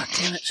 Oh,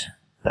 damn it!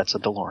 That's a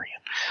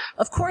DeLorean.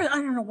 Of course, I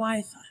don't know why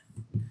I thought.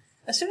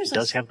 As soon as It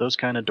does have those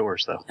kind of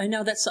doors, though. I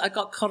know I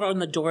got caught on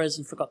the doors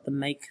and forgot the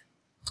make.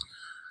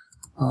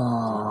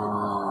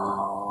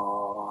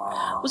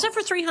 Was that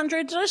for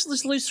 300? Did I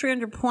just lose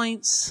 300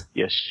 points?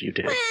 Yes, you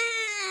did.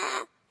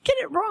 Get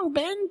it wrong,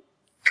 Ben.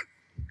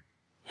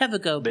 Have a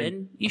go,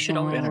 Ben. You should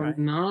always try.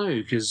 No,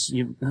 because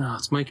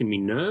it's making me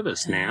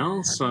nervous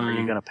now. So Are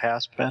you going to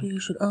pass, Ben? You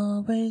should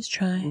always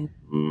try.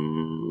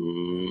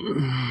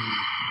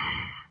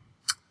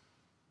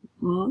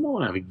 Well, I don't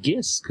want to have a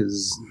guess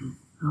because,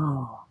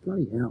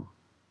 bloody hell.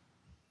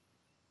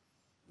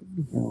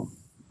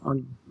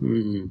 I'm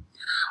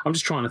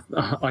just trying to.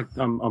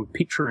 I'm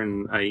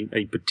picturing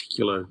a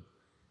particular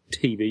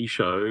TV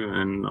show,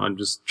 and I'm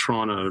just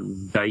trying to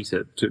date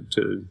it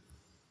to.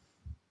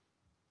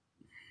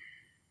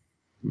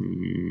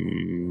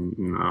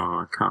 No,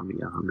 I can't be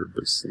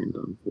 100%,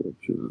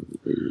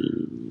 unfortunately.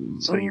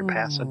 So you're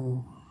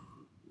passing?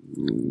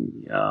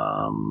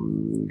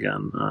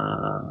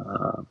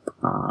 Gonna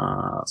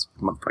pass,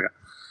 motherfucker.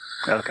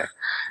 Okay.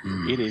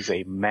 It is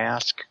a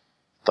Mask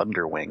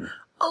Thunderwing.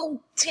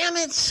 Oh, damn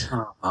it!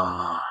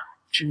 Yeah,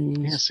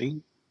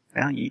 see?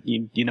 Now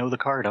you know the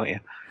car, don't you?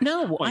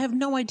 No, I have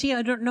no idea.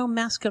 I don't know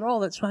Mask at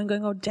all. That's why I'm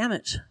going, oh, damn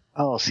it.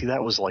 Oh, see,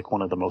 that was like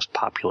one of the most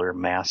popular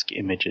Mask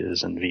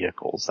images and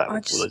vehicles. That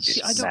was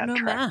I don't know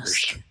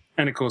Mask.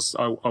 And of course,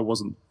 I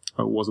wasn't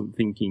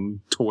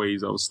thinking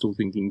toys. I was still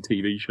thinking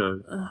TV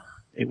show.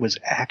 It was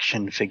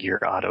Action Figure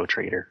Auto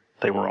Trader.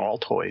 They were all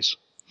toys.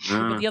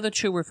 But the other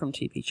two were from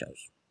TV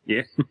shows.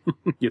 Yeah,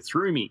 you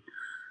threw me.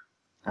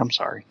 I'm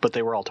sorry, but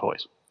they were all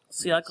toys.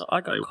 See, I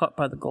got caught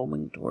by the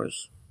Goldwing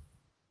doors.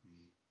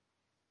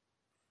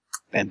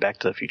 And Back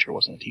to the Future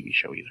wasn't a TV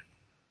show either.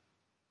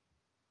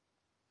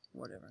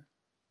 Whatever.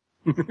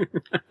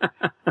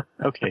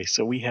 Okay,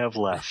 so we have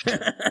left.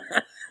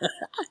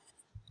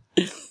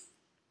 Which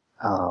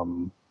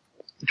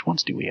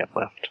ones do we have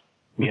left?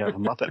 We have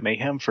Muppet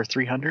Mayhem for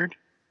 300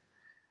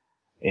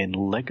 and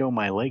Lego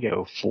My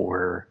Lego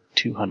for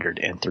 200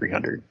 and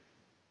 300.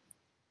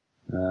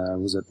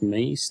 Was it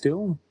me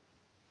still?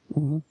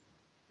 Mm-hmm.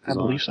 I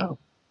believe so.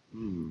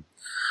 Can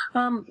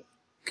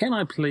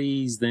I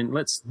please then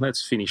let's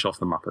finish off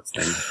the Muppets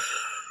then.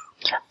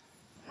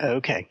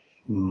 Okay,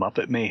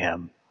 Muppet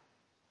Mayhem.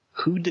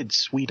 Who did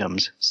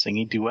Sweetums sing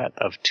a duet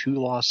of Two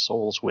Lost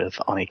Souls with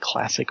on a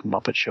classic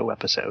Muppet Show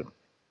episode?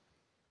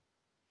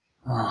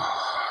 I've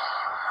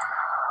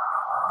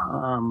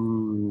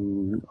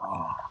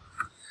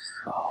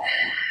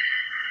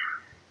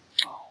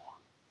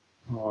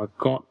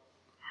got.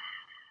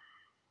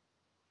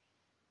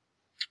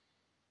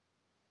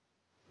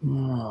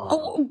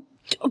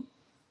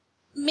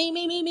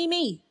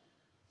 Me.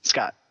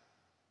 Scott.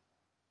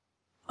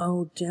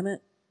 Oh, damn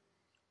it.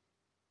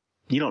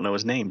 You don't know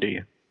his name, do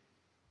you?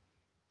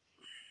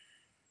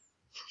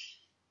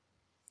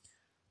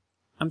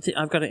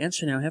 I've got to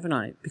answer now, haven't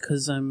I?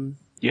 Because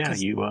Yeah,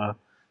 you. Well,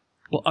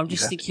 I'm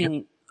just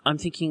thinking. I'm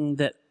thinking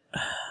that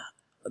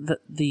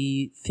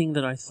the thing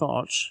that I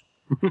thought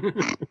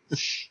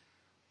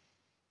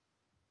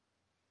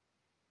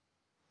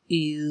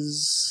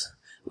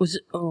was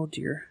it? Oh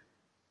dear.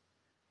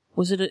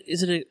 Is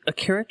it a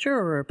character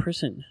or a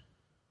person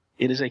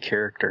It is a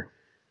character.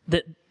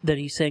 that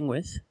he sang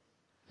with?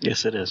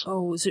 Yes, it is.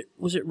 Oh, was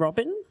it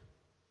Robin?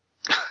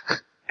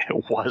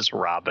 It was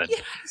Robin.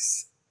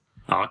 Yes.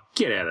 Oh,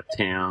 get out of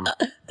town.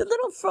 The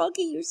little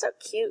froggy, you're so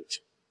cute.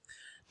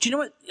 Do you know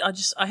what?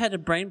 I had a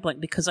brain blank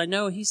because I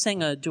know he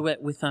sang a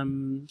duet with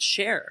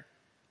Cher.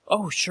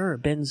 Oh, sure,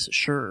 Ben's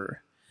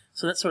Sure.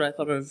 So that's what I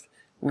thought of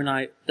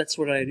that's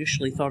what I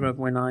initially thought of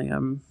when I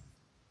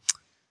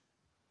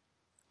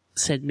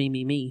said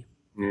me.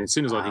 Yeah, as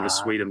soon as I think of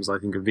Sweetums, I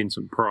think of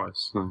Vincent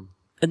Price. So.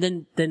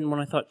 And then when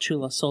I thought Two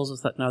Lost Souls,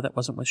 I thought, no, that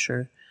wasn't with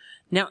Cher.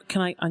 Now,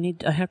 I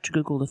have to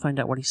Google to find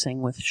out what he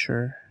sang with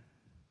Cher.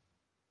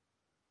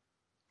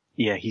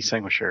 Yeah, he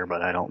sang with Cher,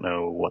 but I don't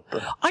know what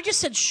the... I just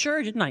said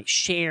Cher, didn't I?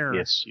 Cher.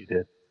 Yes, you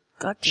did.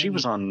 God damn She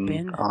was on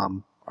Ben.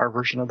 our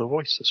version of The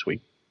Voice this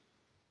week.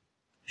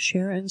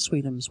 Cher and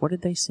Sweetums, what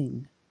did they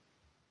sing?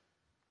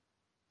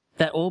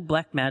 That old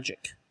black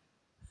magic.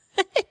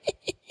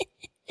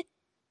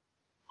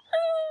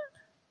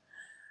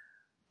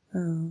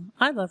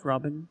 I love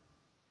Robin.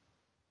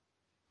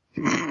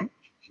 Yeah.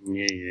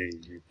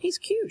 He's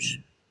cute.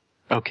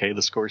 Okay,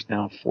 the score's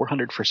now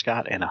 400 for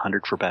Scott and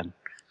 100 for Ben.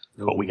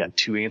 But we got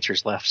 2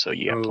 answers left, so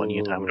you have plenty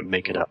of time to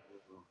make it up.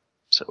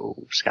 So,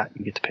 Scott,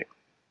 you get to pick.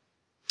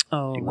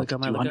 Oh, Do you want the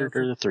Lego, my 200 Lego.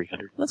 or the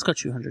 300? Let's go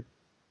 200.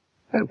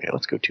 Okay,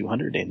 let's go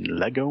 200 and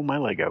Lego my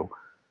Lego.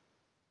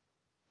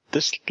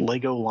 This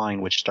Lego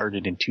line, which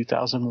started in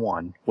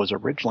 2001, was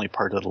originally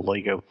part of the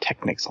Lego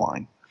Technics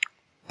line.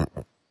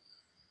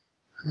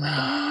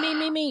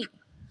 Me.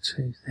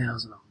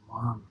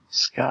 2001.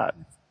 Scott,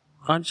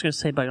 I'm just going to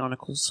say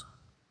Bionicles.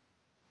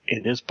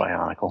 it is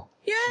Bionicle.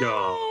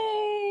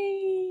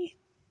 Yay!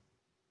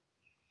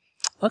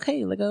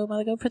 Okay, Lego, my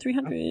Lego for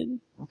 300.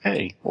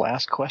 Okay,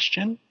 last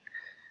question.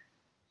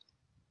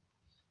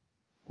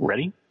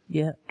 Ready,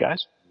 Yeah.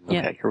 guys? Okay,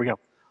 Yeah. here we go.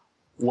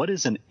 What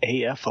is an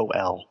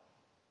AFOL?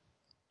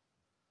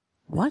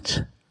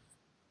 What?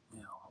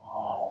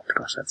 Oh,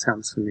 gosh, that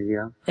sounds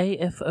familiar.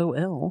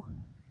 AFOL.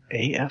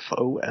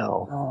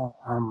 AFOL.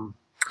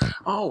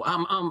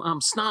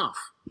 Snarf.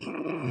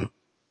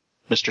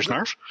 Mr.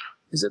 Snarf?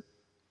 Is it?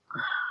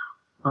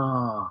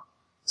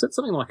 Is that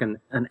something like an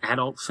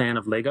adult fan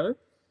of Lego?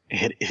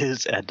 It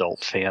is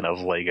adult fan of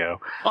Lego.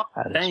 Oh,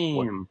 That is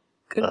damn.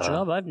 Good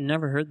job. I've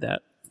never heard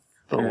that.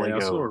 The Yeah, Lego. I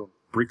saw a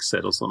brick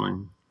set or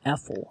something.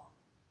 Ethel.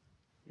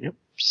 Yep.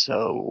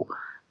 So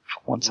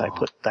once I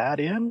put that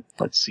in,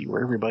 let's see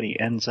where everybody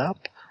ends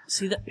up.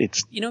 See that?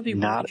 It's You know, what'd be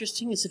really not.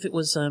 interesting is if it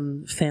was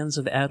fans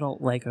of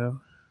adult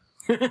Lego.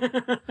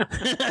 A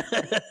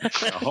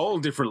whole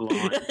different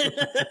line.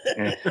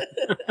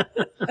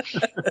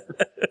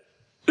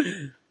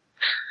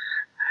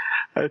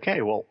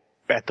 Okay, well,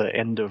 at the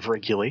end of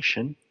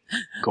regulation,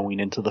 going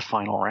into the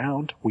final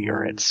round, we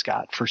are at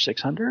Scott for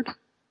 600,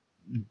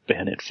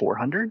 Ben at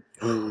 400.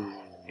 And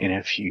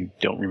if you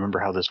don't remember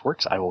how this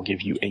works, I will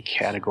give you a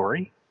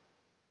category.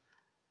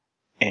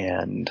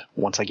 And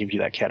once I give you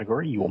that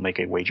category, you will make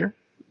a wager.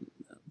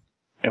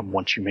 And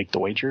once you make the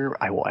wager,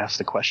 I will ask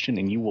the question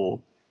and you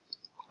will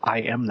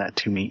IM that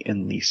to me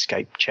in the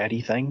Skype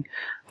chatty thing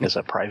as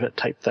a private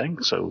type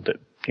thing so that,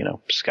 you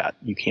know, Scott,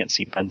 you can't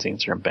see Ben's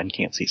answer and Ben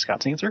can't see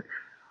Scott's answer.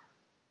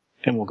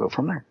 And we'll go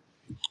from there.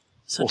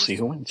 So We'll see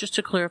who wins. Just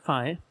to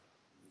clarify.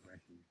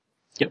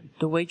 Yep.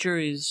 The wager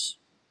is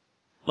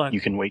like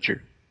You can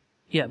wager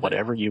yeah, but-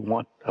 whatever you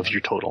want of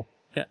your total.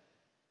 Yeah.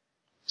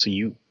 So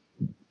you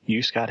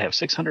Scott have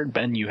 600,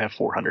 Ben you have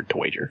 400 to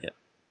wager. Yeah.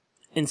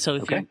 And so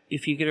Okay.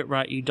 if you get it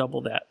right, you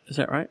double that. Is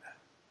that right?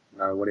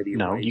 No, whatever you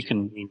No, wager.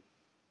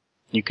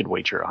 you could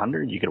wager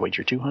 100, you could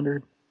wager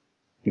 200,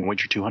 you can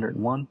wager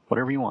 201,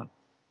 whatever you want.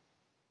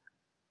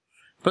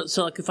 But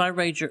so like if I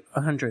wager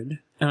 100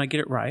 and I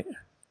get it right,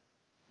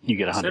 You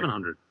get 100.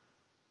 700.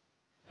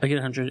 I get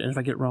 100, and if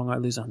I get it wrong, I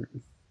lose 100.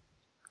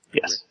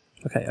 Yes.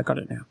 Okay, I got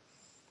it now.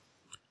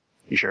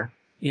 You sure?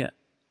 Yeah.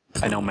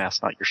 I know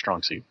math's not your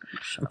strong suit.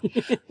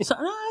 So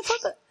no, I thought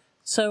that.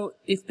 So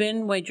if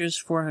Ben wagers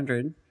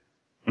 400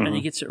 and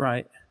he gets it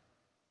right,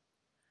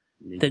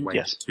 You Then- wager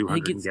Yes. 200 He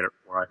and gets- get it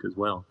right as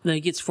well. then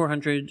he gets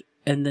 400,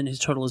 and then his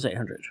total is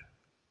 800.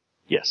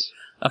 Yes.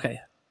 Okay,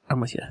 I'm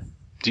with you.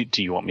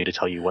 Do you want me to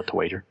tell you what to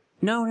wager?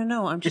 No.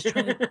 I'm just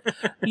trying to.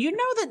 You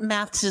know that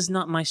maths is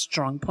not my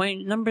strong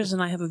point. Numbers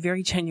and I have a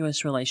very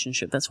tenuous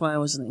relationship. That's why I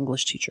was an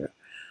English teacher.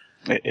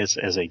 As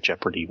a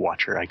Jeopardy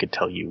watcher, I could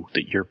tell you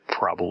that your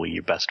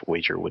best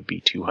wager would be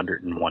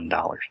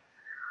 $201.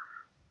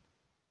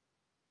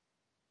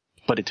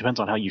 But it depends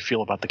on how you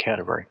feel about the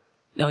category.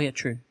 Oh yeah,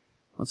 true.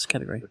 What's the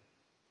category?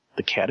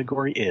 The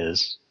category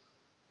is,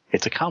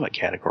 it's a comic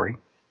category,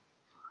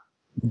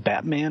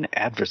 Batman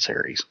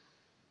Adversaries.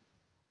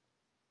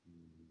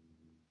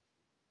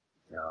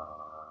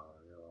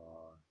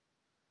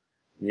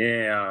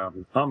 Yeah,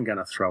 I'm going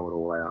to throw it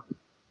all out.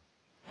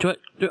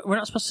 We're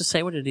not supposed to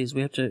say what it is.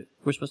 We're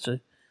supposed to.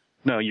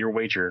 No, your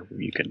wager,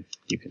 you can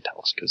tell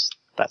us, because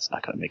that's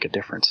not going to make a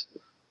difference.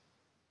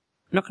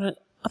 Not gonna.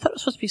 I thought it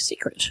was supposed to be a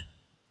secret.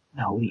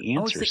 No, the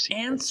Oh, answer it's the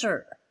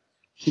answer.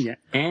 The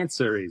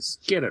answer is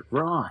get it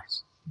right.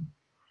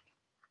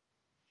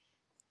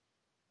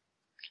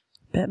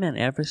 Batman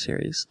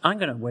Adversaries. I'm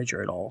gonna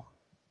wager it all.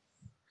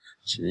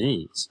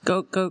 Jeez.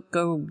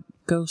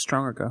 Go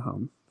strong or go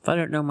home. If I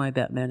don't know my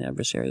Batman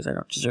Adversaries, I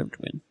don't deserve to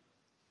win.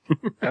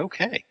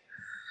 Okay.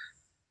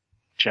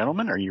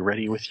 Gentlemen, are you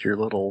ready with your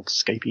little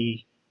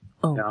Skypey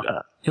Oh,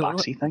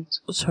 boxy things?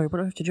 sorry. What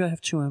do I have to do? I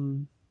have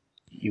to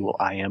You will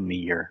IM me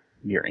your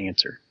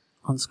answer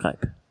on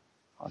Skype.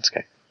 on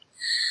Skype.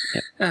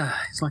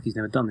 It's like he's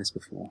never done this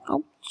before.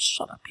 Oh,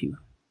 shut up, you.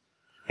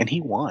 And he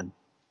won.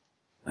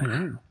 I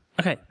know.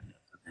 Okay.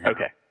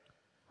 Okay.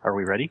 Are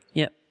we ready?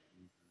 Yep.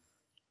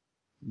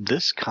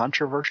 This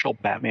controversial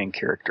Batman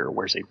character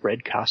wears a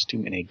red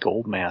costume and a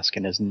gold mask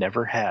and has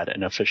never had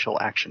an official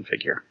action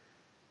figure.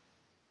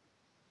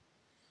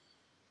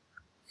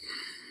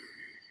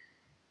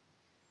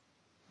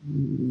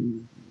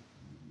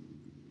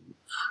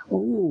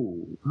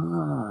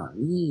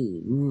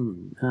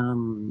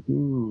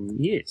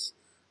 Yes.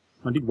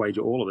 I did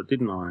wager all of it,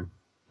 didn't I?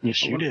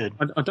 Yes, you did.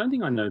 I don't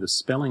think I know the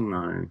spelling,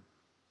 though.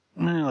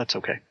 No, that's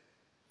okay.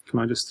 Can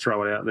I just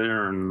throw it out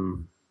there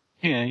and...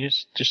 Yeah,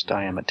 just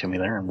IM it to me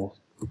there, and we'll...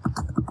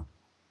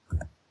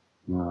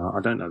 I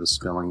don't know the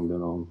spelling, but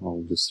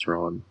I'll just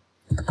throw it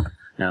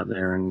out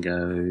there and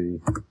go...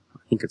 I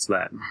think it's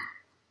that.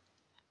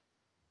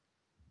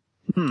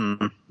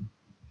 We'll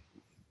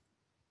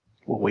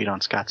wait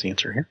on Scott's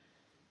answer here.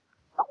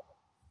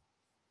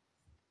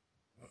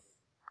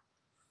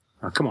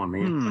 Oh, come on,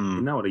 man.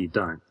 You know it or you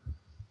don't.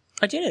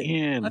 I did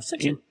it. I've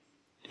said it.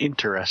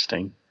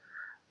 Interesting.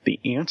 The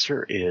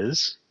answer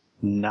is,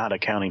 not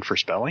accounting for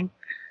spelling,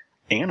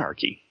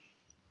 anarchy.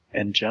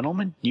 And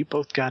gentlemen, you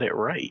both got it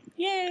right.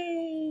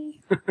 Yay!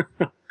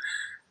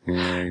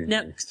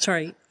 Now,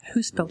 sorry,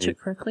 who spelled it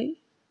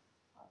correctly?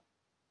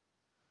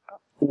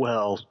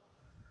 Well,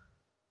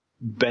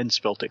 Ben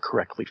spelt it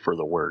correctly for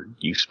the word.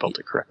 You spelt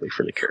it correctly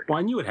for the character. Well,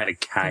 I knew it had a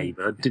K,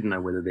 but I didn't know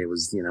whether there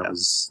was, it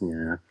was,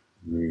 yeah.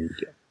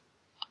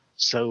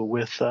 So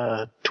with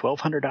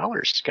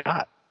 $1,200,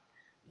 Scott,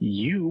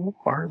 you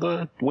are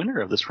the winner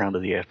of this round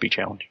of the AFB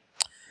Challenge.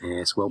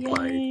 Yes, well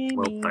played.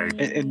 Well played.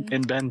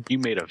 And Ben, you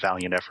made a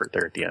valiant effort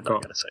there at the end, I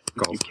gotta say.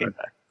 You came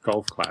back.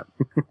 Golf clap.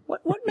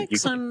 What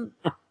makes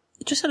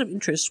just out of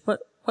interest,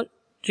 what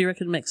do you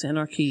reckon makes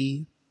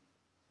anarchy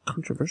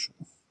controversial?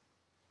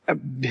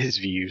 His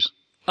views.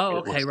 Oh,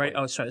 okay, right.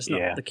 Oh, sorry, it's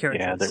not the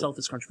character itself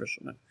is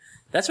controversial. No.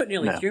 That's what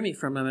nearly threw me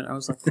for a moment. I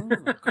was like,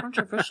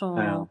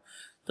 controversial.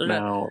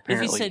 No,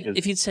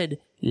 if you'd said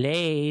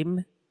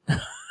lame.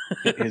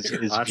 His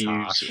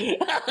views,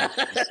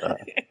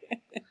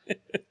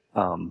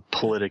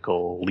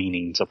 political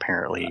leanings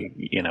apparently,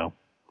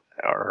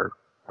 are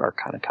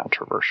kind of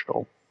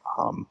controversial.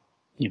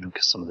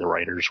 Because some of the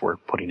writers were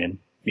putting in,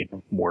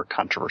 more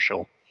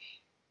controversial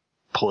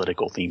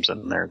political themes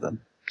in there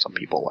than some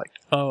people liked.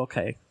 Oh,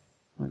 okay.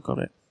 I got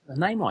it. A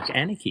name like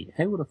Anarchy,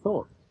 who would have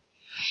thought?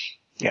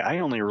 Yeah, I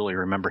only really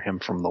remember him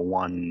from the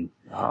one,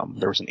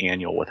 there was an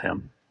annual with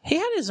him. He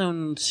had his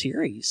own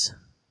series.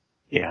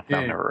 Yeah, I've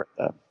never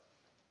read that.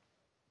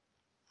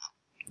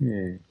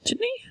 Yeah.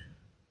 Didn't he?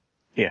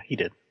 Yeah, he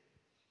did.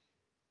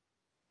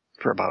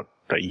 For about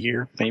a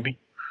year, maybe.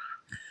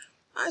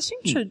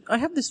 I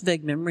have this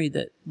vague memory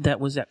that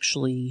was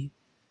actually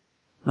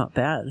not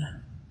bad.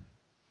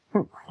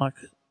 Like,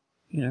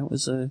 it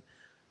was a...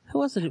 Who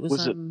was it? It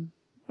was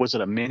Was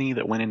it a mini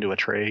that went into a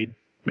trade,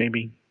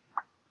 maybe?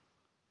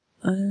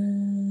 I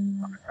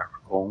don't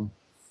recall.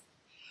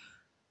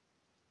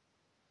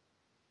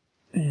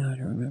 Yeah, I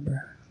don't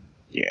remember.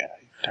 Yeah.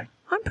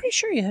 I'm pretty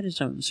sure he had his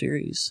own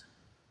series.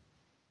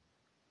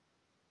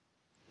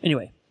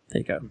 Anyway,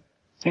 there you go.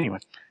 Anyway.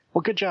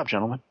 Well, good job,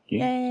 gentlemen. You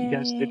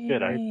guys did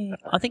good.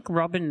 I think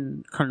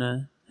Robin kind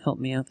of helped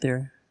me out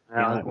there.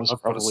 Yeah, that was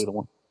probably the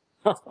one.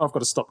 I've got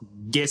to stop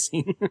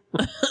guessing.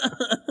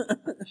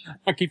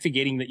 I keep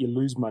forgetting that you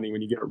lose money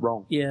when you get it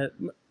wrong. Yeah,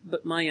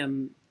 but my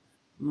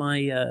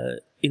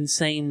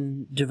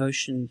insane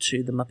devotion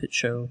to the Muppet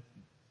Show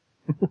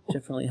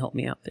definitely helped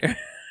me out there.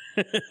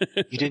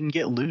 You didn't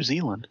get New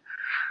Zealand.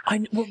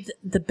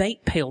 The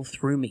bait pail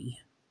threw me.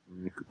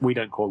 We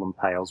don't call them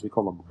pails, we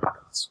call them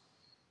buckets.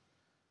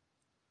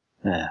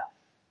 Yeah.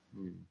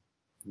 You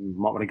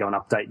might want to go and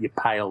update your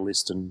pail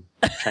list and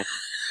change.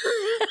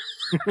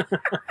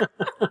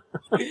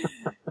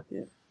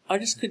 Yeah. I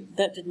just could.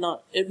 That did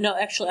not. No,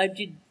 actually, I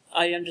did.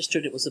 I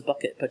understood it was a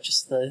bucket, but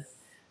just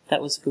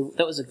that was good.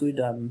 That was a good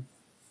one.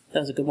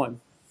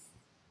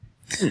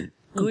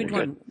 Good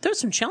one. There were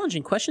some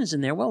challenging questions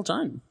in there. Well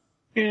done.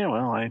 Yeah.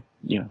 Well,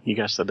 you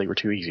guys said they were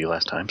too easy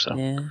last time, so.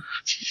 Yeah.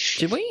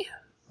 Did we?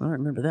 I don't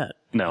remember that.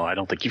 No, I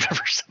don't think you've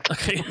ever said that.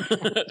 Okay.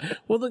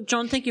 Well, look,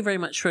 John, thank you very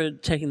much for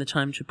taking the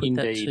time to put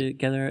that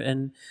together,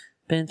 and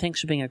Ben, thanks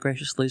for being a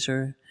gracious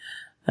loser.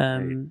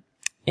 And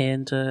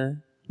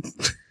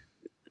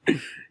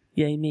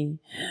yay me.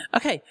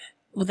 Okay,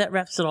 well, that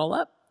wraps it all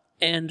up,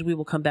 and we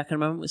will come back in a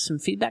moment with some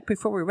feedback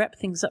before we wrap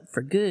things up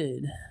for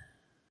good.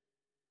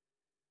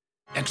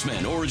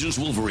 X-Men Origins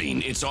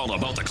Wolverine, it's all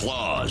about the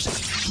claws.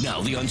 Now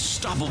the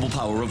unstoppable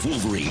power of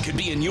Wolverine could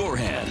be in your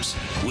hands.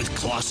 With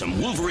Clawsome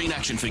Wolverine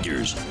action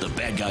figures. The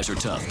bad guys are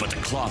tough, but the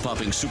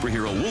claw-popping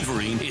superhero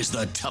Wolverine is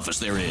the toughest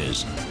there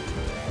is.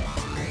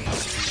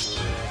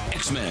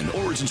 X-Men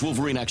Origins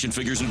Wolverine action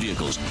figures and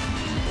vehicles.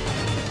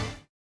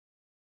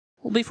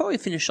 Well, before we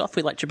finish off,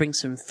 we'd like to bring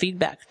some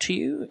feedback to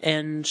you,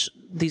 and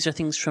these are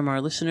things from our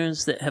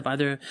listeners that have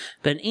either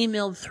been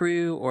emailed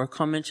through or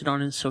commented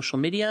on in social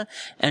media,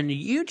 and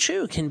you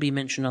too can be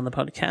mentioned on the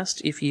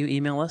podcast if you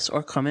email us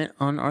or comment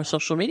on our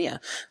social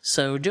media.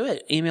 So do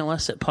it. Email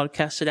us at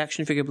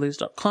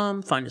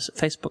podcast@actionfigureblues.com, find us at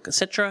Facebook,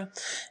 etc.,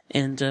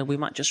 and we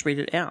might just read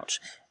it out.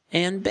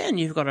 And Ben,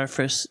 you've got our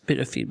first bit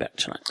of feedback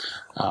tonight.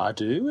 I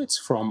do. It's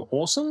from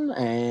Orson,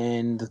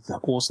 and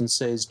Orson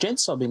says,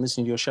 "Gents, I've been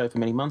listening to your show for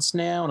many months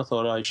now, and I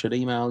thought I should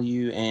email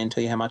you and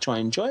tell you how much I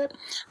enjoy it.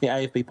 The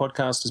AFB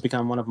podcast has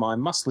become one of my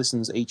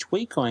must-listens each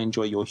week. I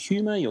enjoy your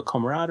humour, your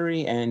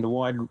camaraderie, and a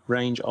wide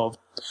range of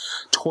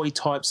toy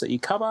types that you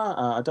cover.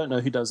 I don't know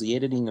who does the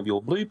editing of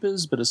your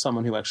bloopers, but as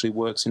someone who actually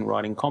works in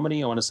writing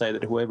comedy, I want to say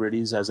that whoever it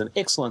is has an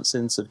excellent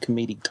sense of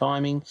comedic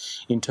timing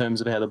in terms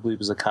of how the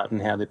bloopers are cut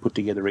and how they're put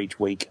together each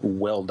week.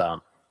 Well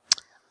done."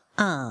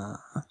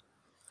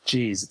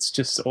 Jeez, it's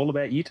just all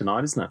about you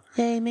tonight, isn't it?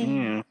 Yay,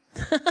 me.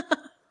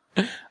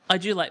 I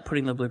do like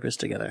putting the bloopers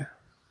together.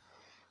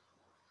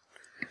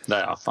 They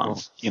are fun.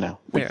 Well, you know,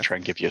 we can try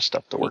and give you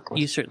stuff to work with.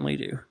 You certainly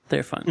do.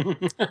 They're fun.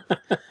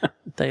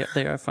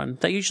 They are fun.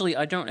 They usually,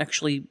 I don't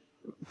actually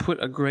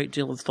put a great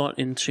deal of thought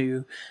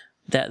into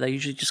that. They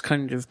usually just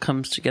kind of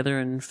comes together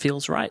and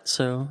feels right.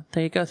 So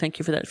there you go. Thank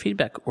you for that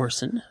feedback,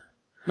 Orson.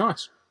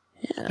 Nice.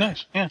 Yeah.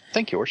 Nice. Yeah.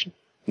 Thank you, Orson.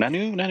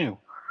 Nanu.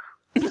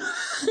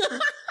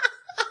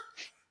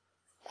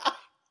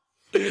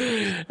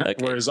 Okay.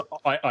 Whereas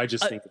I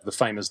just think of the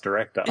famous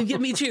director. Yeah,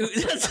 me too.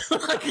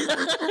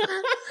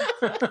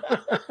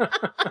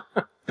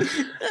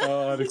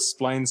 Oh, it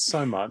explains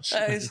so much.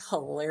 That is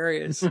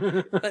hilarious.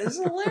 That is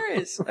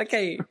hilarious.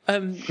 Okay.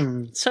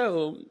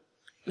 So,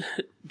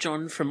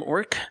 John from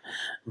Orc,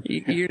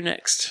 you're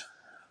next.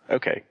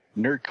 Okay.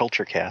 Nerd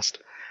Culture Cast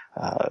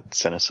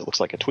sent us, it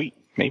looks like a tweet,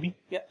 maybe?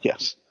 Yeah.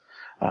 Yes.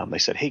 They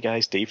said, "Hey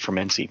guys, Dave from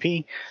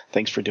NCP.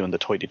 Thanks for doing the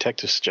Toy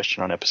Detective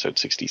suggestion on episode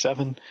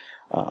 67.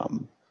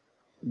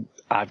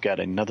 I've got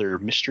another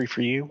mystery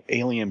for you.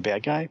 Alien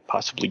bad guy,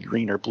 possibly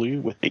green or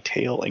blue, with a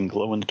tail and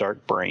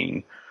glow-in-the-dark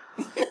brain."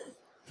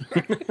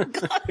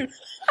 God.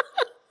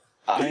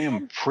 I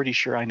am pretty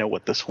sure I know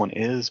what this one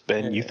is.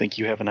 Ben, you think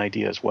you have an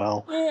idea as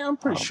well? Yeah, I'm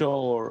pretty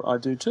sure I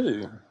do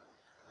too.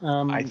 Do you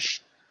want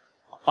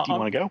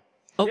to go?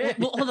 Oh,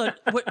 well, hold on.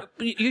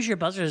 Use your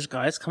buzzers,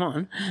 guys. Come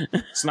on.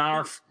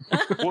 Snarf.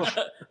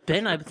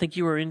 Ben, I think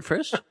you were in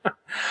first.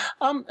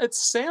 It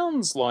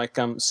sounds like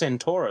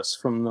Centaurus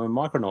from the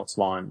Micronauts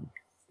line.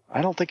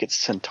 I don't think it's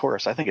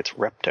Centaurus. I think it's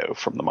Repto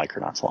from the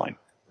Micronauts line.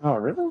 Oh,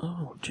 really?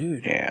 Oh,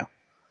 dude. Yeah.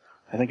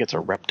 I think it's a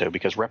Repto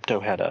because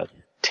Repto had a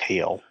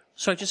tail.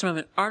 Sorry, just a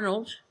moment.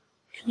 Arnold,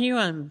 can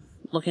you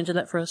look into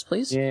that for us,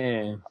 please?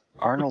 Yeah.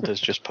 Arnold has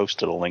just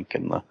posted a link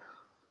in the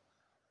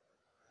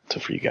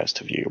for you guys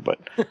to view, but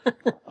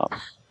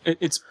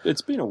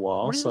it's been a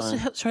while. What is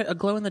this? Sorry, a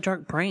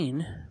glow-in-the-dark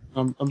brain.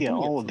 Yeah,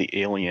 all of the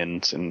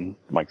aliens in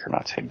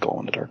Micronauts had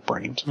glow-in-the-dark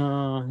brains.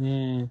 Oh,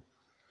 yeah.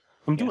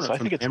 I'm doing it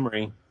from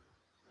memory.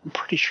 I'm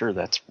pretty sure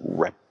that's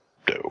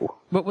Repto.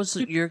 What was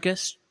your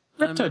guess?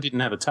 Repto didn't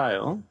have a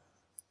tail.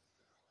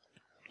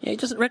 Yeah,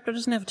 Repto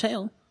doesn't have a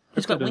tail.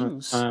 He's got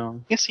wings.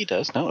 Yes, he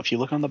does. No, if you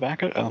look on the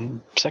back,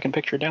 second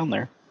picture down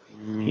there,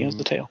 he has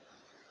the tail.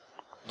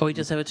 Oh, he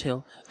does have a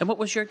tail. And what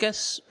was your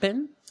guess,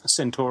 Ben?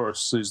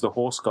 Centaurus, who's the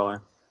horse guy.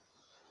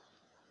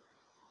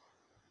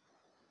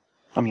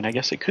 I mean, I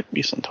guess it could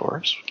be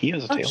Centaurus. He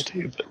has a tail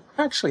too. But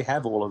I actually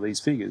have all of these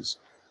figures.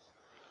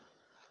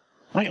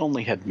 I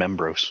only had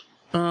Membros.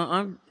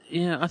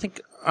 I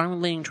think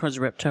I'm leaning towards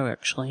Repto,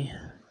 actually.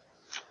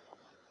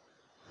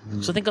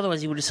 So I think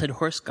otherwise you would have said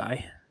horse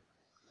guy.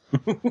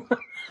 Why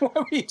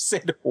would you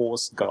said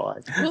horse guy?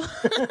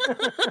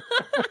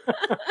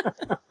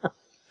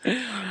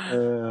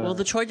 Well,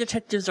 the Toy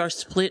Detectives are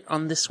split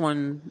on this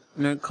one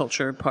Nerd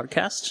Culture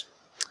podcast.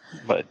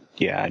 But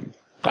yeah,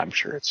 I'm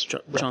sure it's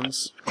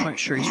John's quite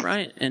sure he's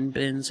right, and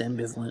Ben's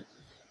ambivalent.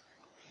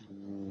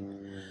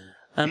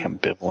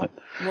 Ambivalent.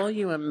 While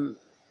you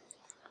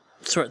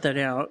sort that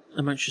out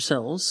amongst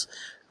yourselves,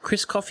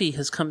 Chris Coffey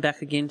has come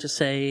back again to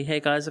say, "Hey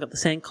guys, I got the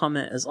same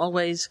comment as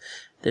always.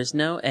 There's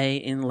no A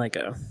in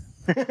Lego."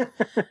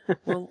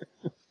 Well,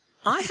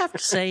 I have to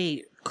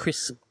say,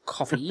 Chris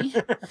Coffey,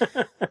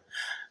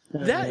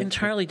 that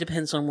entirely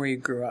depends on where you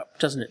grew up,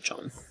 doesn't it,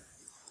 John?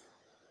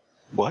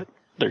 What?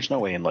 There's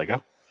no A in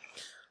Lego.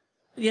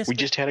 Yes, we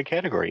just had a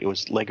category. It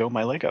was Lego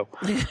My Lego.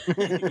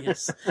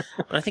 Yes,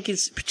 but I think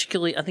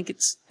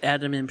it's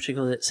Adam in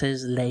particular that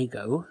says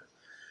Lego.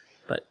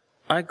 But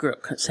I grew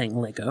up saying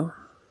Lego.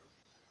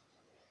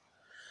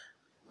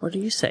 What do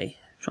you say,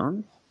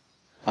 John?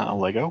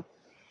 Lego.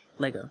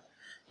 Lego.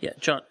 Yeah,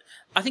 John.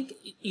 I think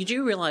you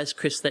do realise,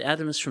 Chris, that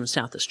Adam is from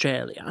South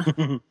Australia.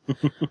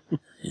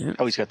 Yeah.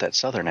 Oh, he's got that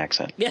southern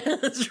accent. Yeah,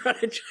 that's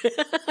right.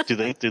 Do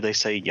they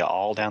say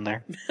y'all down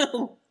there?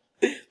 No.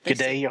 Good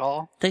day,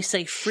 y'all. They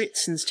say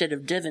Fritz instead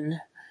of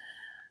Devon.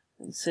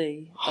 And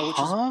say,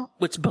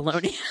 which is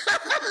baloney.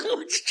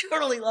 Which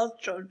totally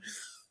lost John.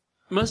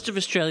 Most of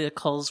Australia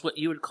calls what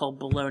you would call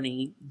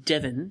baloney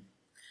Devon,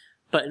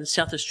 but in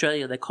South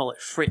Australia they call it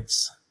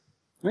Fritz.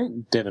 I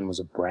think Devon was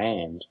a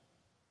brand.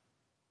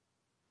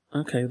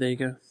 Okay, there you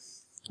go.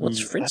 What's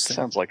Fritz? That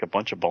sounds like a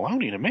bunch of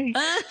baloney to me.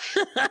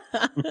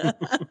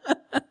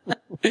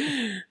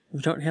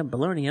 We don't have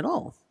baloney at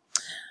all.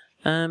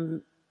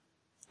 And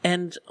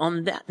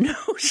on that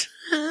note,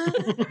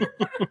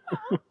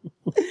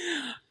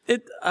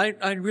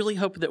 I really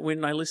hope that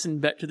when I listen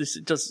back to this,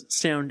 it doesn't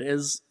sound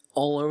as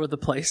all over the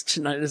place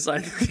tonight as I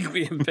think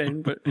we have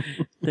been. But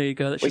there you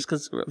go. That's just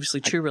because we're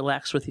obviously too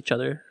relaxed with each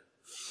other.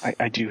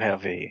 I do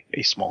have a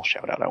small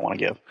shout out I want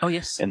to give. Oh,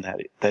 yes. And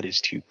that is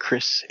to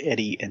Chris,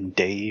 Eddie, and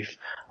Dave.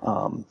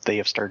 They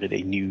have started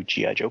a new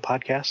G.I. Joe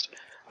podcast,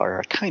 or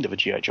a kind of a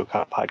G.I. Joe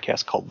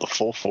podcast called The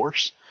Full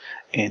Force.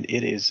 And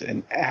it is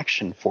an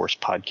Action Force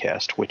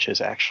podcast, which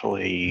is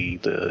actually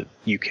the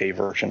UK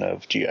version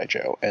of G.I.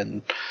 Joe.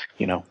 And,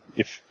 you know,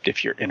 if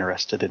you're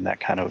interested in that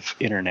kind of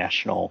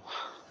international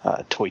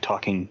toy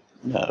talking,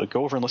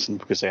 go over and listen,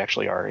 because they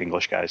actually are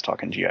English guys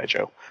talking G.I.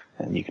 Joe.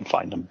 And you can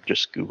find them.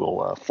 Just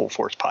Google Full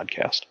Force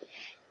Podcast.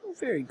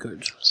 Very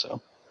good.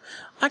 So,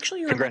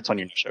 actually, congrats on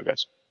your new show,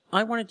 guys.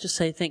 I wanted to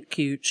say thank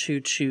you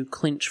to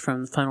Clint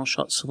from Final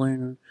Shot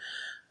Saloon,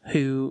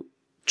 who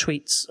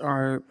tweets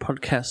our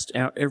podcast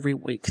out every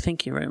week.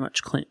 Thank you very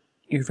much, Clint.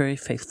 You're very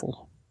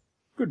faithful.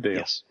 Good deal.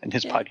 Yes, and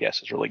his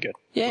podcast is really good.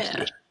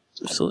 Yeah,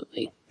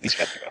 absolutely. He's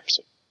got a new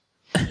episode.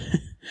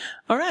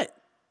 All right.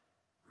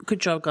 Good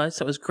job, guys.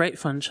 That was great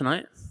fun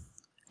tonight.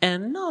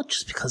 And not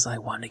just because I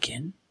won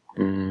again.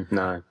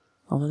 No.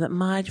 Although that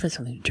might have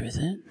something to do with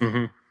it.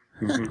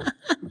 Mm-hmm.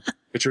 Mm-hmm.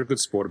 But you're a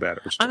good sport about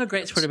it. I'm a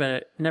great sport about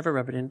it. Never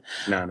rub it in.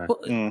 No. Well,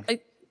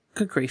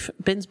 good grief.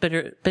 Ben's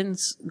better.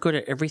 Ben's good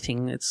at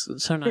everything. It's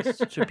so nice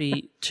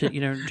to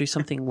do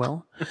something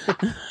well.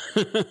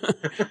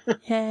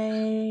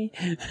 Yay.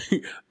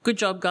 Good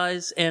job,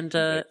 guys. And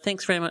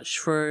thanks very much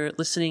for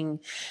listening.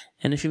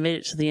 And if you made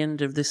it to the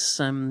end of this,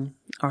 our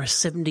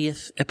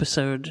 70th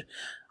episode,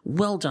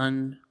 well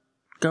done.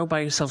 Go buy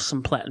yourself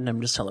some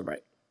platinum to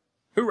celebrate.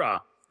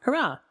 Hoorah.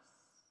 Hurrah.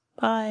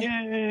 Bye.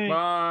 Yay.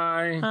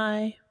 Bye.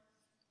 Bye.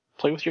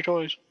 Play with your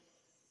toys.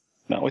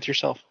 Not with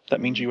yourself. That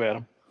means you,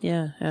 Adam.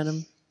 Yeah,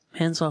 Adam.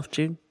 Hands off,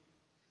 dude.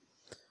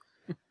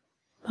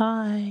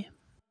 Bye.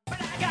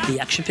 The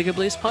Action Figure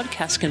Blues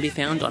podcast can be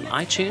found on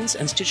iTunes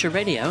and Stitcher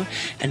Radio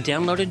and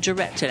downloaded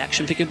direct at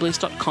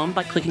actionfigureblues.com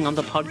by clicking on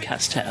the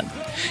podcast tab.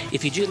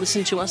 If you do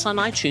listen to us on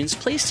iTunes,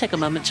 please take a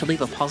moment to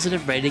leave a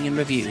positive rating and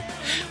review.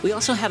 We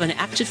also have an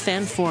active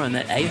fan forum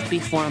at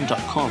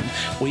afbforum.com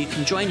where you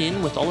can join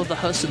in with all of the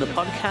hosts of the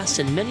podcast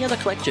and many other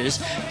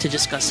collectors to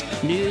discuss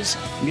news,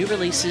 new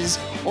releases,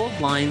 old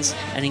lines,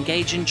 and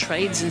engage in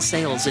trades and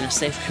sales in a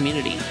safe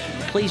community.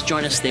 Please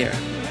join us there.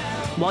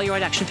 While you're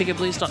at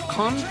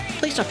actionfigureblues.com,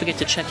 please don't forget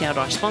to check out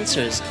our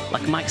sponsors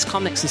like Mike's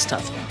Comics and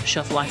Stuff,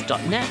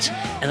 shelflife.net,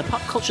 and the Pop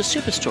Culture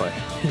Superstore,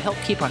 who help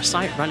keep our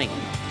site running.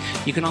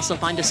 You can also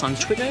find us on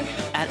Twitter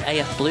at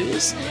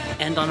AFBlues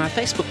and on our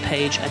Facebook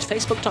page at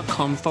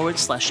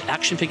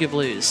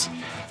facebook.com/actionfigureblues.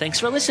 Thanks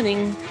for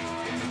listening.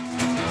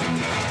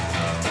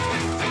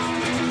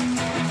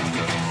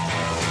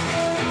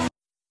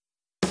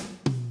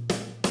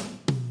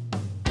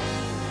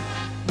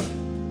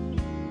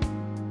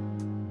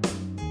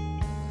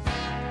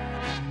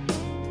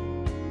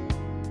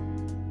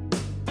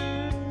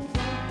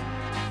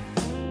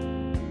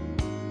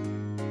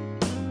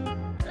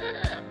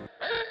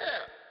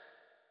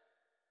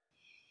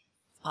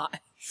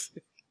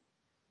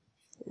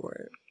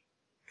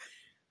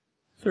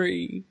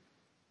 Three.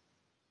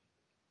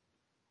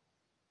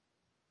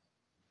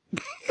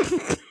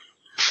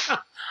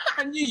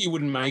 I knew you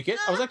wouldn't make it.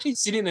 I was actually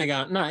sitting there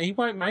going, no, he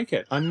won't make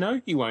it. I know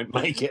he won't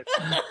make it.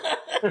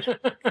 And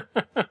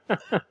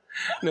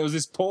there was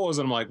this pause,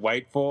 and I'm like,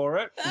 wait for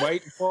it.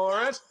 5,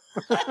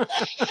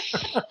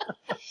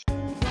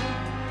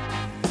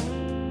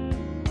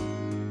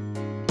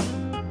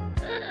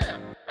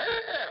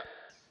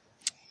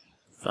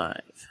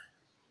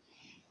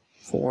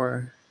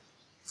 4,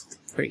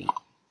 3.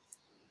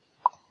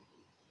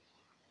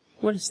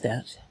 What is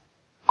that?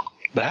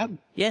 That?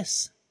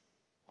 Yes.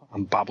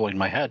 I'm bobbling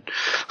my head.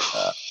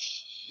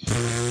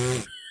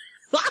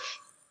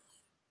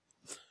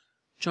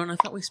 John, I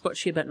thought we spoke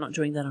to you about not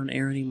doing that on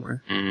air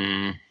anymore.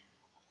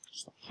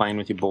 Stop playing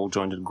with your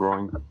ball-jointed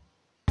groin.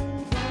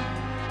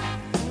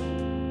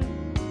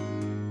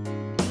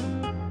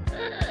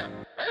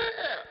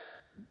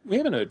 We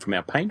haven't heard from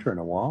our painter in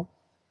a while.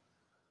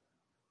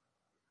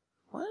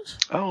 What?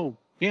 Oh,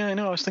 yeah, I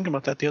know. I was thinking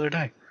about that the other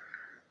day.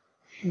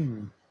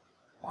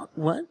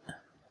 What?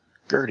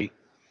 Gertie.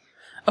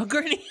 Oh,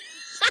 Gertie.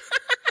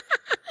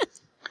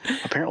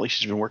 Apparently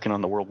she's been working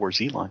on the World War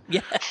Z line. Yeah.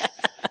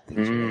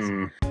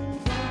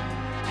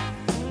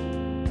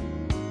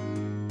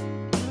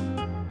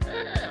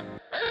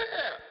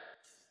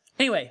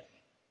 Anyway.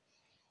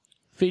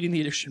 Feeding the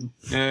addiction.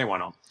 Yeah, why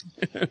not?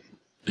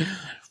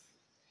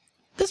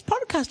 This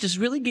podcast is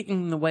really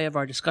getting in the way of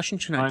our discussion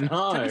tonight. I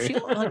know. Don't you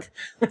feel like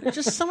there's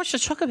just so much to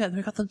talk about?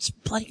 We've got this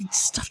bloody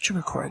stuff to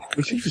record.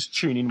 We should just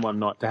tune in one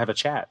night to have a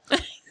chat.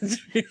 This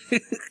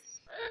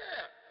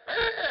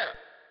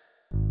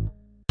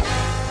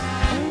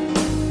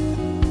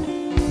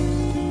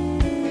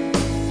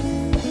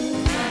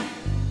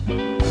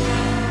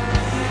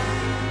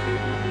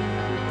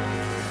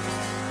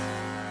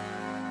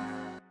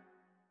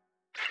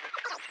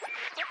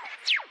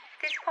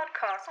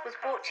podcast was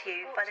brought to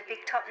you by the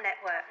Big Top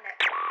Network.